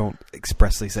they don't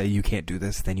expressly say you can't do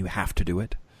this, then you have to do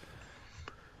it?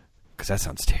 Because that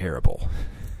sounds terrible.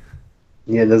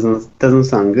 Yeah, it doesn't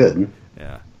sound good.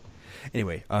 Yeah.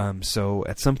 Anyway, so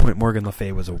at some point Morgan Le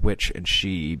Fay was a witch, and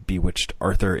she bewitched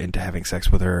Arthur into having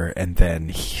sex with her, and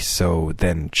then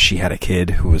she had a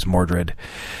kid who was Mordred,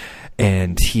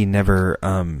 and he never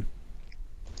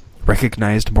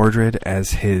recognized Mordred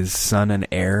as his son and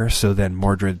heir, so then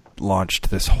Mordred launched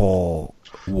this whole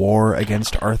war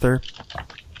against Arthur.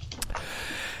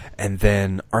 And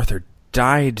then Arthur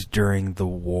died during the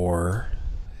war.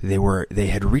 They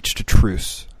had reached a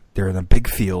truce. They're in a big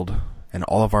field, and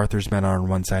all of Arthur's men are on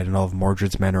one side and all of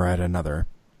Mordred's men are at another.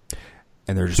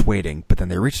 And they're just waiting. But then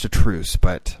they reached a truce,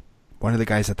 but one of the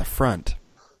guys at the front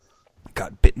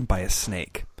got bitten by a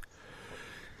snake.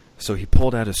 So he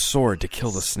pulled out his sword to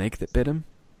kill the snake that bit him,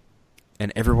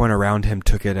 and everyone around him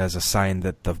took it as a sign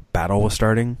that the battle was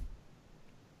starting.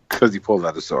 Because he pulled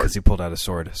out a sword.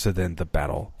 So then the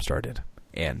battle started,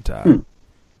 and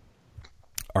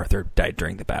Arthur died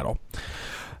during the battle.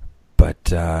 But,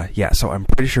 so I'm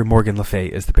pretty sure Morgan Le Fay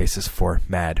is the basis for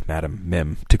Mad Madam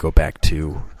Mim, to go back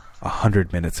to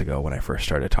 100 minutes ago when I first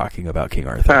started talking about King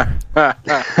Arthur.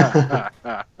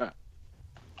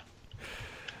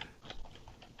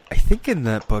 I think in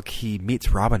that book he meets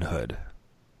Robin Hood.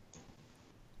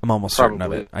 I'm almost certain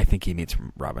of it. I think he meets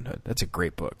Robin Hood. That's a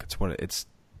great book. It's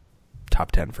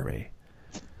top 10 for me.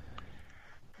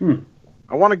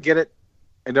 I want to get it.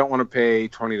 I don't want to pay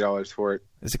 $20 for it.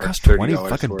 Does it cost 20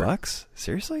 fucking bucks?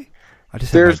 Seriously? I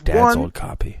just have my dad's old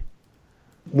copy.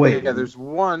 Wait. Yeah, there's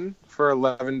one for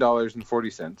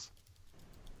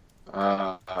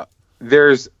 $11.40.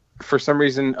 There's, for some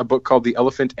reason, a book called The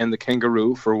Elephant and the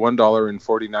Kangaroo for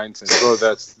 $1.49. Oh,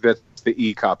 that's the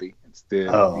e-copy. It's the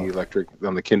electric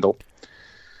on the Kindle.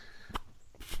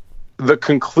 The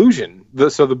conclusion,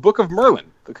 the Book of Merlin,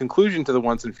 the conclusion to the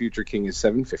Once and Future King is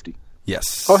 $7.50.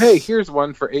 Yes. Oh, hey, here's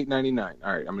one for $8.99.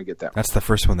 All right, I'm gonna get that one. That's the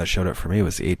first one that showed up for me,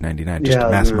 was $8.99. Just a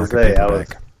mass market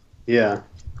paperback. Yeah.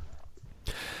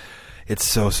 It's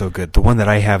so good. The one that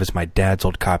I have is my dad's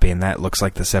old copy, and that looks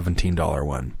like the $17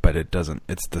 one, but it doesn't.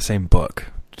 It's the same book.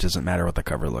 It doesn't matter what the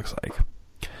cover looks like.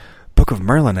 Book of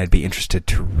Merlin, I'd be interested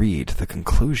to read the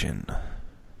conclusion.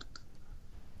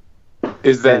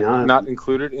 Is that not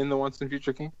included in the Once and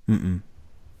Future King? Mm-mm.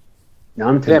 Now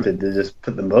I'm tempted to just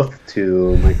put them both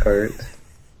to my cart.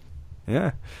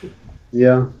 Yeah.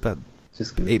 Yeah. But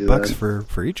just $8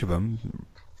 for each of them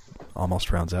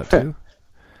almost rounds out too.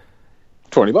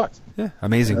 $20. Yeah,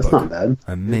 amazing book. That's not bad.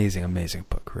 Amazing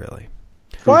book, really.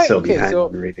 Why? So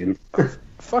reading.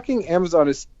 Fucking Amazon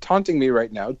is taunting me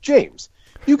right now. James,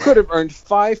 you could have earned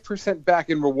 5% back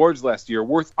in rewards last year,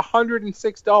 worth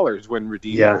 $106 when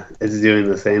redeemed. Yeah, it's doing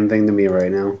the same thing to me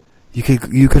right now. You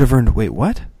could have earned. Wait,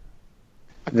 what?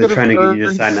 They're trying to get you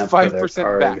to sign up for their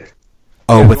card. Back.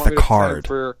 Oh, with the card.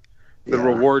 For the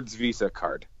Rewards Visa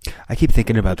card. I keep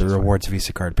thinking about the Rewards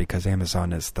Visa card because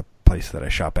Amazon is the place that I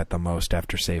shop at the most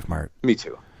after Save Mart. Me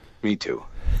too.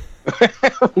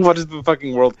 What is the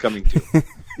fucking world coming to?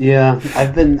 Yeah,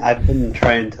 I've been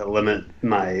trying to limit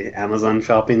my Amazon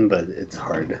shopping, but it's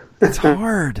hard. It's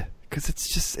hard because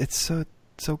it's so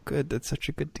good. It's such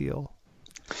a good deal.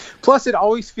 Plus, it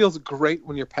always feels great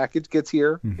when your package gets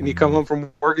here and you come home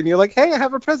from work and you're like, "Hey, I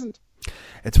have a present."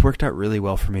 It's worked out really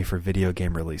well for me for video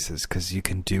game releases because you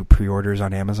can do pre-orders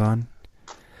on Amazon.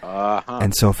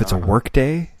 And so if it's a work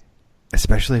day,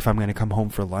 especially if I'm going to come home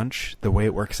for lunch, the way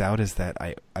it works out is that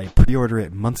I pre-order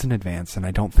it months in advance and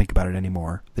I don't think about it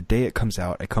anymore. The day it comes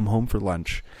out, I come home for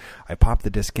lunch, I pop the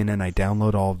disc in and I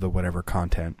download all of the whatever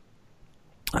content.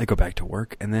 I go back to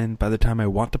work, and then by the time I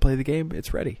want to play the game,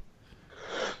 it's ready.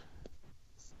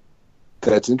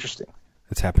 That's interesting.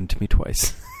 It's happened to me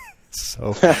twice.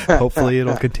 So hopefully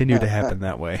it'll continue to happen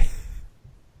that way.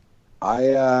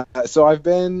 I've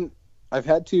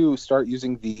had to start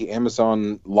using the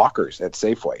Amazon lockers at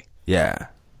Safeway. Yeah.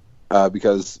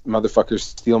 Because motherfuckers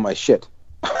steal my shit.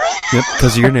 Yep,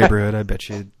 because of your neighborhood, I bet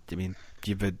you. I mean,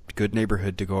 you have a good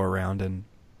neighborhood to go around and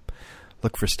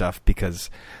look for stuff because,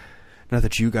 not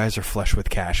that you guys are flush with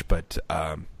cash, but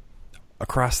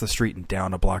across the street and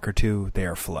down a block or two, they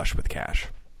are flush with cash.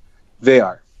 They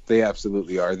are. They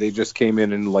absolutely are. They just came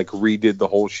in and like redid the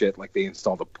whole shit. Like they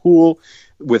installed a pool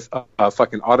with a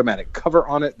fucking automatic cover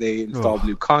on it. They installed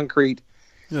new concrete.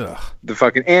 Ugh.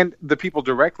 And the people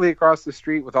directly across the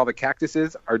street with all the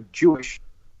cactuses are Jewish,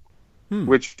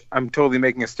 which I'm totally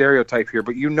making a stereotype here,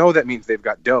 but you know that means they've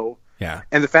got dough. Yeah.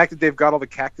 And the fact that they've got all the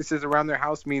cactuses around their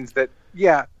house means that,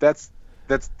 yeah, that's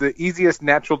the easiest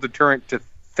natural deterrent to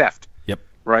theft. Yep.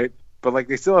 Right? But like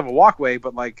they still have a walkway,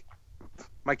 but like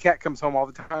my cat comes home all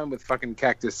the time with fucking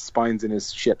cactus spines in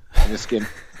his shit, in his skin.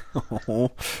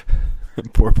 Oh,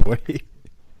 poor boy.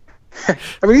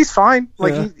 I mean, he's fine.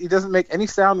 Like he doesn't make any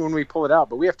sound when we pull it out,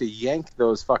 but we have to yank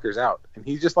those fuckers out, and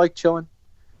he's just like chilling.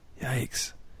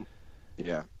 Yikes.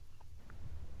 Yeah.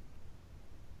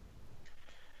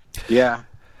 Yeah.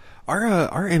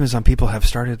 Our Amazon people have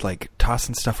started like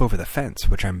tossing stuff over the fence,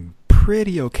 which I'm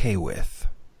pretty okay with.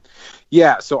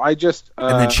 Yeah. So I just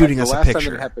and then shooting us a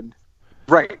picture.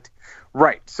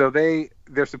 Right. So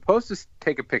they're supposed to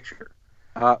take a picture.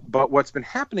 But what's been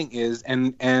happening is,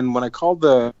 and when I called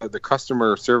the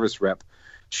customer service rep,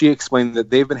 she explained that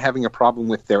they've been having a problem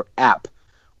with their app,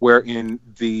 wherein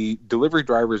the delivery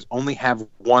drivers only have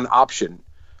one option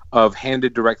of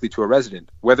handed directly to a resident.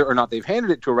 Whether or not they've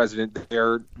handed it to a resident,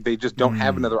 they just don't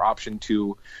have another option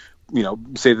to,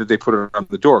 say that they put it on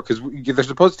the door, because they're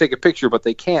supposed to take a picture, but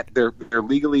they can't. They're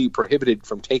legally prohibited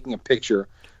from taking a picture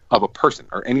of a person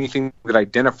or anything that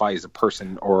identifies a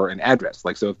person or an address.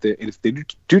 Like, so if they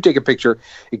do take a picture,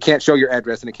 it can't show your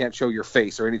address and it can't show your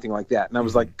face or anything like that. And I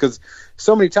was like, because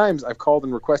so many times I've called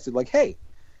and requested, like, hey,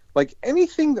 like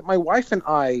anything that my wife and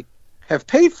I have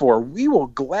paid for, we will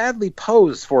gladly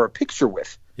pose for a picture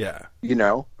with. Yeah.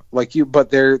 But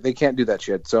they can't do that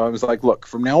shit. So I was like, look,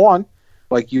 from now on,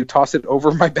 like, you toss it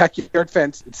over my backyard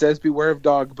fence. It says beware of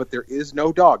dog, but there is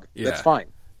no dog. Yeah. That's fine.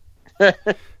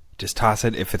 Just toss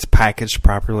it. If it's packaged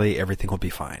properly, everything will be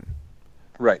fine.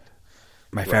 Right.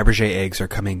 My Fabergé eggs are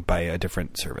coming by a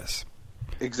different service.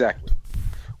 Exactly.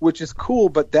 Which is cool,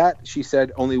 but that, she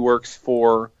said, only works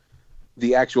for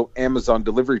the actual Amazon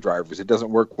delivery drivers. It doesn't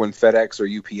work when FedEx or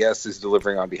UPS is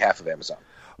delivering on behalf of Amazon.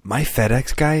 My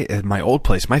FedEx guy, at my old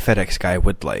place, my FedEx guy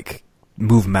would, like,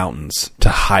 move mountains to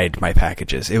hide my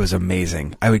packages. It was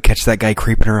amazing. I would catch that guy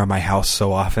creeping around my house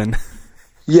so often.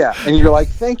 Yeah, and you're like,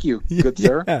 thank you, good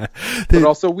sir. Yeah. But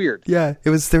also weird. Yeah,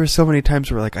 there were so many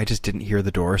times where, like, I just didn't hear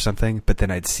the door or something, but then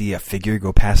I'd see a figure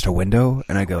go past a window,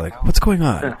 and I'd go, like, what's going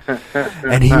on?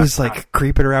 And he was, like,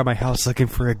 creeping around my house looking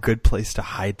for a good place to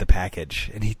hide the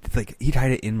package. And he'd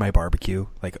hide it in my barbecue,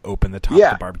 like, open the top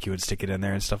of the barbecue and stick it in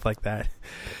there and stuff like that.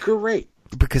 Great.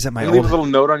 Because at my leave a little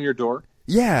note on your door?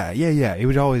 Yeah. It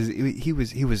would always, he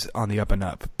was on the up and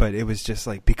up, but it was just,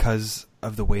 like, because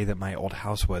of the way that my old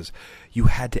house was, you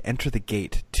had to enter the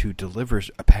gate to deliver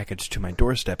a package to my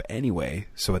doorstep anyway.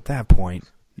 So at that point,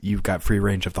 you've got free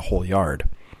range of the whole yard.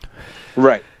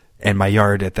 Right. And my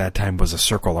yard at that time was a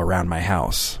circle around my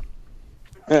house.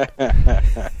 Yeah.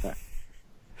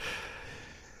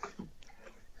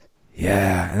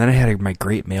 And then I had my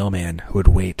great mailman who would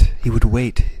wait. He would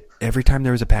wait. Every time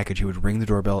there was a package, he would ring the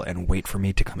doorbell and wait for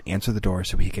me to come answer the door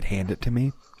so he could hand it to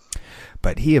me.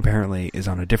 But he apparently is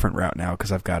on a different route now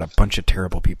because I've got a bunch of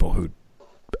terrible people who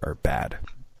are bad.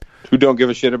 Who don't give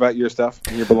a shit about your stuff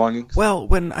and your belongings? Well,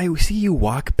 when I see you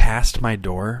walk past my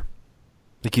door,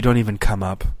 like you don't even come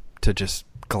up to just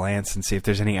glance and see if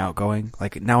there's any outgoing,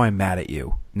 like now I'm mad at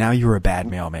you. Now you're a bad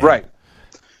mailman. Right.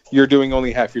 You're doing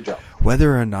only half your job.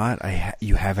 Whether or not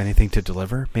you have anything to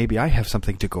deliver, maybe I have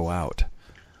something to go out.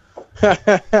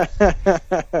 It's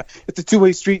a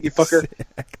two-way street, you fucker.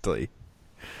 Exactly.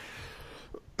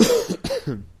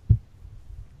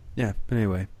 Yeah, but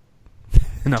anyway.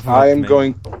 I am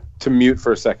going to mute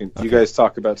for a second. Okay. You guys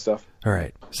talk about stuff. All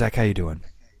right. Zach, how you doing?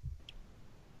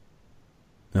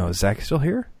 No, is Zach still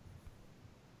here?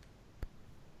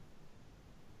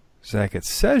 Zach, it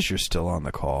says you're still on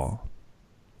the call.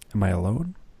 Am I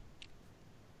alone?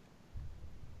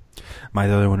 Am I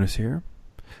the only one who's here?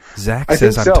 Zach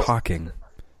says I'm talking.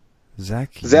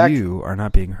 Zach, you are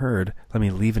not being heard. Let me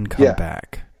leave and come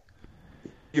back.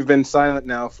 You've been silent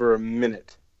now for a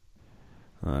minute.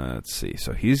 Let's see.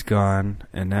 So he's gone,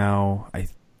 and now I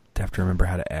have to remember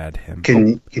how to add him.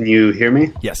 Can you hear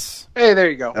me? Yes. Hey, there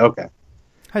you go. Okay.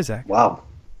 Hi, Zach. Wow.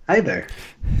 Hi there.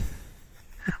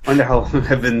 Wonder how long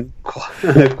I've been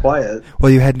quiet.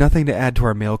 Well, you had nothing to add to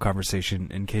our mail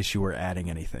conversation in case you were adding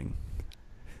anything.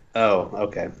 Oh,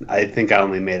 okay. I think I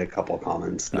only made a couple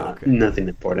comments, nothing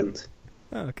important.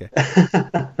 Oh, okay.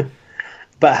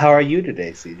 But how are you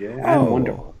today, CJ? I'm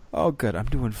wonderful. Oh, good. I'm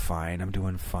doing fine.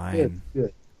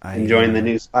 Good. Enjoying the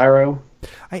new Spyro?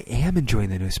 I am enjoying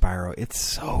the new Spyro. It's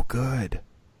so good.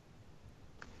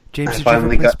 James, did you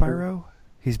finally ever play Spyro?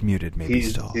 He's muted, maybe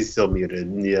still. He's still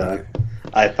muted, yeah. Okay.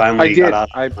 I finally got off.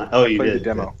 I played the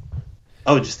demo.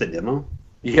 Oh, just the demo?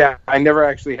 Yeah, I never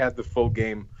actually had the full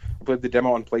game. I played the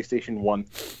demo on PlayStation 1.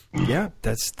 Yeah,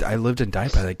 I lived and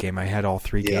died by that game. I had all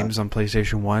 3 games on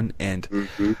PlayStation 1 and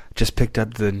just picked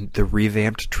up the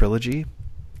revamped trilogy.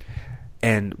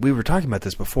 And we were talking about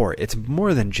this before. It's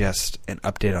more than just an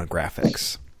update on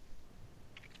graphics.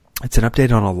 It's an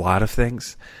update on a lot of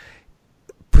things.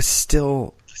 But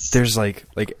still, there's like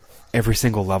every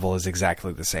single level is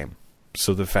exactly the same.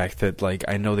 So the fact that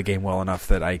I know the game well enough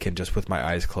that I can just with my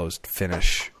eyes closed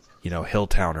finish,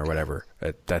 Hilltown or whatever,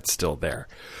 that's still there.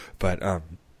 But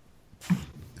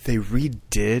they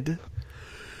redid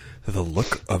the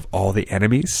look of all the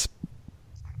enemies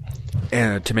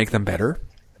and to make them better.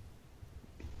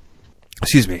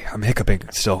 Excuse me, I'm hiccuping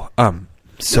still.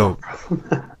 So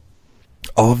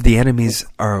all of the enemies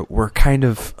were kind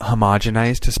of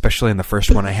homogenized, especially in the first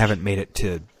one. I haven't made it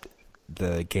to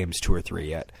the games 2 or 3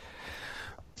 yet.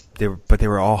 But they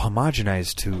were all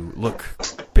homogenized to look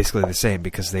basically the same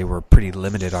because they were pretty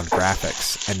limited on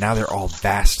graphics, and now they're all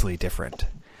vastly different.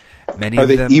 Are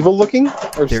they evil looking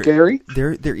or scary?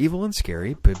 They're evil and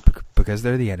scary, but because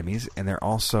they're the enemies, and they're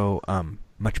also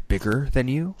much bigger than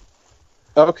you.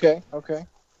 Okay.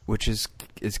 Which is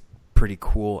pretty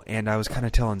cool. And I was kind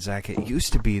of telling Zach, it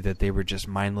used to be that they were just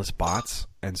mindless bots,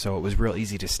 and so it was real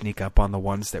easy to sneak up on the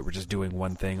ones that were just doing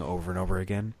one thing over and over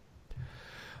again.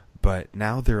 But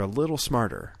now they're a little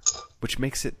smarter, which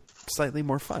makes it slightly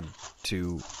more fun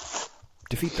to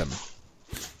defeat them.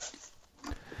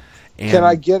 And Can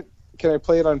I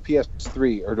play it on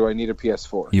PS3 or do I need a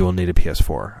PS4? You will need a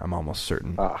PS4, I'm almost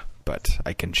certain. But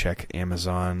I can check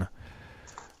Amazon.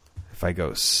 If I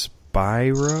go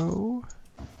Spyro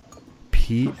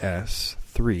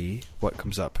PS3, what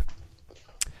comes up?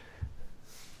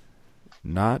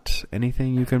 Not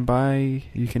anything you can buy,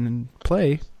 you can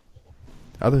play.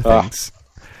 Other things.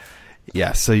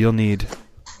 Yeah, so you'll need,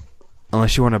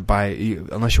 unless you want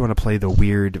to play the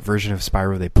weird version of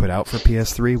Spyro they put out for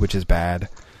PS3, which is bad.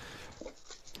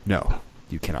 No,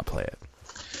 you cannot play it.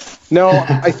 No,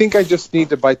 I think I just need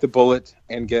to bite the bullet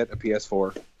and get a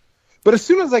PS4. But as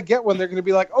soon as I get one, they're going to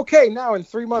be like, okay, now in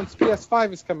 3 months,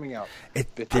 PS5 is coming out.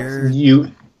 They're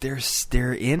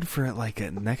in for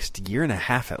a next year and a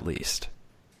half at least.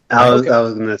 I was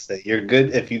going to say, you're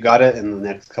good if you got it in the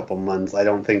next couple months. I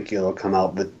don't think it'll come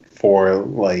out before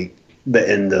the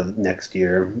end of next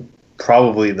year.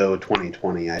 Probably though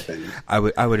 2020, I think. I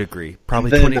would agree. Probably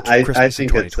Christmas I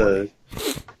think 2020.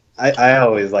 I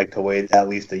always like to wait at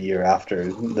least a year after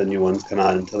the new ones come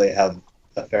out until they have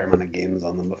a fair amount of games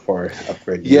on them before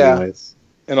upgrading. Yeah, anyways.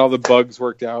 And all the bugs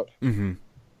worked out. Mm-hmm.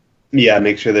 Yeah,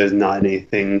 make sure there's not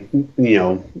anything,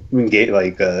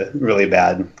 really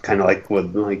bad, kind of like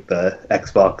with the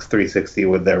Xbox 360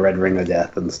 with their Red Ring of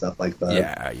Death and stuff like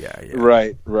that. Yeah.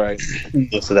 Right.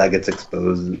 So that gets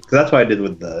exposed. Because that's what I did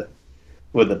with the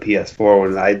PS4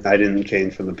 when I didn't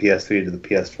change from the PS3 to the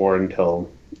PS4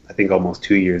 until I think almost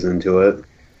 2 years into it.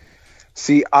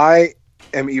 See, I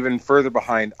am even further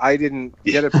behind. I didn't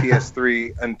get a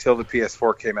PS3 until the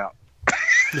PS4 came out.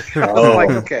 I was like,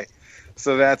 okay.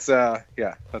 So that's where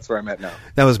I'm at now.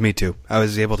 That was me too. I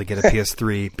was able to get a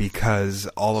PS3 because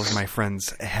all of my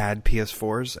friends had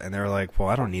PS4s, and they were like, well,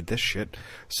 I don't need this shit.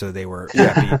 So they were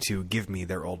happy to give me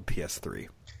their old PS3.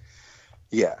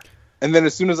 Yeah. And then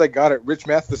as soon as I got it, Rich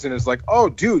Matheson is like, oh,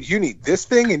 dude, you need this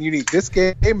thing, and you need this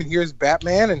game, and here's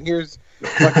Batman, and here's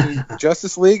fucking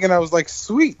Justice League. And I was like,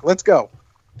 sweet, let's go.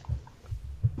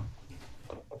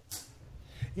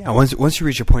 Yeah, once you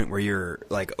reach a point where you're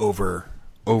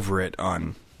over it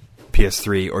on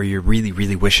PS3, or you're really,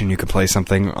 really wishing you could play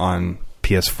something on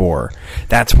PS4,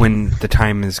 that's when the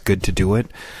time is good to do it.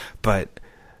 But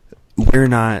we're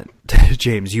not,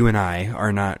 James, you and I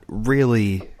are not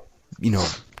really,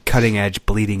 cutting edge,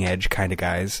 bleeding edge kind of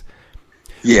guys.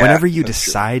 Yeah, whenever you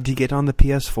decide to get on the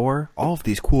PS4, all of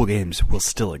these cool games will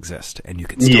still exist, and you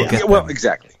can still get them. Well,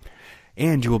 exactly.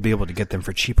 And you will be able to get them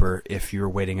for cheaper if you're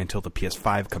waiting until the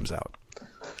PS5 comes out.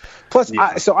 Plus,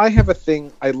 I have a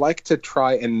thing. I like to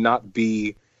try and not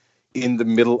be in the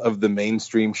middle of the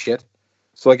mainstream shit.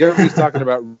 So, everybody's talking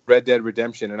about Red Dead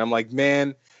Redemption, and I'm like,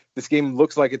 man, this game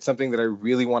looks like it's something that I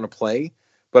really want to play,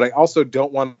 but I also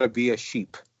don't want to be a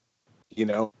sheep. I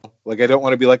don't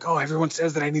want to be like, oh, everyone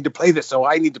says that I need to play this, so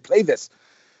I need to play this.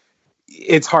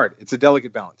 It's hard. It's a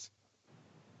delicate balance.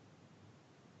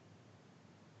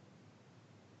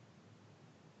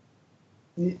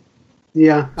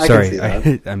 Yeah, I can see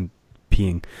that.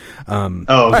 peeing.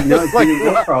 No,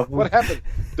 no problem. What happened?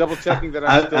 Double checking that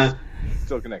I'm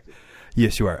still connected.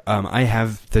 Yes, you are. I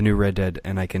have the new Red Dead,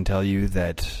 and I can tell you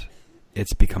that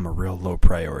it's become a real low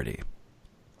priority.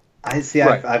 I see.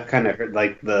 Right. I've kind of heard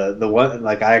like the one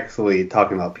like I actually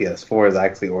talking about PS4s. I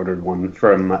actually ordered one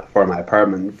for my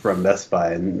apartment from Best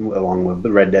Buy, and along with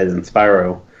the Red Dead and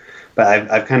Spyro.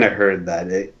 But I've kind of heard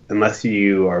that unless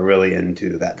you are really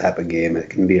into that type of game, it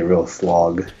can be a real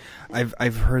slog.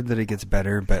 I've heard that it gets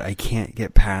better, but I can't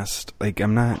get past. Like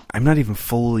I'm not even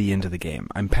fully into the game.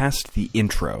 I'm past the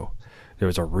intro. There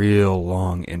was a real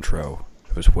long intro.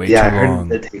 It was way too long. Yeah, I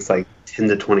heard it takes like 10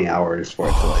 to 20 hours for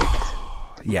it to like.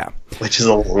 Yeah. Which is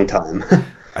a long time.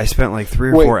 I spent like 3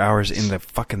 or 4 hours in the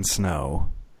fucking snow,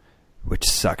 which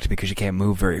sucked because you can't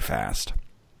move very fast.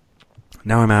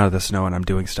 Now I'm out of the snow and I'm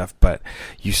doing stuff, but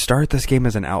you start this game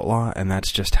as an outlaw, and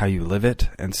that's just how you live it,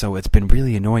 and so it's been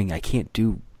really annoying. I can't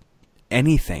do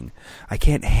anything. I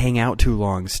can't hang out too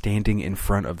long standing in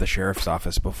front of the sheriff's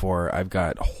office before I've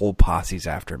got whole posses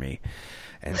after me.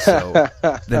 And so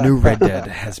the new Red Dead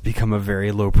has become a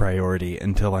very low priority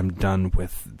until I'm done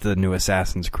with the new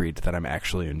Assassin's Creed that I'm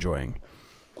actually enjoying.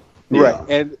 Yeah. Right,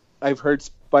 and I've heard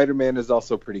Spider-Man is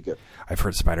also pretty good. I've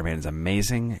heard Spider-Man is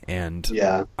amazing, and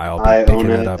yeah, I'll be picking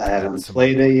it up. I haven't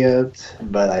played it yet,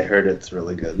 but I heard it's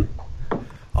really good.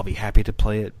 I'll be happy to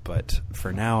play it, but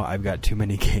for now, I've got too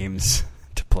many games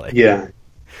to play. Yeah.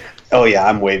 Oh yeah,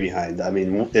 I'm way behind. I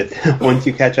mean, once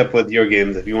you catch up with your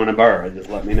games, if you want to borrow it, just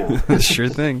let me know. Sure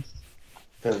thing.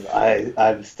 Because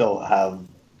I still have,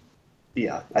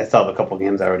 I still have a couple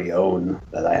games I already own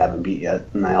that I haven't beat yet,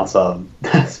 and I also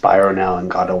have Spyro now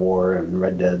and God of War and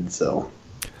Red Dead. So,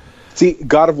 see,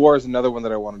 God of War is another one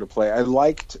that I wanted to play. I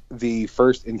liked the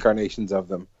first incarnations of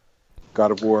them,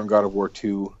 God of War and God of War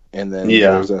 2, and then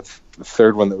there was a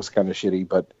third one that was kind of shitty,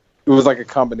 but. It was like a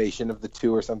combination of the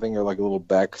two or something, or like a little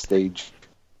backstage.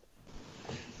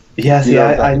 Yeah, see,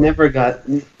 I played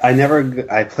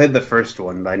the first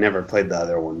one, but I never played the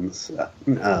other ones.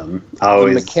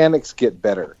 The mechanics get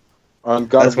better. On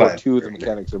God of War 2, the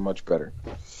mechanics are much better.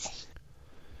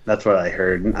 That's what I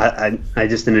heard. I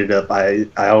just ended up, I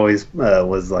always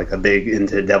was like a big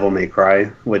into Devil May Cry,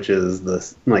 which is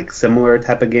this like similar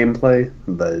type of gameplay,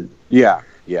 but... Yeah.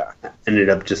 Ended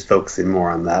up just focusing more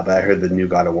on that, but I heard the new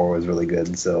God of War was really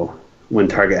good, so when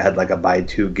Target had like a buy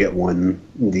two, get one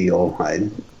deal, I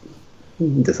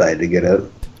decided to get it.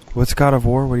 What's God of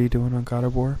War? What are you doing on God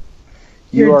of War?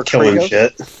 You are killing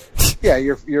shit. Yeah,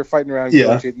 you're fighting around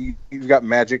killing shit. You've got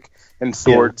magic and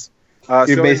swords. Yeah.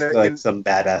 You're basically like some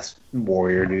badass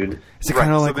warrior, dude. Is it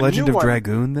kind of like Legend of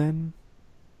Dragoon, then?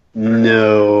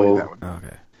 No.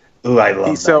 Okay. Ooh, I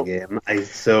love that game. I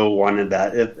so wanted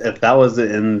that. If that was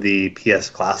in the PS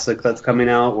Classic that's coming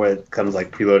out, where it comes like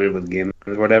preloaded with games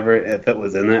or whatever, if it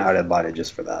was in it, I'd have bought it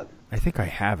just for that. I think I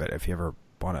have it. If you ever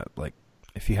want to, like,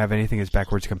 if you have anything that's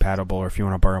backwards compatible, or if you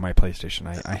want to borrow my PlayStation,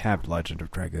 I have Legend of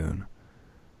Dragoon.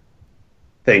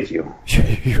 Thank you.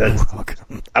 You're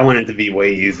welcome. I want it to be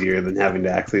way easier than having to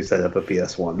actually set up a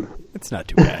PS1. It's not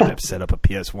too bad. I've set up a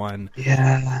PS1.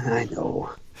 Yeah, I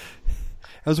know.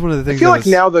 That was one of the things. I feel like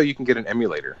now, though, you can get an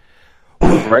emulator,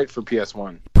 right, for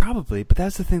PS1. Probably, but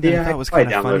that's the thing that I thought was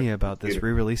kind of funny about this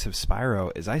re-release of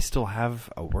Spyro is I still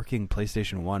have a working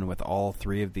PlayStation 1 with all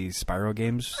 3 of these Spyro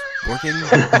games working.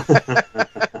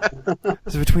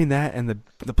 So between that and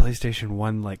the PlayStation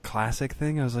 1 like classic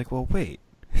thing, I was like, well, wait.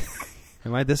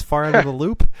 Am I this far out of the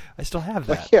loop? I still have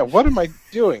that. Like, yeah, what am I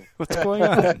doing? What's going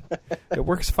on? It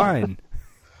works fine.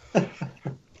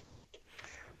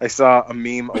 I saw a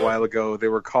meme a while ago. They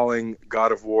were calling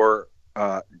God of War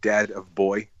Dad of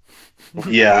Boy.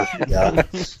 Yeah.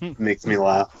 Makes me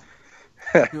laugh.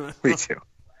 Me too.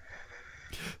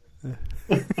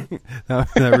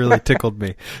 that really tickled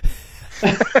me.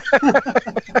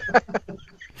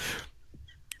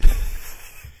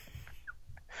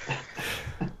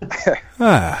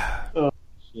 Oh,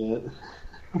 shit.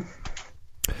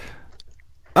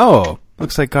 Oh,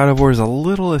 looks like God of War is a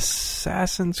little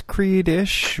Assassin's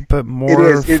Creed-ish, but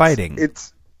more fighting.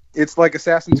 It's like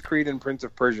Assassin's Creed and Prince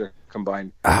of Persia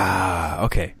combined. Ah,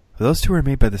 okay. Well, those two are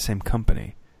made by the same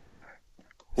company.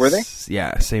 Were they?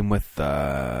 Yeah, same with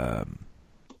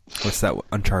what's that?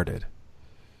 Uncharted.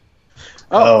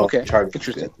 Oh, okay. Uncharted.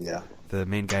 Interesting. Yeah. The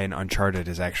main guy in Uncharted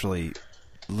is actually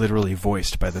literally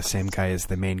voiced by the same guy as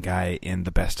the main guy in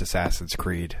the best Assassin's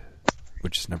Creed,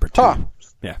 which is number 2. Huh.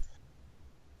 Yeah.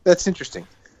 That's interesting.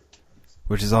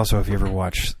 Which is also, if you ever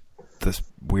watch this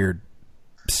weird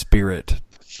Spirit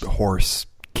horse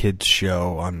kids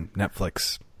show on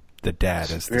Netflix, the dad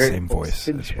is the same voice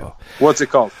as well. What's it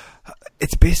called?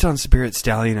 It's based on Spirit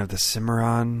Stallion of the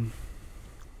Cimarron.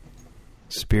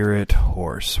 Spirit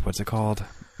Horse. What's it called?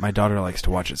 My daughter likes to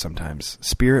watch it sometimes.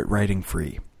 Spirit Riding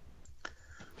Free.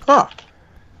 Huh.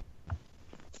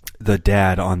 The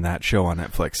dad on that show on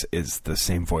Netflix is the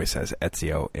same voice as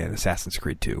Ezio in Assassin's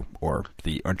Creed 2, or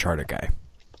the Uncharted guy.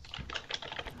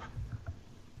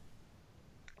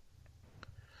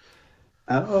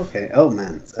 Oh, okay. Oh,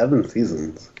 man. 7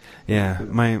 seasons. Yeah,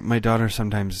 my daughter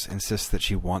sometimes insists that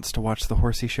she wants to watch the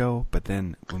Horsey Show, but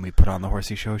then when we put on the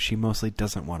Horsey Show, she mostly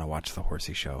doesn't want to watch the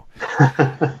Horsey Show.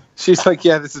 She's like,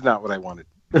 yeah, this is not what I wanted.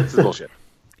 This is bullshit.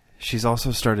 She's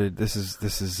also started, this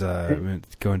is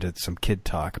going to some kid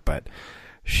talk, but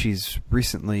she's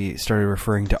recently started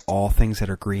referring to all things that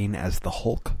are green as the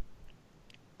Hulk.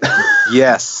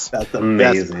 Yes. That's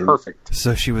amazing. That's perfect.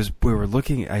 So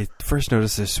I first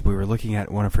noticed this, we were looking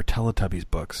at one of her Teletubbies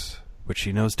books, which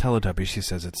she knows Teletubbies, she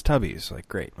says it's Tubbies. Like,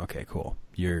 great, okay, cool,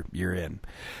 you're in.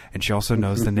 And she also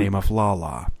knows the name of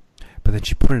Lala. But then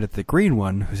she pointed at the green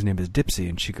one, whose name is Dipsy,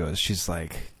 and she's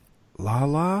like,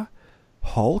 Lala?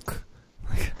 Hulk?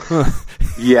 Like,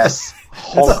 yes,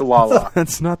 Hulk Lala.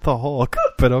 That's not the Hulk,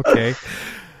 but okay.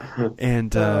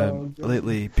 And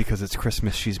lately, because it's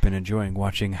Christmas, she's been enjoying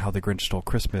watching How the Grinch Stole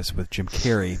Christmas with Jim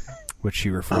Carrey, which she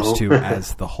refers to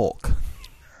as the Hulk.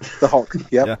 The Hulk,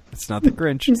 yep. Yeah, it's not the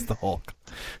Grinch, it's the Hulk.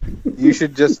 You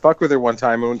should just fuck with her one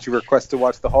time, and when she requests to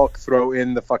watch the Hulk, throw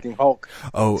in the fucking Hulk.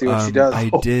 Oh, see what she does. I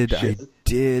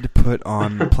did put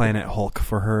on Planet Hulk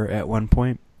for her at one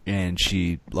point, and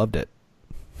she loved it.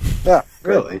 Yeah,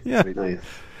 really? Yeah. Nice.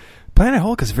 Planet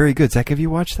Hulk is very good. Zach, have you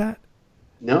watched that?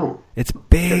 No. It's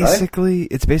basically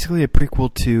a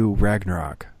prequel to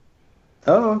Ragnarok.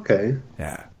 Oh, okay.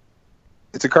 Yeah.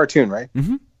 It's a cartoon, right?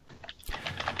 Mm-hmm.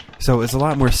 So it's a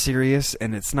lot more serious,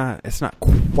 and it's not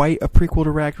quite a prequel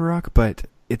to Ragnarok, but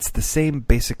it's the same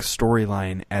basic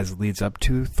storyline as leads up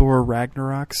to Thor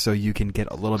Ragnarok, so you can get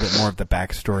a little bit more of the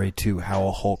backstory to how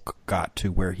Hulk got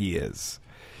to where he is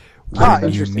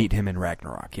when you meet him in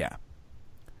Ragnarok. Yeah.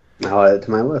 I'll add it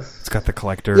to my list. It's got the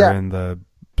Collector and the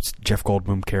Jeff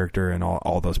Goldblum character, and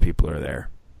all those people are there.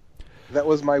 That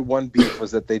was my one beef,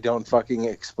 was that they don't fucking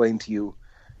explain to you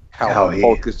how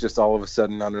Hulk is just all of a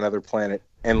sudden on another planet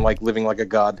and like living like a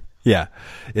god. Yeah,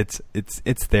 it's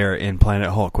there in Planet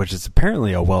Hulk, which is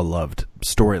apparently a well-loved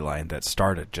storyline that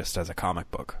started just as a comic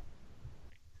book.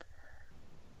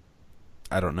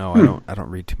 I don't know. I don't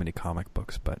read too many comic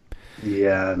books, but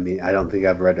yeah, I don't think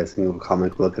I've read a single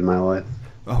comic book in my life.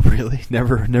 Oh, really?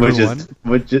 Never one?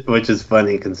 Which is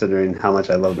funny considering how much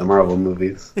I love the Marvel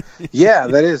movies. Yeah,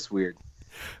 that is weird.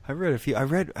 I've read a few.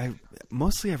 I've read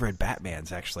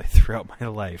Batmans actually throughout my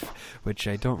life, which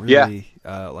I don't really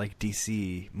like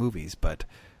DC movies, but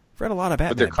I've read a lot of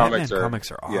Batman. But their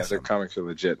comics are awesome. Yeah, their comics are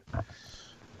legit.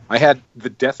 I had The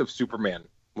Death of Superman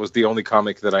was the only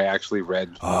comic that I actually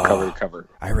read cover to cover.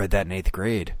 I read that in 8th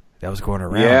grade. That was going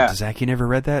around. Yeah. Zach, you never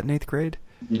read that in 8th grade?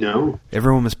 No.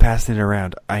 Everyone was passing it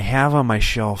around. I have on my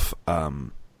shelf,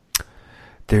 I've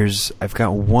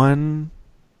got one,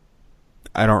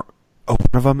 one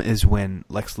of them is when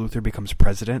Lex Luthor becomes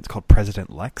president. It's called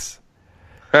President Lex.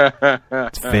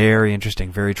 It's very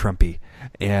interesting, very Trumpy.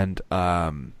 And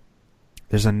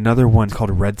there's another one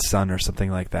called Red Sun or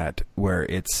something like that, where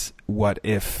it's what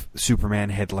if Superman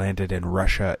had landed in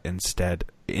Russia instead,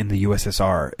 in the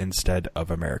USSR instead of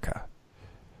America,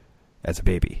 as a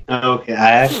baby. Okay,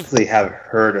 I actually have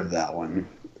heard of that one.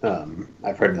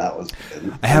 I've heard that was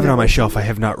good. I have it on my shelf. I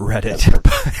have not read it,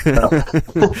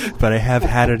 but I have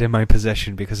had it in my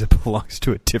possession because it belongs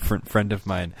to a different friend of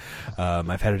mine.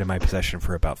 I've had it in my possession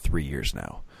for about 3 years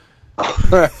now.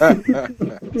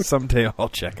 Someday I'll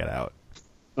check it out.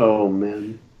 Oh,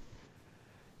 man.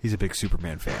 He's a big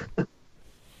Superman fan.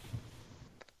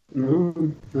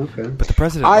 Okay. But the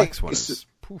President Lex one is...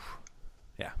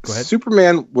 Yeah, go ahead.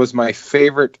 Superman was my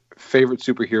favorite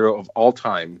superhero of all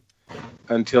time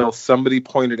until somebody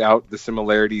pointed out the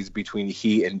similarities between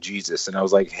he and Jesus, and I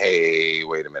was like, "Hey,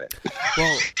 wait a minute."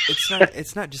 Well,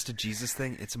 it's not just a Jesus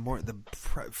thing. It's more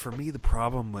for me. The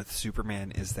problem with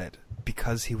Superman is that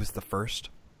because he was the first,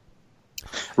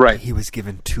 right? He was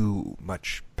given too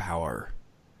much power.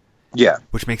 Yeah,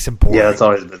 which makes him boring. Yeah, that's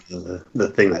always been the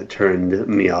thing that turned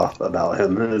me off about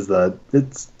him is that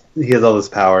he has all this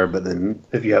power, but then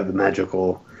if you have the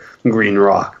magical green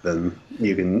rock, then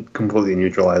you can completely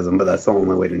neutralize him, but that's the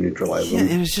only way to neutralize him.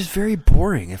 And it's just very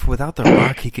boring. If without the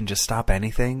rock he can just stop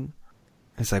anything,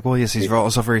 it's like, well, yes, he's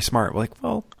also very smart. We're like,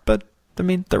 well, but I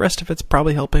mean, the rest of it's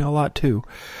probably helping a lot too.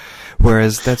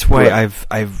 Whereas that's why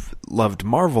I've loved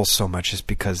Marvel so much, is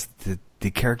because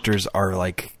the characters are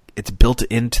like, it's built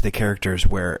into the characters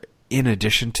where in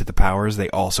addition to the powers, they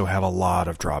also have a lot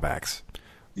of drawbacks.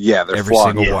 Yeah, they're every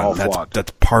flawed. single one.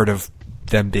 That's part of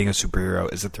them being a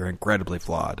superhero is that they're incredibly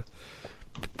flawed.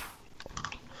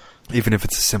 Even if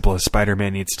it's as simple as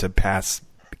Spider-Man needs to pass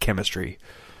chemistry.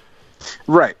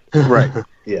 Right.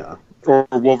 Yeah. Or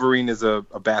Wolverine is a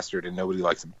bastard and nobody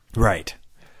likes him. Right.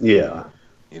 Yeah.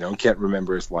 Can't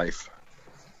remember his life.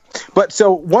 But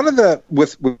so one of the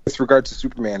with regards to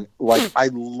Superman, like I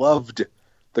loved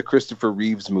the Christopher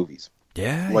Reeves movies.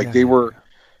 Yeah. They were,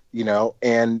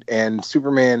 and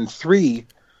Superman 3,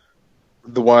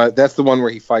 that's the one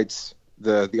where he fights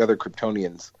the other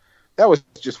Kryptonians. That was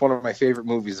just one of my favorite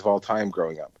movies of all time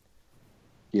growing up.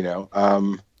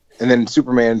 And then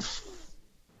Superman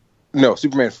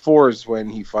 4 is when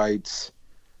he fights.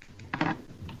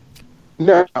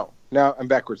 No, I'm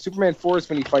backwards. Superman 4 is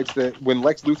when he fights when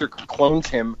Lex Luthor clones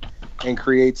him and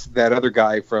creates that other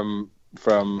guy from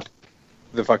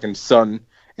the fucking sun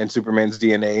and Superman's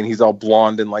DNA, and he's all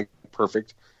blonde and like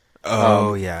perfect.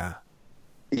 Oh yeah.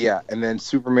 Yeah, and then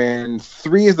Superman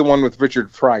 3 is the one with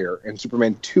Richard Pryor, and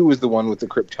Superman 2 is the one with the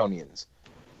Kryptonians.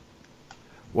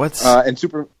 What?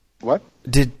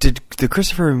 Did the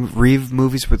Christopher Reeve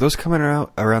movies, were those coming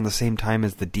out around the same time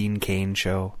as the Dean Cain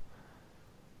show?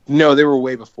 No, they were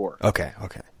way before. Okay.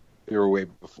 They were way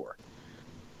before.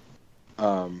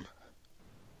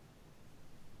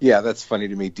 Yeah, that's funny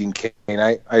to me, Dean Cain.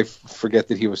 I forget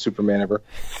that he was Superman ever.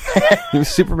 He was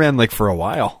Superman like for a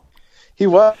while. He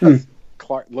was.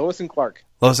 Lois and Clark.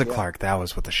 Clark, that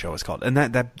was what the show was called. And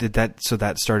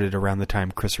that started around the time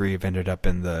Chris Reeve ended up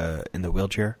in the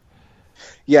wheelchair?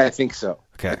 Yeah, I think so.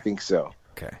 Okay. I think so.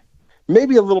 Okay.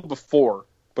 Maybe a little before,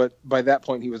 but by that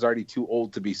point he was already too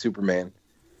old to be Superman.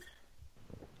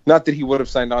 Not that he would have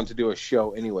signed on to do a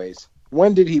show anyways.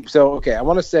 When did he... So, okay, I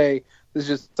want to say... This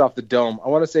is just off the dome. I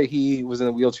want to say he was in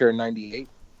a wheelchair in 98,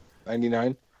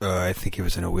 99. I think he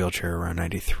was in a wheelchair around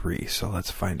 93, so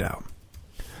let's find out.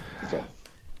 Okay.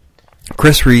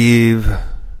 Chris Reeve,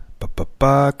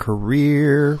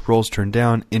 career, roles turned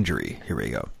down, injury. Here we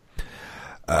go.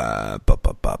 Blah,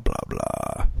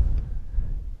 blah.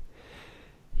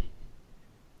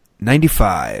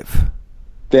 95.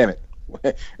 Damn it.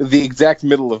 The exact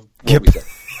middle of what we said.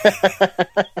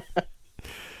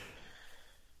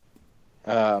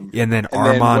 And then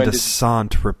Armand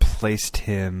Assant replaced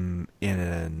him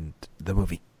in the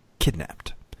movie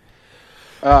Kidnapped.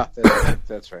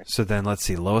 That's right. So then let's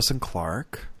see. Lois and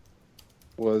Clark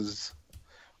was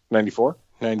 94?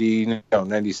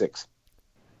 96.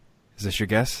 Is this your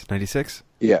guess? 96?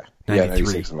 Yeah. 93. Yeah,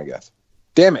 96 is my guess.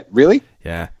 Damn it. Really?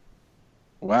 Yeah.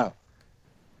 Wow.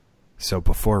 So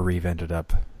before Reeve ended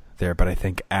up there, but I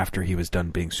think after he was done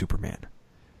being Superman.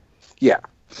 Yeah.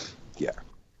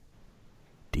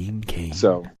 Dean Cain.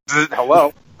 So,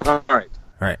 hello. All right.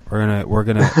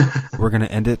 We're gonna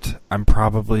end it. I'm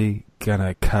probably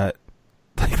gonna cut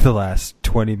like the last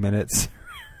 20 minutes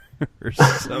or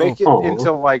so. Make it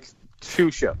into like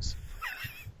 2 shows.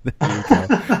 There you go.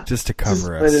 Just to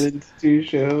cover us. Split it into 2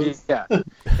 shows. Yeah.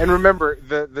 And remember,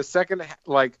 the second,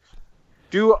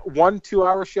 do 1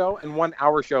 2-hour show and 1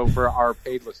 hour show for our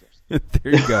paid listeners.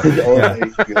 There you go. Yeah.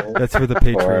 That's for the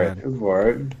Patreon.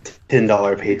 For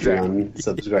 $10 Patreon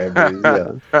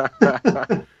subscribers.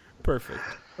 Yeah. Perfect.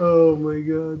 Oh my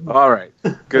god. All right.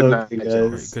 Good night,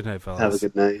 guys. Good night, fellas. Have a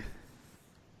good night.